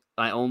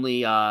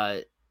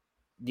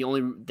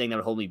thing that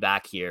would hold me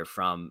back here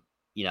from,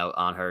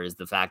 on her is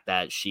the fact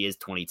that she is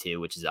 22,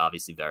 which is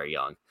obviously very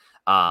young.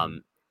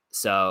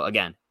 So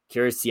again,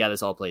 curious to see how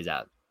this all plays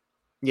out.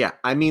 Yeah.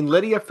 I mean,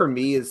 Lydia for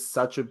me is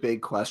such a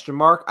big question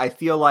mark. I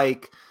feel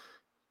like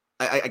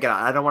again,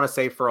 I don't want to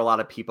say for a lot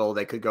of people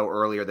they could go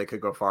earlier, they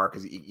could go far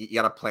because you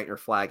got to plant your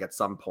flag at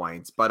some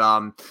points. But I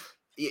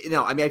mean,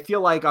 I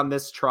feel like on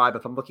this tribe,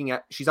 if I'm looking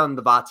at, she's on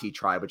the Vati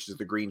tribe, which is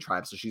the green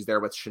tribe, so she's there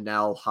with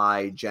Chanel,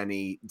 Hai,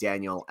 Jenny,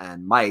 Daniel,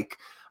 and Mike.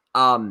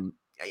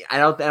 I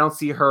don't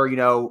see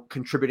her,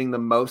 contributing the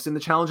most in the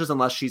challenges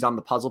unless she's on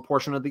the puzzle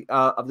portion of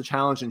the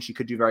challenge, and she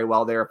could do very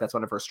well there if that's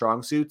one of her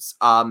strong suits.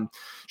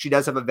 She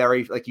does have a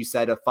very, like you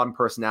said, a fun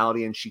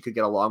personality, and she could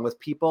get along with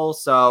people.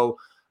 So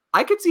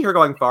I could see her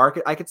going far.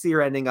 I could see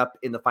her ending up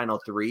in the final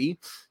 3.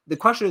 The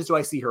question is, do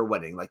I see her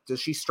winning? Like,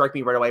 does she strike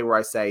me right away where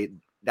I say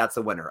that's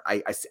a winner?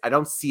 I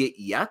don't see it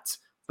yet,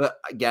 but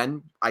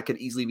again, I could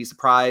easily be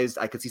surprised.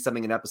 I could see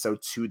something in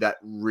episode 2 that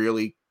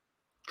really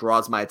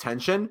draws my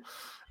attention.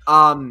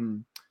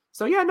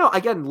 So yeah, no,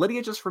 again,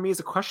 Lydia just for me is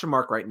a question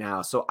mark right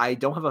now. So I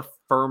don't have a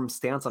firm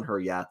stance on her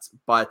yet,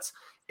 but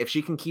if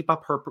she can keep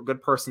up her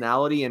good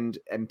personality and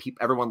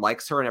everyone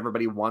likes her and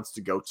everybody wants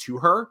to go to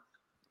her,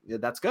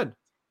 that's good.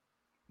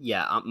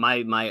 Yeah.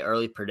 My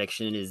early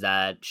prediction is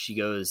that she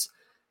goes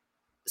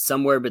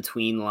somewhere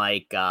between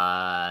like,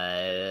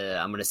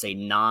 I'm going to say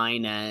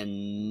 9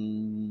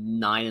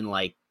 and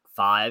like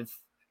 5.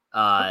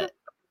 Okay.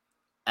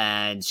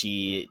 And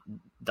she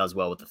does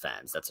well with the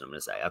fans. That's what I'm going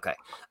to say. Okay.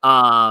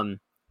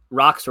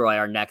 Roxroy,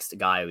 our next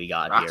guy we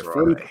got here,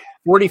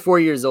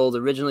 44 years old,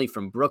 originally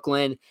from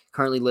Brooklyn,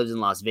 currently lives in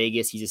Las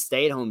Vegas. He's a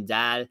stay-at-home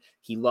dad.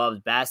 He loves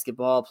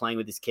basketball, playing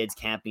with his kids,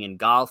 camping, and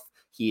golf.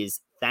 He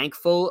is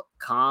thankful,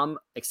 calm,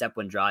 except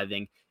when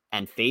driving,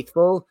 and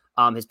faithful.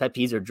 His pet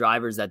peeves are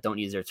drivers that don't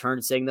use their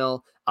turn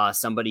signal,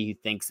 somebody who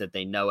thinks that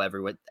they know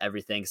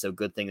everything. So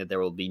good thing that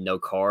there will be no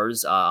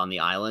cars on the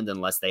island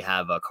unless they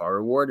have a car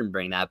reward and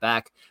bring that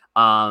back.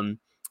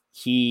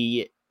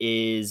 He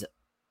is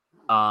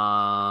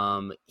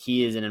an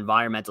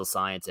environmental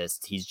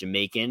scientist. He's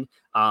Jamaican.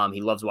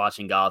 He loves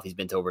watching golf. He's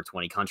been to over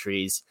 20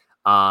 countries.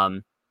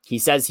 He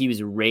says he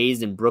was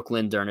raised in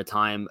Brooklyn during a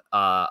time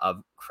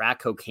of crack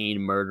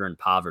cocaine, murder, and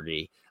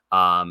poverty.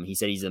 He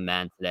said he's a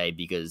man today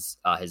because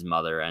his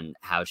mother and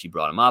how she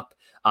brought him up.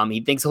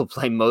 He thinks he'll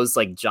play most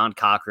like John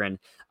Cochran.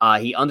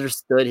 He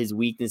understood his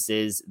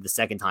weaknesses the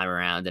second time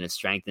around, and it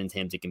strengthened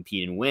him to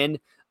compete and win.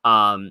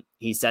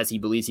 He says he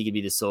believes he could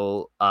be the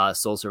sole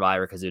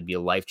survivor because it would be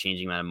a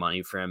life-changing amount of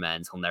money for him,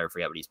 and he'll never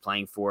forget what he's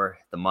playing for,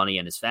 the money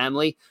and his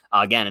family.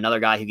 Again, another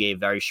guy who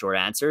gave very short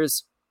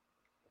answers.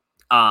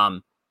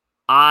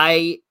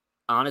 I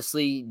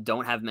honestly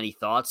don't have many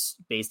thoughts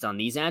based on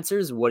these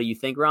answers. What do you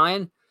think,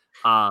 Ryan?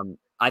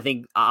 I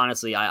think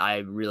honestly, I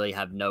really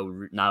have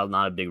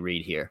not a big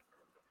read here.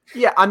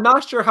 Yeah, I'm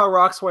not sure how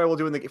Roxroy will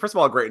do in the game. First of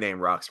all, great name,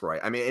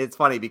 Roxroy. I mean, it's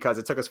funny because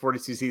it took us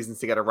 42 seasons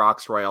to get a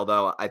Roxroy,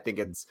 although I think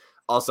it's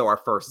also our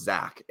first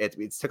Zach. It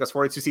took us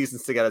 42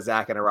 seasons to get a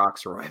Zach and a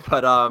Roxroy.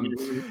 But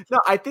no,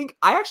 I think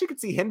I actually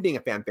could see him being a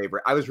fan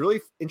favorite. I was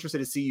really interested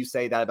to see you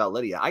say that about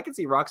Lydia. I could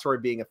see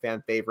Roxroy being a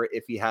fan favorite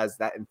if he has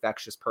that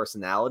infectious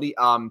personality.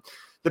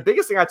 The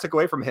biggest thing I took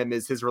away from him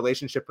is his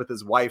relationship with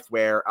his wife,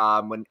 where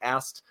when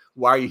asked,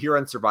 why are you here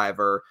on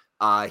Survivor?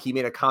 He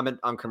made a comment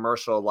on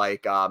commercial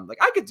like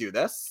I could do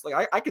this,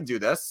 like I could do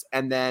this,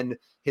 and then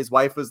his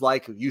wife was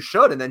like, you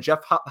should. And then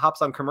Jeff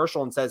hops on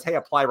commercial and says, hey,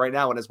 apply right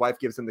now. And his wife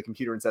gives him the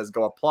computer and says,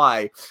 go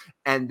apply.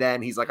 And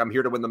then he's like, I'm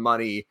here to win the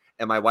money.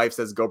 And my wife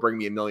says, go bring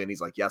me $1 million.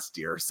 He's like, yes,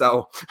 dear.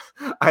 So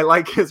I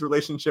like his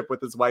relationship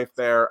with his wife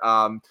there.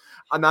 I'm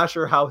not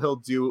sure how he'll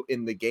do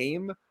in the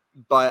game,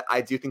 but I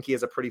do think he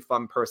has a pretty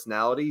fun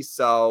personality.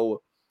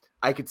 So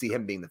I could see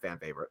him being the fan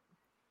favorite.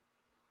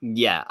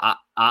 Yeah, I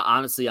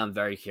honestly, I'm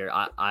very curious.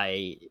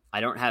 I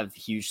don't have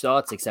huge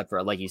thoughts except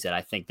for, like you said,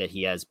 I think that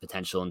he has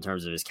potential in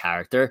terms of his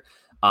character.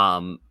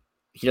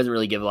 He doesn't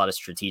really give a lot of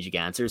strategic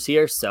answers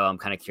here, so I'm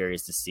kind of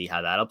curious to see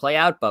how that'll play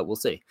out, but we'll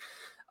see.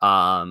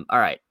 All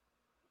right.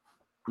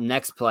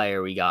 Next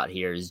player we got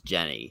here is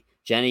Jenny.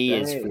 Jenny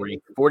is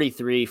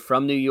 43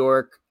 from New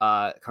York,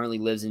 currently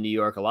lives in New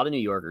York. A lot of New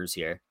Yorkers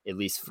here, at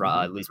least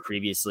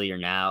previously or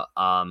now.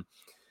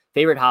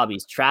 Favorite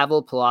hobbies: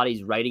 travel,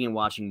 Pilates, writing, and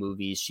watching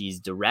movies. She's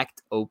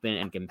direct, open,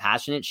 and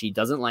compassionate. She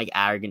doesn't like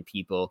arrogant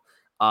people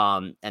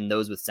and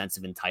those with sense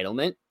of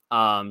entitlement.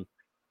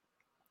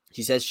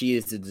 She says she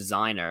is a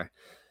designer.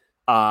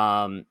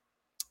 And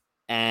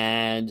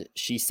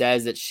she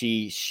says that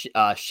she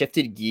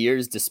shifted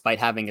gears despite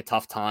having a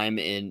tough time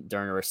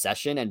during a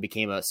recession and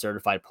became a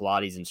certified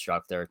Pilates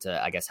instructor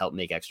to, I guess, help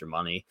make extra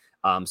money.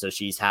 So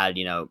she's had,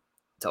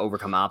 to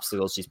overcome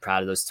obstacles. She's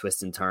proud of those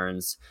twists and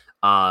turns.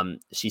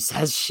 She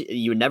says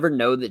you would never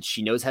know that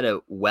she knows how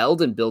to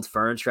weld and build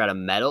furniture out of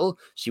metal.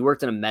 She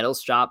worked in a metal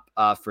shop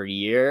for a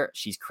year.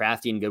 She's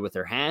crafty and good with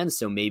her hands,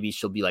 so maybe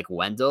she'll be like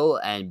Wendell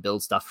and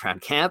build stuff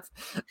around camp.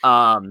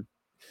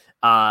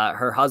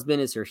 Her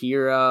husband is her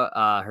hero.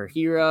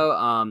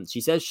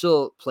 She says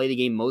she'll play the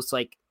game most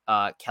like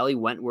Kelly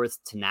Wentworth's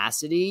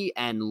tenacity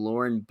and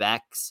Lauren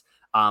Beck's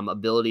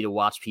ability to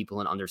watch people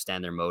and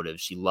understand their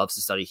motives. She loves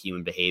to study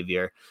human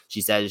behavior.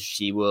 She says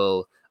she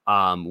will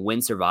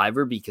win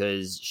Survivor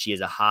because she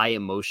has a high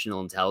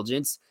emotional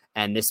intelligence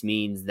And this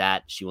means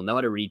that she will know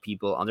how to read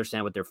people,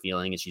 understand what they're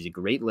feeling, and she's a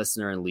great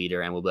listener and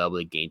leader and will be able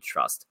to gain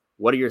trust.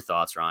 What are your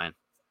thoughts, Ryan?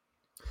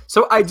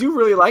 So I do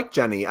really like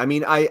Jenny. I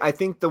mean, I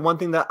think the one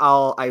thing that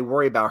I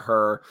worry about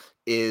her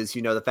is,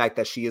 the fact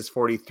that she is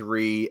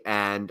 43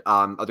 and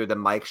other than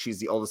Mike, she's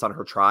the oldest on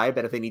her tribe.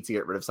 And if they need to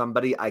get rid of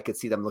somebody, I could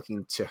see them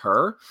looking to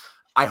her.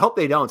 I hope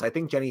they don't. I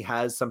think Jenny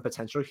has some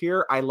potential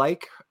here.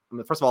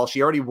 First of all,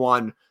 she already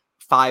won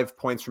 5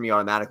 points from me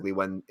automatically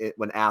when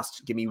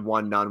asked, give me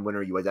one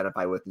non-winner you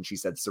identify with, and she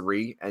said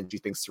Cirie, and she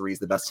thinks Cirie is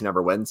the best to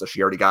never win, so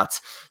she already got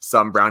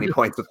some brownie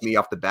points with me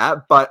off the bat.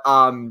 But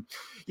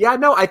yeah,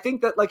 no, I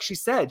think that, like she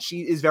said,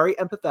 she is very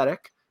empathetic.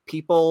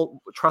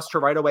 People trust her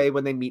right away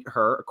when they meet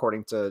her,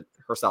 according to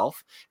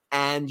herself.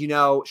 And,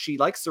 she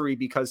likes Cirie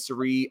because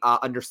Cirie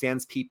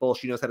understands people.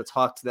 She knows how to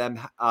talk to them,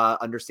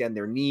 understand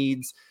their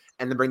needs,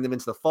 and then bring them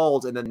into the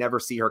fold, and then never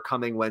see her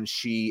coming when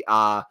she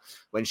has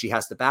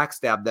to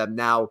backstab them.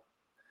 Now,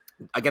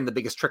 again, the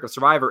biggest trick of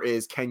Survivor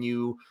is, can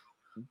you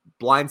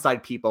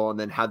blindside people and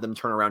then have them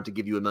turn around to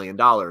give you $1 million?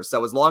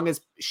 So as long as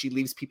she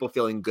leaves people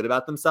feeling good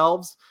about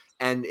themselves,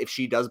 and if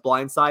she does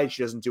blindside,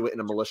 she doesn't do it in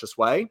a malicious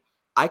way,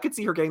 I could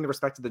see her getting the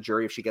respect of the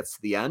jury if she gets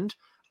to the end.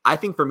 I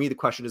think for me, the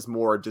question is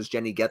more, does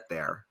Jenny get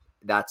there?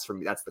 That's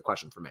the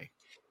question for me.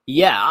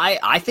 Yeah,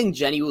 I think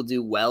Jenny will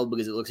do well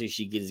because it looks like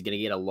she is going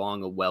to get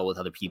along well with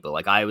other people.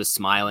 Like, I was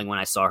smiling when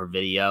I saw her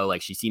video.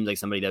 Like, she seems like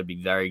somebody that would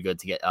be very good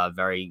to get,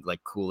 very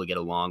like cool to get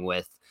along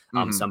with.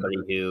 Somebody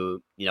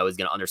who, is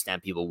going to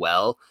understand people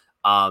well.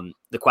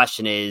 The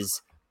question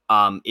is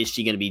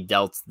she going to be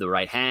dealt the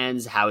right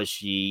hands? How is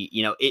she,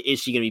 is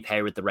she going to be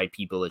paired with the right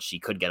people that she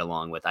could get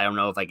along with? I don't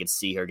know if I could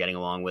see her getting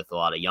along with a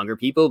lot of younger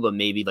people, but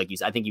maybe, like you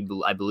said,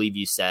 I believe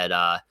you said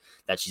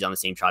that she's on the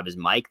same tribe as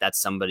Mike.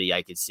 That's somebody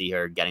I could see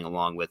her getting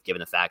along with, given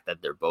the fact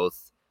that they're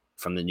both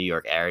from the New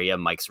York area.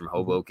 Mike's from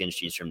Hoboken.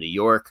 She's from New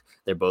York.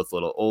 They're both a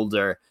little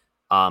older.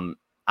 I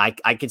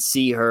could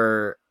see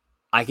her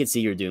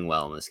doing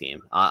well in this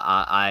game.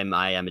 I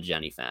am a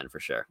Jenny fan for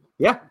sure.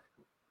 Yeah.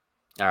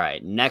 All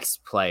right.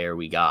 Next player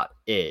we got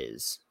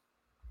is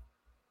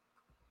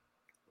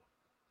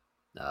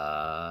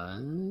we're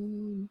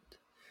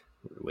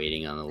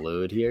waiting on the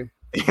load here.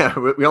 Yeah,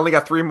 we only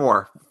got 4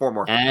 more.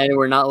 And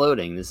we're not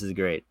loading. This is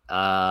great.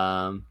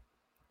 Let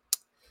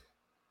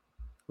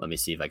me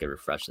see if I can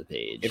refresh the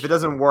page. If it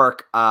doesn't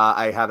work,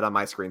 I have it on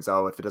my screen.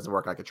 So if it doesn't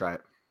work, I could try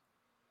it.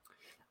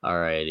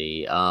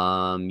 Alrighty.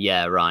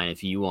 Yeah, Ryan,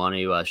 if you want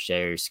to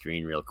share your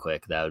screen real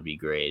quick, that would be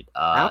great.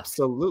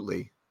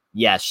 Absolutely.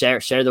 Yeah,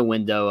 share the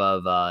window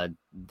of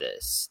the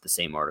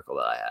same article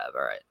that I have.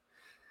 All right.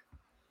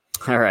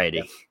 Alrighty.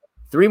 Yep.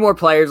 3 more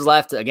players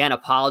left. Again,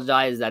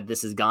 apologize that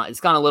it's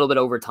gone a little bit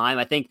over time.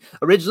 I think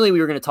originally we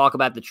were going to talk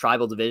about the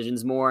tribal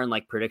divisions more and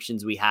like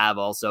predictions we have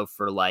also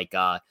for like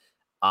what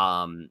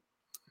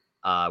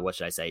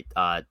should I say?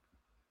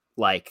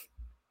 Like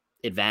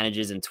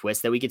advantages and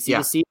twists that we could see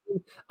this season.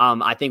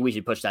 I think we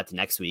should push that to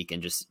next week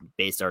and just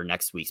base our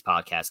next week's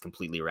podcast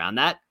completely around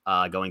that,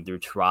 going through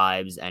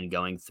tribes and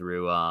going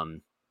through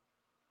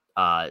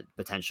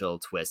potential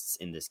twists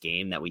in this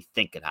game that we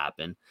think could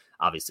happen.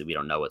 Obviously, we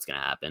don't know what's going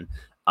to happen.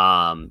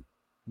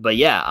 But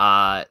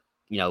yeah,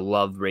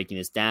 love breaking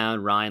this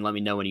down. Ryan, let me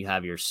know when you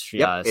have your.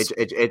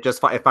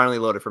 It finally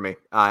loaded for me.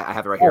 I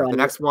have it right here. The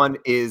next one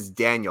is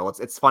Daniel.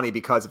 It's funny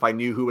because if I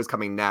knew who was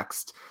coming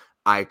next,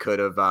 I could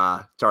have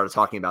started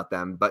talking about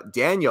them. But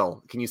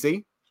Daniel, can you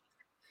see?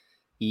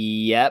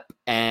 Yep.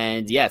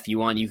 And yeah, if you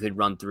want, you could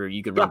run through.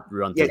 You could run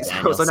through.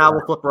 Daniel. So now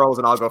we'll flip roles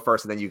and I'll go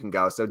first, and then you can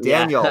go. So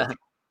Daniel. Yeah.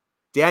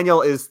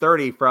 Daniel is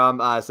 30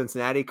 from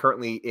Cincinnati,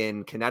 currently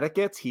in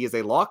Connecticut. He is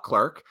a law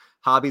clerk.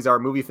 Hobbies are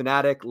movie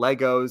fanatic,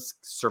 Legos,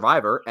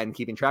 Survivor, and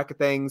keeping track of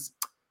things.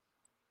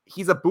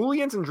 He's a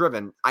Booleans and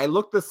driven. I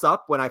looked this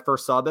up when I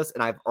first saw this,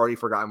 and I've already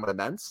forgotten what it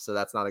meant, so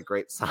that's not a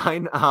great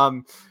sign.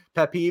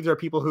 Pet peeves are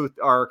people who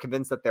are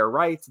convinced that they're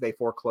right. They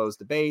foreclose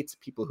debate.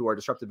 People who are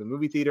disruptive in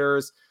movie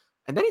theaters.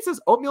 And then he says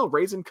oatmeal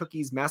raisin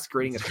cookies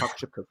masquerading as chocolate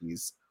chip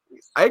cookies.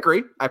 I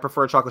agree. I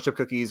prefer chocolate chip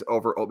cookies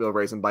over oatmeal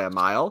raisin by a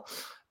mile.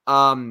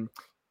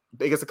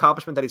 Biggest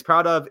accomplishment that he's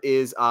proud of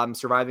is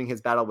surviving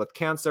his battle with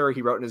cancer.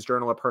 He wrote in his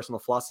journal a personal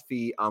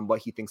philosophy on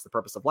what he thinks the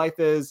purpose of life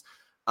is.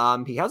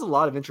 He has a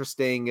lot of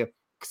interesting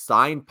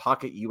signed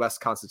pocket U.S.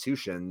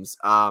 constitutions.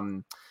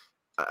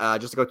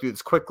 Just to go through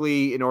this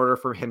quickly, in order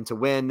for him to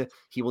win,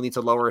 he will need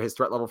to lower his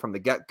threat level from the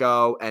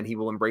get-go, and he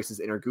will embrace his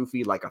inner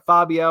goofy like a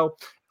Fabio.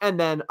 And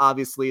then,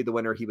 obviously, the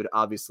winner he would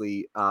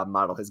obviously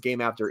model his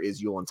game after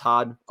is Yul and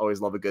Todd.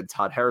 Always love a good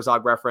Todd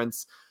Herzog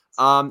reference.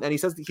 And he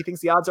says that he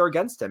thinks the odds are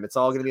against him. It's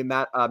all going to be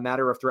a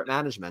matter of threat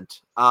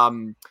management.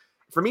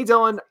 For me,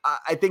 Dylan,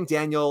 I think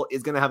Daniel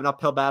is going to have an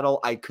uphill battle.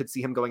 I could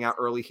see him going out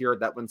early here.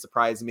 That wouldn't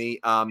surprise me.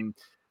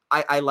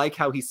 I like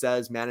how he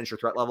says manage your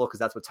threat level because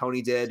that's what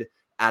Tony did.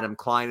 Adam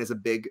Klein is a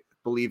big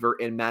believer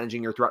in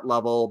managing your threat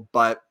level,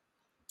 but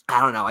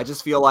I don't know. I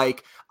just feel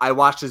like I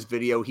watched his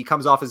video. He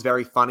comes off as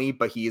very funny,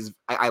 but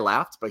I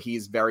laughed, but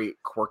he's very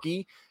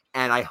quirky.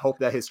 And I hope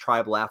that his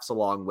tribe laughs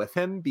along with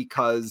him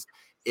because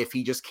if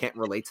he just can't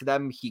relate to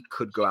them, he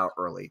could go out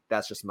early.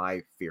 That's just my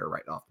fear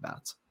right off the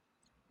bat.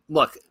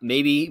 look,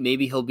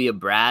 maybe he'll be a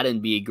Brad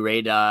and be a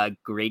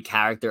great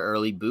character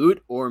early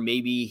boot, or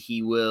maybe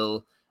he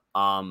will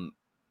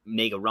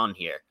make a run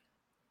here.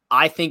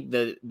 I think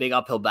the big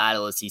uphill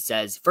battle is, he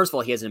says, first of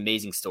all, he has an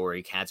amazing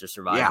story, cancer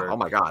survivor. Yeah. Oh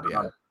my God.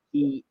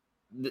 Yeah.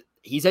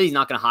 He said he's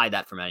not going to hide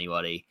that from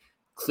anybody.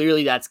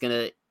 Clearly, that's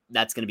gonna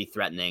be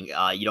threatening.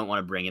 You don't want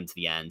to bring him to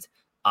the end.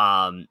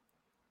 And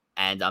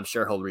I'm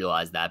sure he'll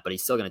realize that, but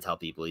he's still going to tell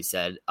people. He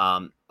said,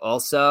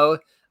 also,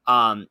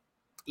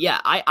 yeah,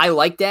 I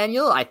like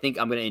Daniel. I think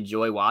I'm going to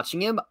enjoy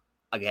watching him.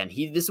 Again,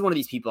 this is one of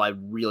these people I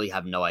really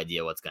have no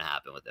idea what's going to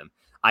happen with him.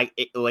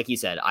 Like you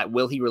said,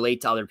 will he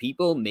relate to other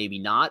people? Maybe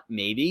not.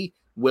 Maybe.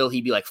 Will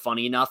he be like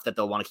funny enough that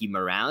they'll want to keep him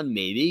around?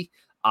 Maybe.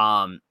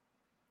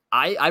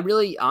 I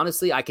really,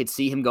 honestly, I could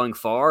see him going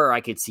far, or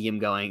I could see him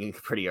going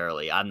pretty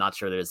early. I'm not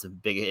sure there's a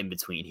big in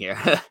between here.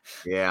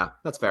 Yeah,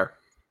 that's fair.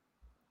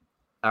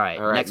 All right.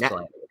 Next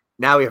play.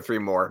 Now we have 3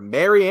 more.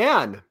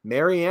 Marianne.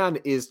 Marianne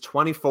is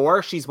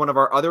 24. She's one of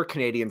our other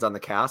Canadians on the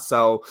cast,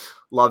 so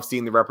love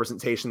seeing the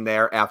representation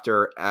there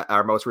after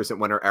our most recent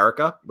winner,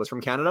 Erica, was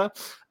from Canada.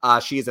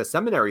 She is a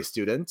seminary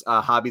student.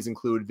 Hobbies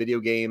include video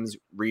games,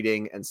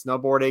 reading, and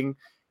snowboarding.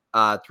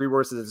 3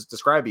 words to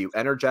describe you: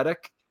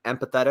 energetic,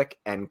 empathetic,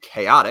 and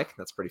chaotic.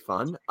 That's pretty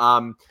fun.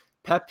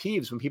 Pet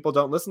peeves: when people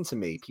don't listen to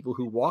me, people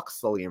who walk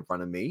slowly in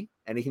front of me,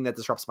 anything that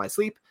disrupts my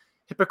sleep,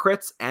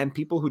 hypocrites, and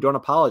people who don't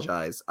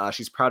apologize.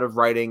 She's proud of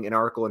writing an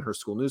article in her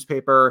school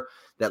newspaper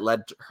that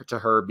led to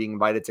her being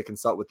invited to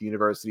consult with the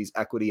university's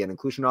equity and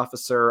inclusion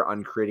officer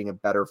on creating a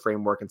better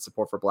framework and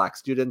support for Black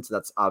students.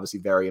 That's obviously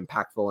very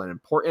impactful and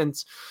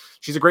important.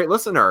 She's a great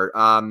listener.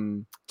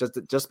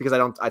 Just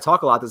because I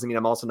talk a lot doesn't mean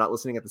I'm also not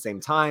listening at the same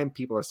time.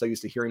 People are so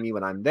used to hearing me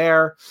when I'm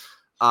there.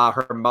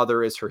 Her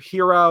mother is her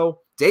hero.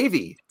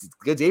 Davey,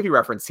 good Davey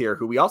reference here,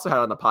 who we also had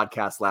on the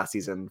podcast last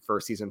season for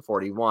season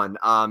 41.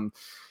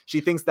 She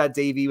thinks that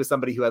Davey was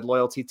somebody who had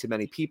loyalty to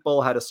many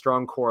people, had a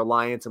strong core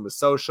alliance, and was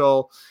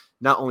social.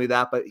 Not only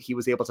that, but he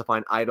was able to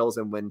find idols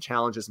and win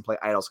challenges and play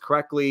idols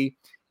correctly.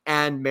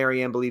 And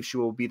Marianne believes she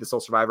will be the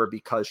sole survivor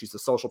because she's a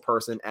social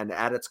person, and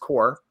at its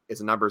core is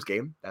a numbers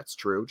game. That's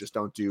true. Just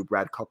don't do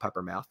Brad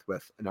Culpepper math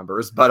with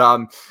numbers. But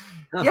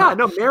yeah,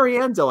 no,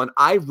 Marianne Dillon,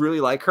 I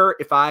really like her.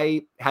 If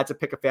I had to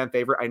pick a fan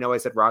favorite, I know I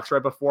said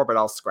Roxray before, but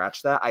I'll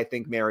scratch that. I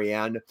think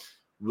Marianne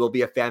will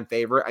be a fan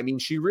favorite. I mean,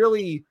 she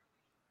really,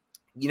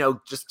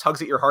 just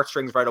tugs at your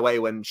heartstrings right away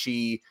when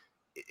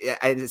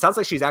it sounds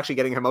like she's actually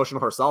getting emotional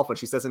herself when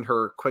she says in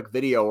her quick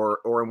video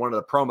or in one of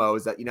the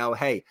promos that,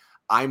 hey,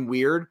 I'm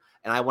weird,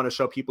 and I want to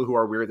show people who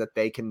are weird that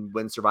they can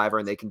win Survivor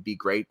and they can be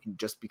great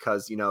just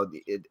because,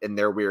 and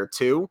they're weird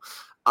too.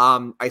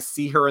 I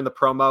see her in the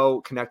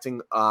promo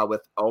connecting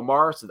with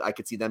Omar, so that I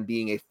could see them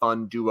being a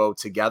fun duo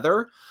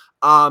together.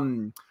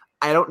 I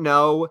don't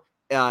know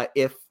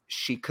if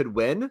she could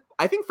win.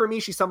 I think for me,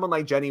 she's someone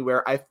like Jenny,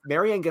 where if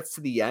Marianne gets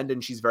to the end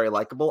and she's very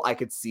likable, I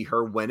could see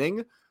her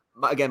winning.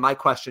 Again, my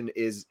question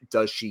is,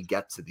 does she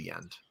get to the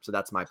end? So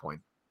that's my point.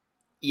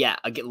 Yeah,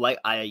 again,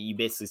 you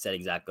basically said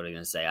exactly what I'm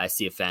going to say. I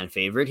see a fan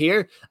favorite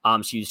here.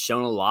 She's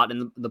shown a lot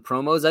in the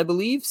promos, I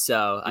believe.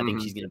 So I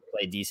think she's going to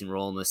play a decent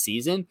role in the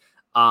season.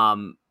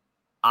 Again,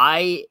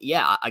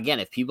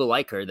 if people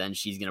like her, then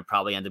she's going to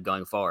probably end up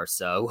going far.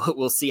 So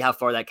we'll see how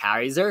far that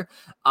carries her.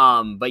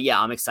 But yeah,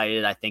 I'm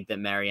excited. I think that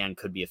Marianne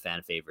could be a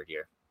fan favorite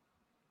here.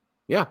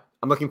 Yeah,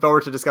 I'm looking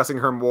forward to discussing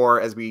her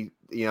more as we,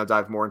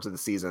 dive more into the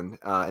season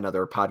in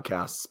other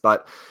podcasts.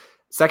 But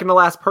second to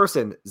last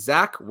person,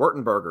 Zach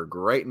Wurtenberger.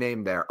 Great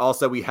name there.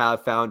 Also, we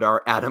have found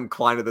our Adam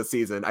Klein of the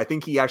season. I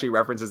think he actually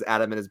references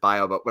Adam in his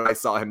bio, but when I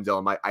saw him,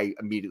 Dylan, I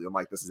immediately am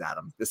like, this is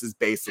Adam. This is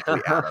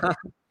basically Adam.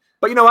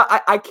 But you know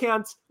what? I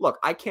can't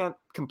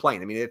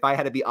complain. I mean, if I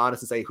had to be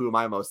honest and say who am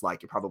I most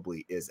like, it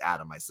probably is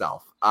Adam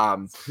myself.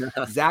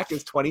 Zach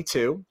is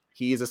 22.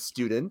 He is a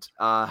student.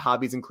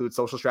 Hobbies include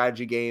social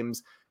strategy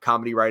games,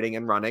 comedy writing,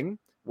 and running.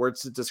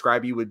 Words to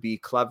describe you would be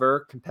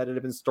clever,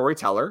 competitive, and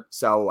storyteller.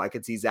 So I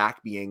could see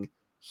Zach being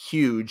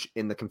huge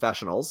in the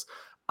confessionals.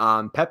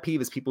 Pet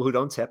peeve is people who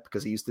don't tip,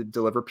 because he used to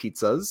deliver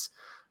pizzas.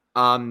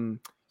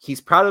 He's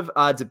proud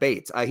of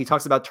debate. He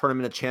talks about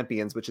Tournament of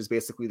Champions, which is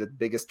basically the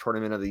biggest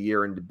tournament of the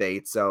year in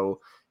debate. So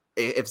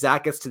if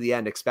Zach gets to the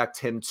end, expect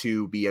him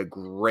to be a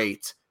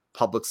great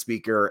public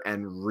speaker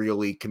and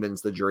really convince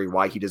the jury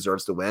why he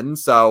deserves to win.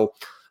 So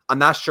I'm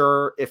not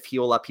sure if he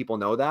will let people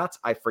know that.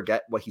 I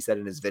forget what he said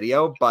in his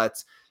video,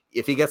 but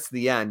if he gets to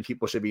the end,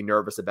 people should be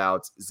nervous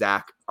about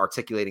Zach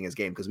articulating his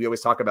game, because we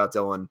always talk about,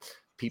 Dylan,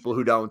 people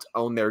who don't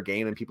own their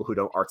game and people who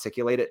don't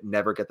articulate it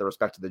never get the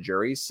respect of the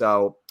jury.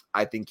 So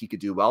I think he could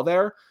do well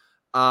there.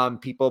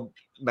 People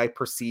might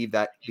perceive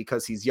that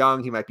because he's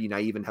young, he might be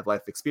naive and have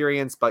life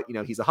experience, but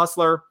he's a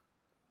hustler.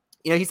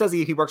 He says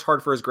he works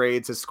hard for his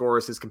grades, his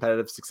scores, his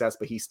competitive success,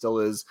 but he still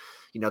is,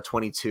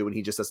 22, and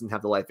he just doesn't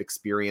have the life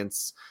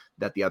experience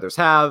that the others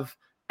have.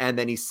 And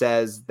then he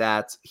says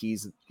that he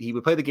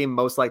would play the game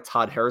most like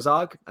Todd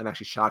Herzog. I'm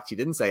actually shocked he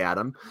didn't say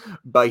Adam,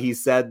 but he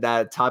said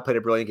that Todd played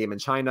a brilliant game in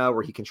China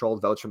where he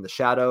controlled votes from the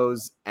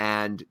shadows,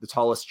 and the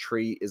tallest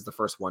tree is the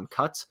first one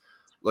cut.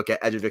 look at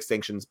Edge of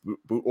Extinction's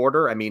boot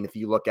order. I mean, if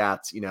you look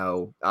at,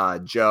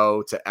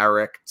 Joe to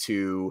Eric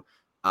to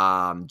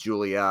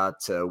Julia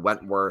to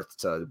Wentworth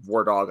to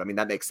War Dog, I mean,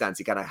 that makes sense.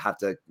 You kind of have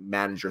to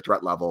manage your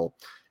threat level.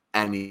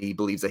 And he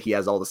believes that he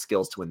has all the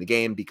skills to win the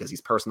game because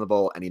he's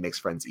personable and he makes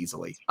friends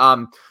easily.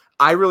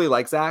 I really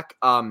like Zach.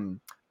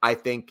 I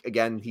think,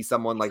 again, he's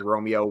someone like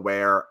Romeo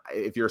where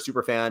if you're a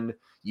super fan,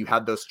 you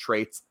have those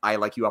traits. I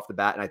like you off the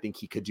bat, and I think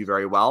he could do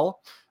very well.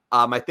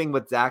 My thing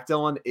with Zach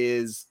Dillon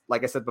is,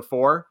 like I said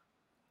before,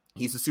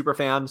 he's a super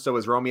fan. So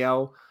is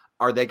Romeo.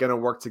 Are they going to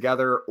work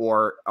together,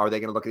 or are they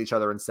going to look at each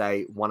other and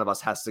say, one of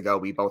us has to go?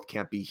 We both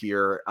can't be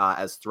here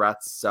as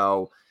threats.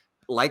 So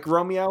like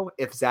Romeo,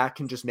 if Zach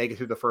can just make it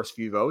through the first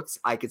few votes,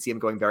 I could see him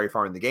going very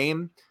far in the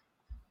game.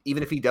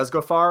 Even if he does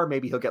go far,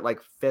 maybe he'll get like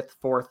 5th,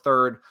 4th,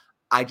 3rd.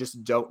 I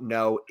just don't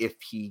know if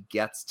he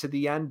gets to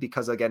the end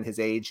because, again, his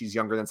age, he's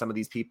younger than some of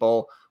these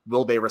people.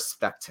 Will they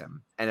respect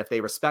him? And if they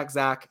respect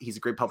Zach, he's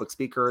a great public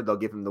speaker. They'll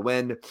give him the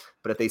win.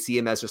 But if they see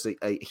him as just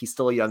he's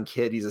still a young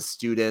kid, he's a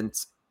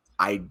student,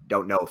 I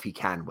don't know if he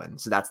can win.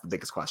 So that's the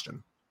biggest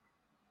question.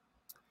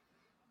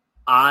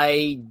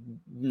 I'm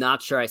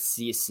not sure I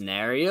see a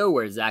scenario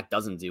where Zach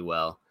doesn't do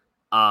well.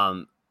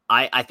 I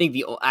think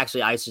I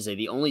should say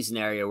the only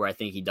scenario where I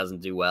think he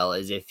doesn't do well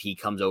is if he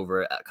comes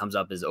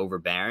up as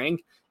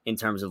overbearing in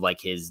terms of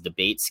like his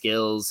debate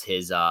skills,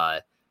 his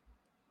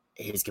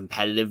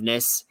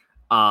competitiveness.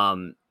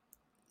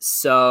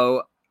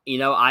 So,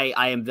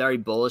 I am very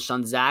bullish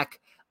on Zach.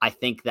 I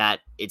think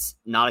that it's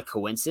not a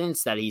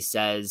coincidence that he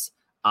says,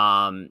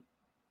 he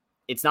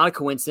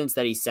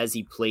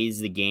plays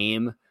the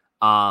game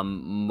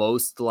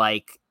most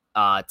like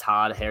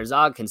Todd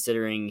Herzog,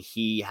 considering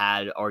he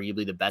had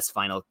arguably the best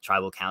final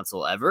tribal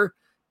council ever.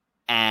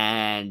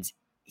 And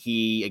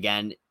he,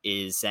 again,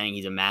 is saying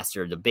he's a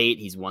master of debate.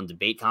 He's won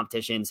debate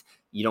competitions.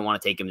 You don't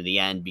want to take him to the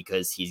end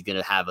because he's going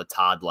to have a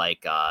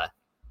Todd-like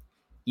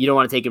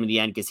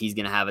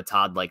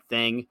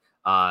thing.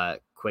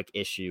 Quick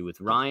issue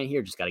with Ryan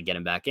here. Just got to get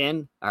him back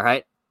in. All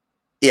right.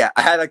 Yeah,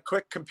 I had a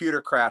quick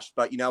computer crash,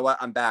 but you know what?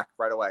 I'm back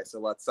right away.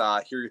 So let's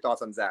hear your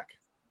thoughts on Zach.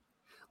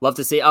 Love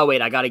to see. Oh,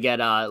 wait, I got to get,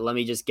 let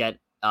me just get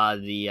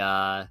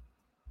the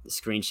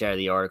screen share of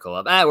the article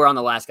up. We're on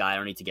the last guy. I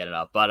don't need to get it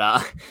up, but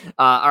all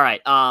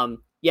right.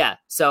 Yeah.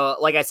 So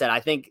like I said, I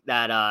think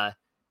that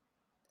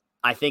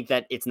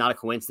it's not a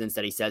coincidence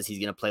that he says he's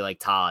going to play like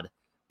Todd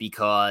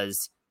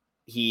because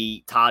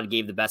Todd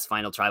gave the best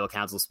final tribal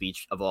council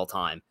speech of all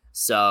time.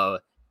 So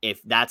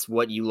if that's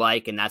what you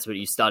like and that's what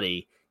you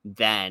study,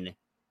 then,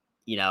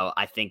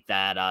 I think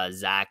that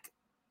Zach,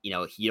 you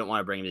don't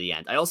want to bring him to the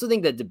end. I also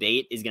think that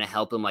debate is going to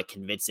help him, like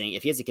convincing,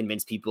 if he has to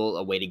convince people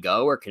a way to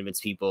go or convince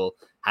people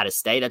how to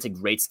stay, that's a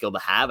great skill to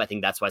have. I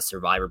think that's why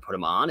Survivor put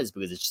him on, is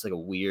because it's just like a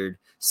weird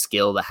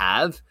skill to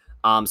have.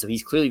 So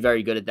he's clearly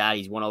very good at that.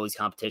 He's won all these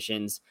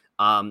competitions.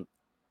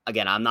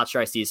 Again, I'm not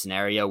sure I see a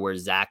scenario where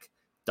Zach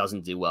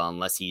doesn't do well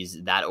unless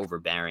he's that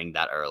overbearing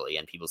that early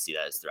and people see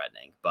that as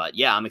threatening. But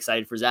yeah, I'm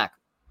excited for Zach.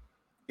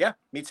 Yeah,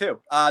 me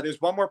too.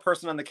 There's one more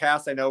person on the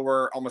cast. I know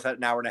we're almost at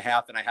an hour and a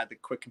half and I had the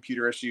quick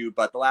computer issue,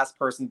 but the last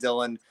person,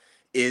 Dylan,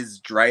 is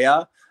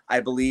Drea. I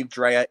believe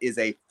Drea is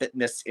a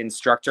fitness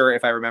instructor,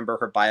 if I remember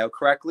her bio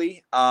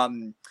correctly. I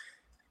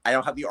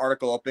don't have the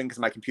article open because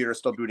my computer is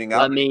still booting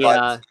up.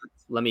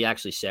 Let me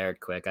actually share it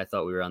quick. I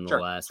thought we were on the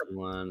last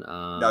one.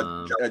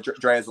 No,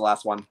 Drea is the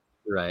last one.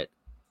 Right.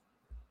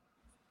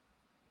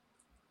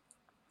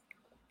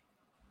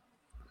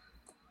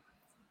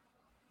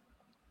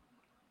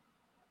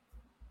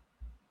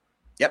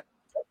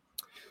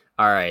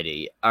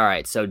 Alrighty. All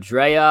right. So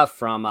Drea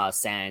from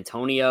San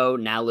Antonio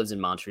now lives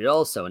in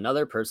Montreal. So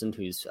another person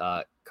who's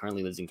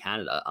currently lives in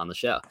Canada on the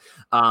show.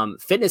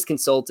 Fitness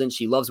consultant.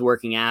 She loves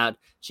working out.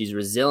 She's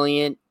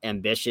resilient,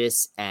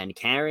 ambitious, and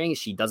caring.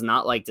 She does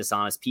not like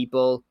dishonest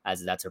people,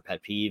 as that's her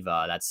pet peeve.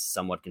 That's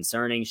somewhat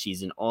concerning.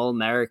 She's an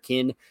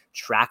all-American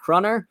track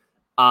runner.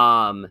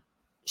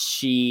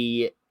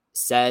 She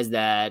says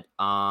that,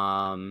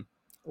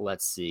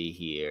 let's see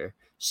here.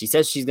 She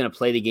says she's going to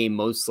play the game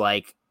most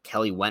like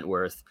Kelly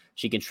Wentworth.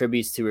 She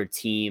contributes to her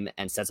team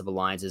and sets up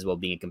alliances while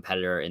being a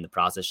competitor in the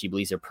process. She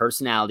believes her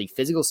personality,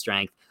 physical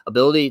strength,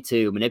 ability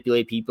to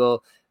manipulate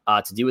people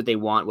to do what they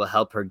want will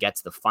help her get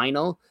to the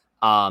final.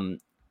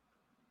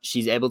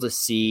 She's able to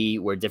see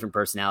where different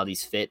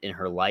personalities fit in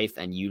her life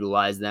and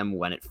utilize them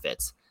when it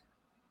fits.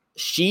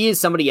 She is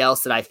somebody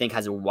else that I think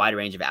has a wide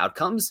range of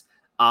outcomes.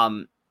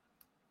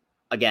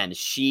 Again,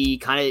 she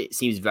kind of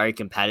seems very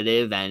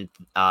competitive and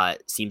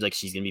seems like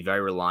she's going to be very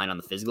reliant on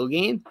the physical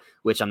game,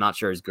 which I'm not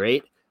sure is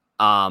great.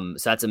 So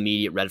that's an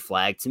immediate red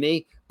flag to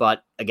me.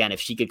 But again, if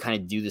she could kind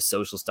of do the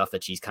social stuff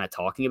that she's kind of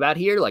talking about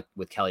here, like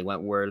with Kelly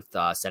Wentworth,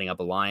 setting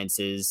up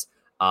alliances,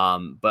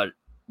 but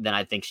then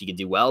I think she could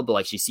do well. But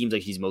like, she seems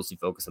like she's mostly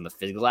focused on the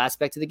physical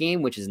aspect of the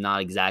game, which is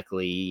not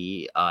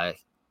exactly,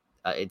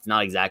 it's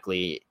not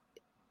exactly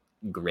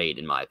great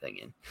in my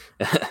opinion.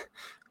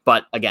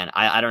 But again,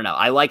 I don't know.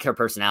 I like her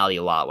personality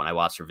a lot when I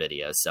watch her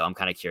videos, so I'm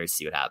kind of curious to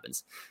see what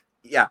happens.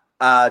 Yeah.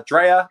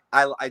 Drea,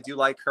 I do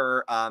like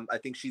her. I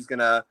think she's going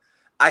to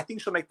I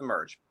think she'll make the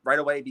merge right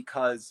away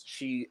because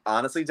she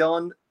honestly,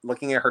 Dylan,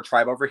 looking at her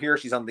tribe over here,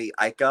 she's on the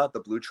Ica, the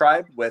blue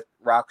tribe with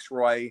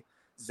Roxroy,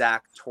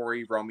 Zach,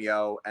 Tori,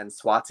 Romeo, and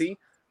Swati.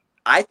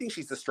 I think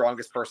she's the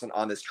strongest person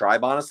on this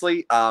tribe,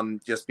 honestly,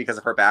 just because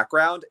of her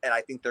background. And I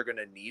think they're going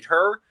to need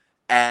her.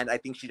 And I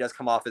think she does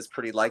come off as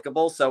pretty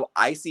likable. So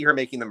I see her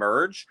making the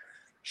merge.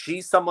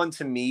 She's someone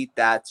to me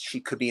that she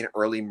could be an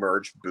early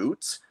merge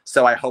boot.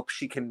 So I hope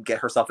she can get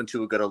herself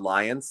into a good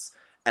alliance.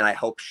 And I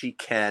hope she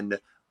can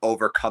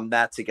overcome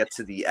that to get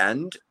to the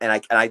end. And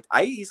I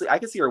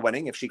can see her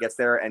winning if she gets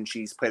there and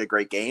she's played a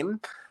great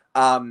game.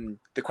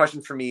 The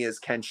question for me is,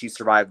 can she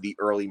survive the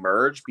early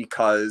merge?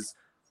 Because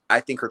I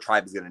think her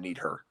tribe is going to need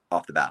her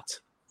off the bat.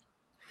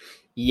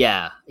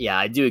 Yeah,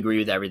 I do agree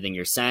with everything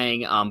you're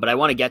saying. But I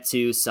want to get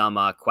to some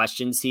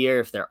questions here,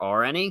 if there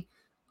are any.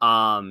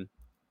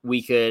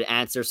 We could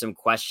answer some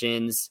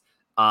questions.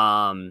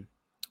 Ryan,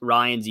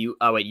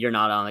 you're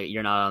not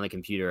on the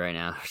computer right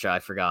now. Sure, I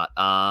forgot.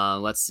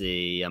 Let's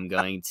see. I'm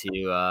going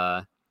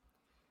to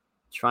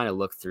trying to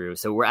look through.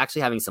 So we're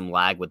actually having some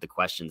lag with the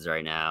questions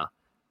right now.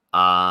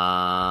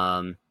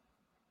 I'm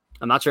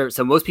not sure.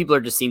 So most people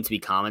seem to be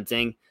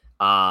commenting.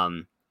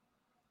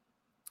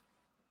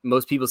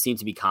 Most people seem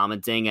to be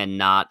commenting and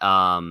not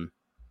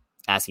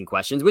asking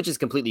questions, which is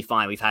completely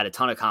fine. We've had a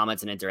ton of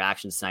comments and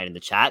interactions tonight in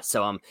the chat,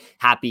 so I'm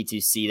happy to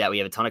see that we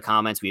have a ton of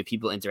comments. We have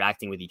people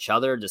interacting with each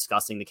other,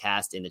 discussing the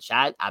cast in the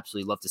chat.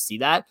 Absolutely love to see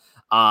that.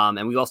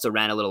 And we also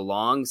ran a little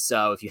long,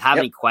 so if you have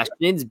any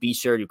questions, be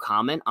sure to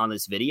comment on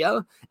this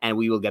video, and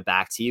we will get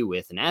back to you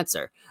with an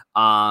answer.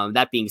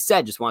 That being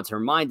said, just want to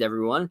remind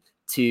everyone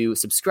to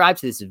subscribe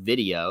to this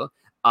video.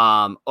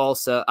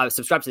 Also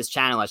subscribe to this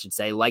channel, I should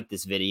say, like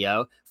this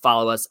video,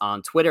 follow us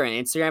on Twitter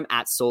and Instagram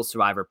at Soul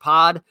Survivor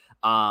Pod.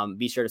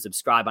 Be sure to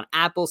subscribe on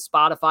Apple,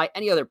 Spotify,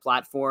 any other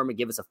platform, and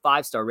give us a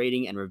 5-star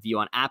rating and review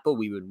on Apple.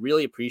 We would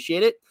really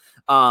appreciate it.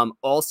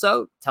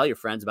 Also tell your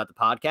friends about the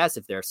podcast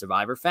if they're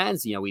Survivor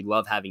fans. We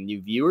love having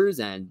new viewers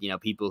and,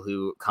 people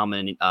who come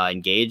and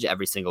engage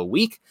every single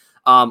week.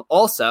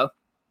 Also,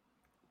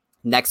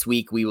 next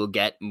week, we will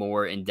get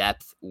more in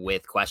depth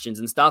with questions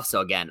and stuff.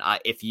 So again,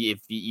 if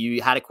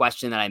you had a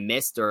question that I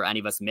missed or any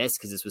of us missed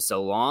because this was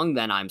so long,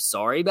 then I'm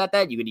sorry about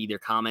that. You could either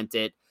comment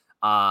it,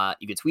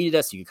 you could tweet at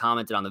us, you could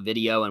comment it on the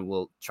video, and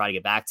we'll try to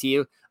get back to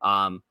you.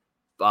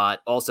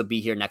 But also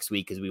be here next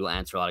week because we will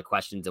answer a lot of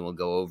questions and we'll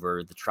go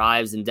over the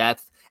tribes in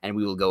depth, and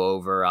we will go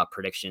over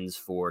predictions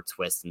for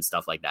twists and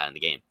stuff like that in the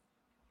game.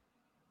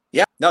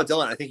 Yeah, no,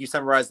 Dylan, I think you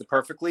summarized it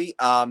perfectly.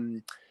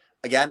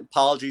 Again,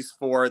 apologies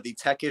for the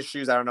tech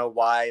issues. I don't know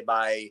why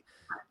my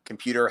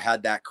computer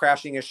had that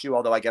crashing issue,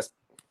 although I guess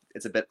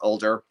it's a bit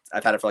older.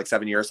 I've had it for like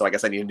 7 years, so I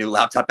guess I need a new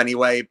laptop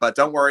anyway. But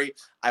don't worry,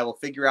 I will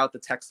figure out the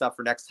tech stuff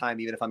for next time,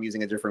 even if I'm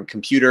using a different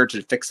computer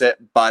to fix it.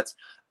 But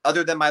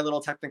other than my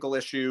little technical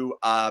issue,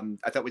 I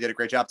thought we did a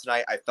great job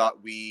tonight. I thought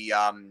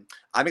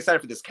I'm excited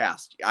for this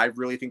cast. I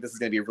really think this is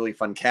going to be a really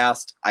fun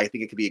cast. I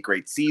think it could be a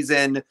great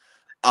season.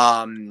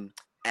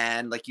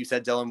 And like you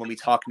said, Dylan, when we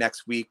talk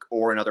next week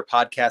or another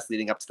podcast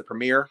leading up to the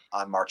premiere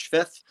on March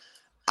 5th,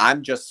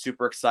 I'm just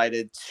super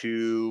excited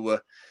to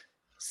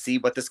see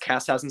what this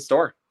cast has in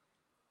store.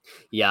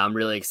 Yeah, I'm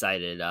really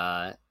excited.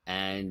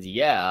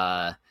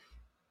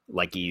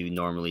 Like you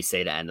normally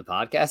say to end the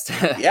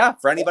podcast. Yeah,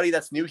 for anybody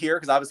that's new here,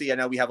 because obviously I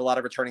know we have a lot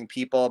of returning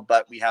people,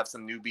 but we have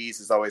some newbies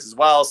as always as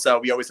well. So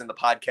we always end the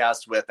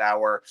podcast with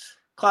our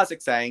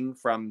classic saying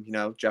from,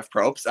 Jeff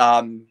Probst.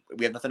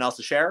 We have nothing else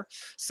to share.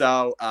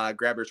 So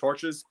grab your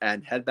torches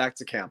and head back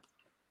to camp.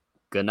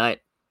 Good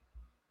night.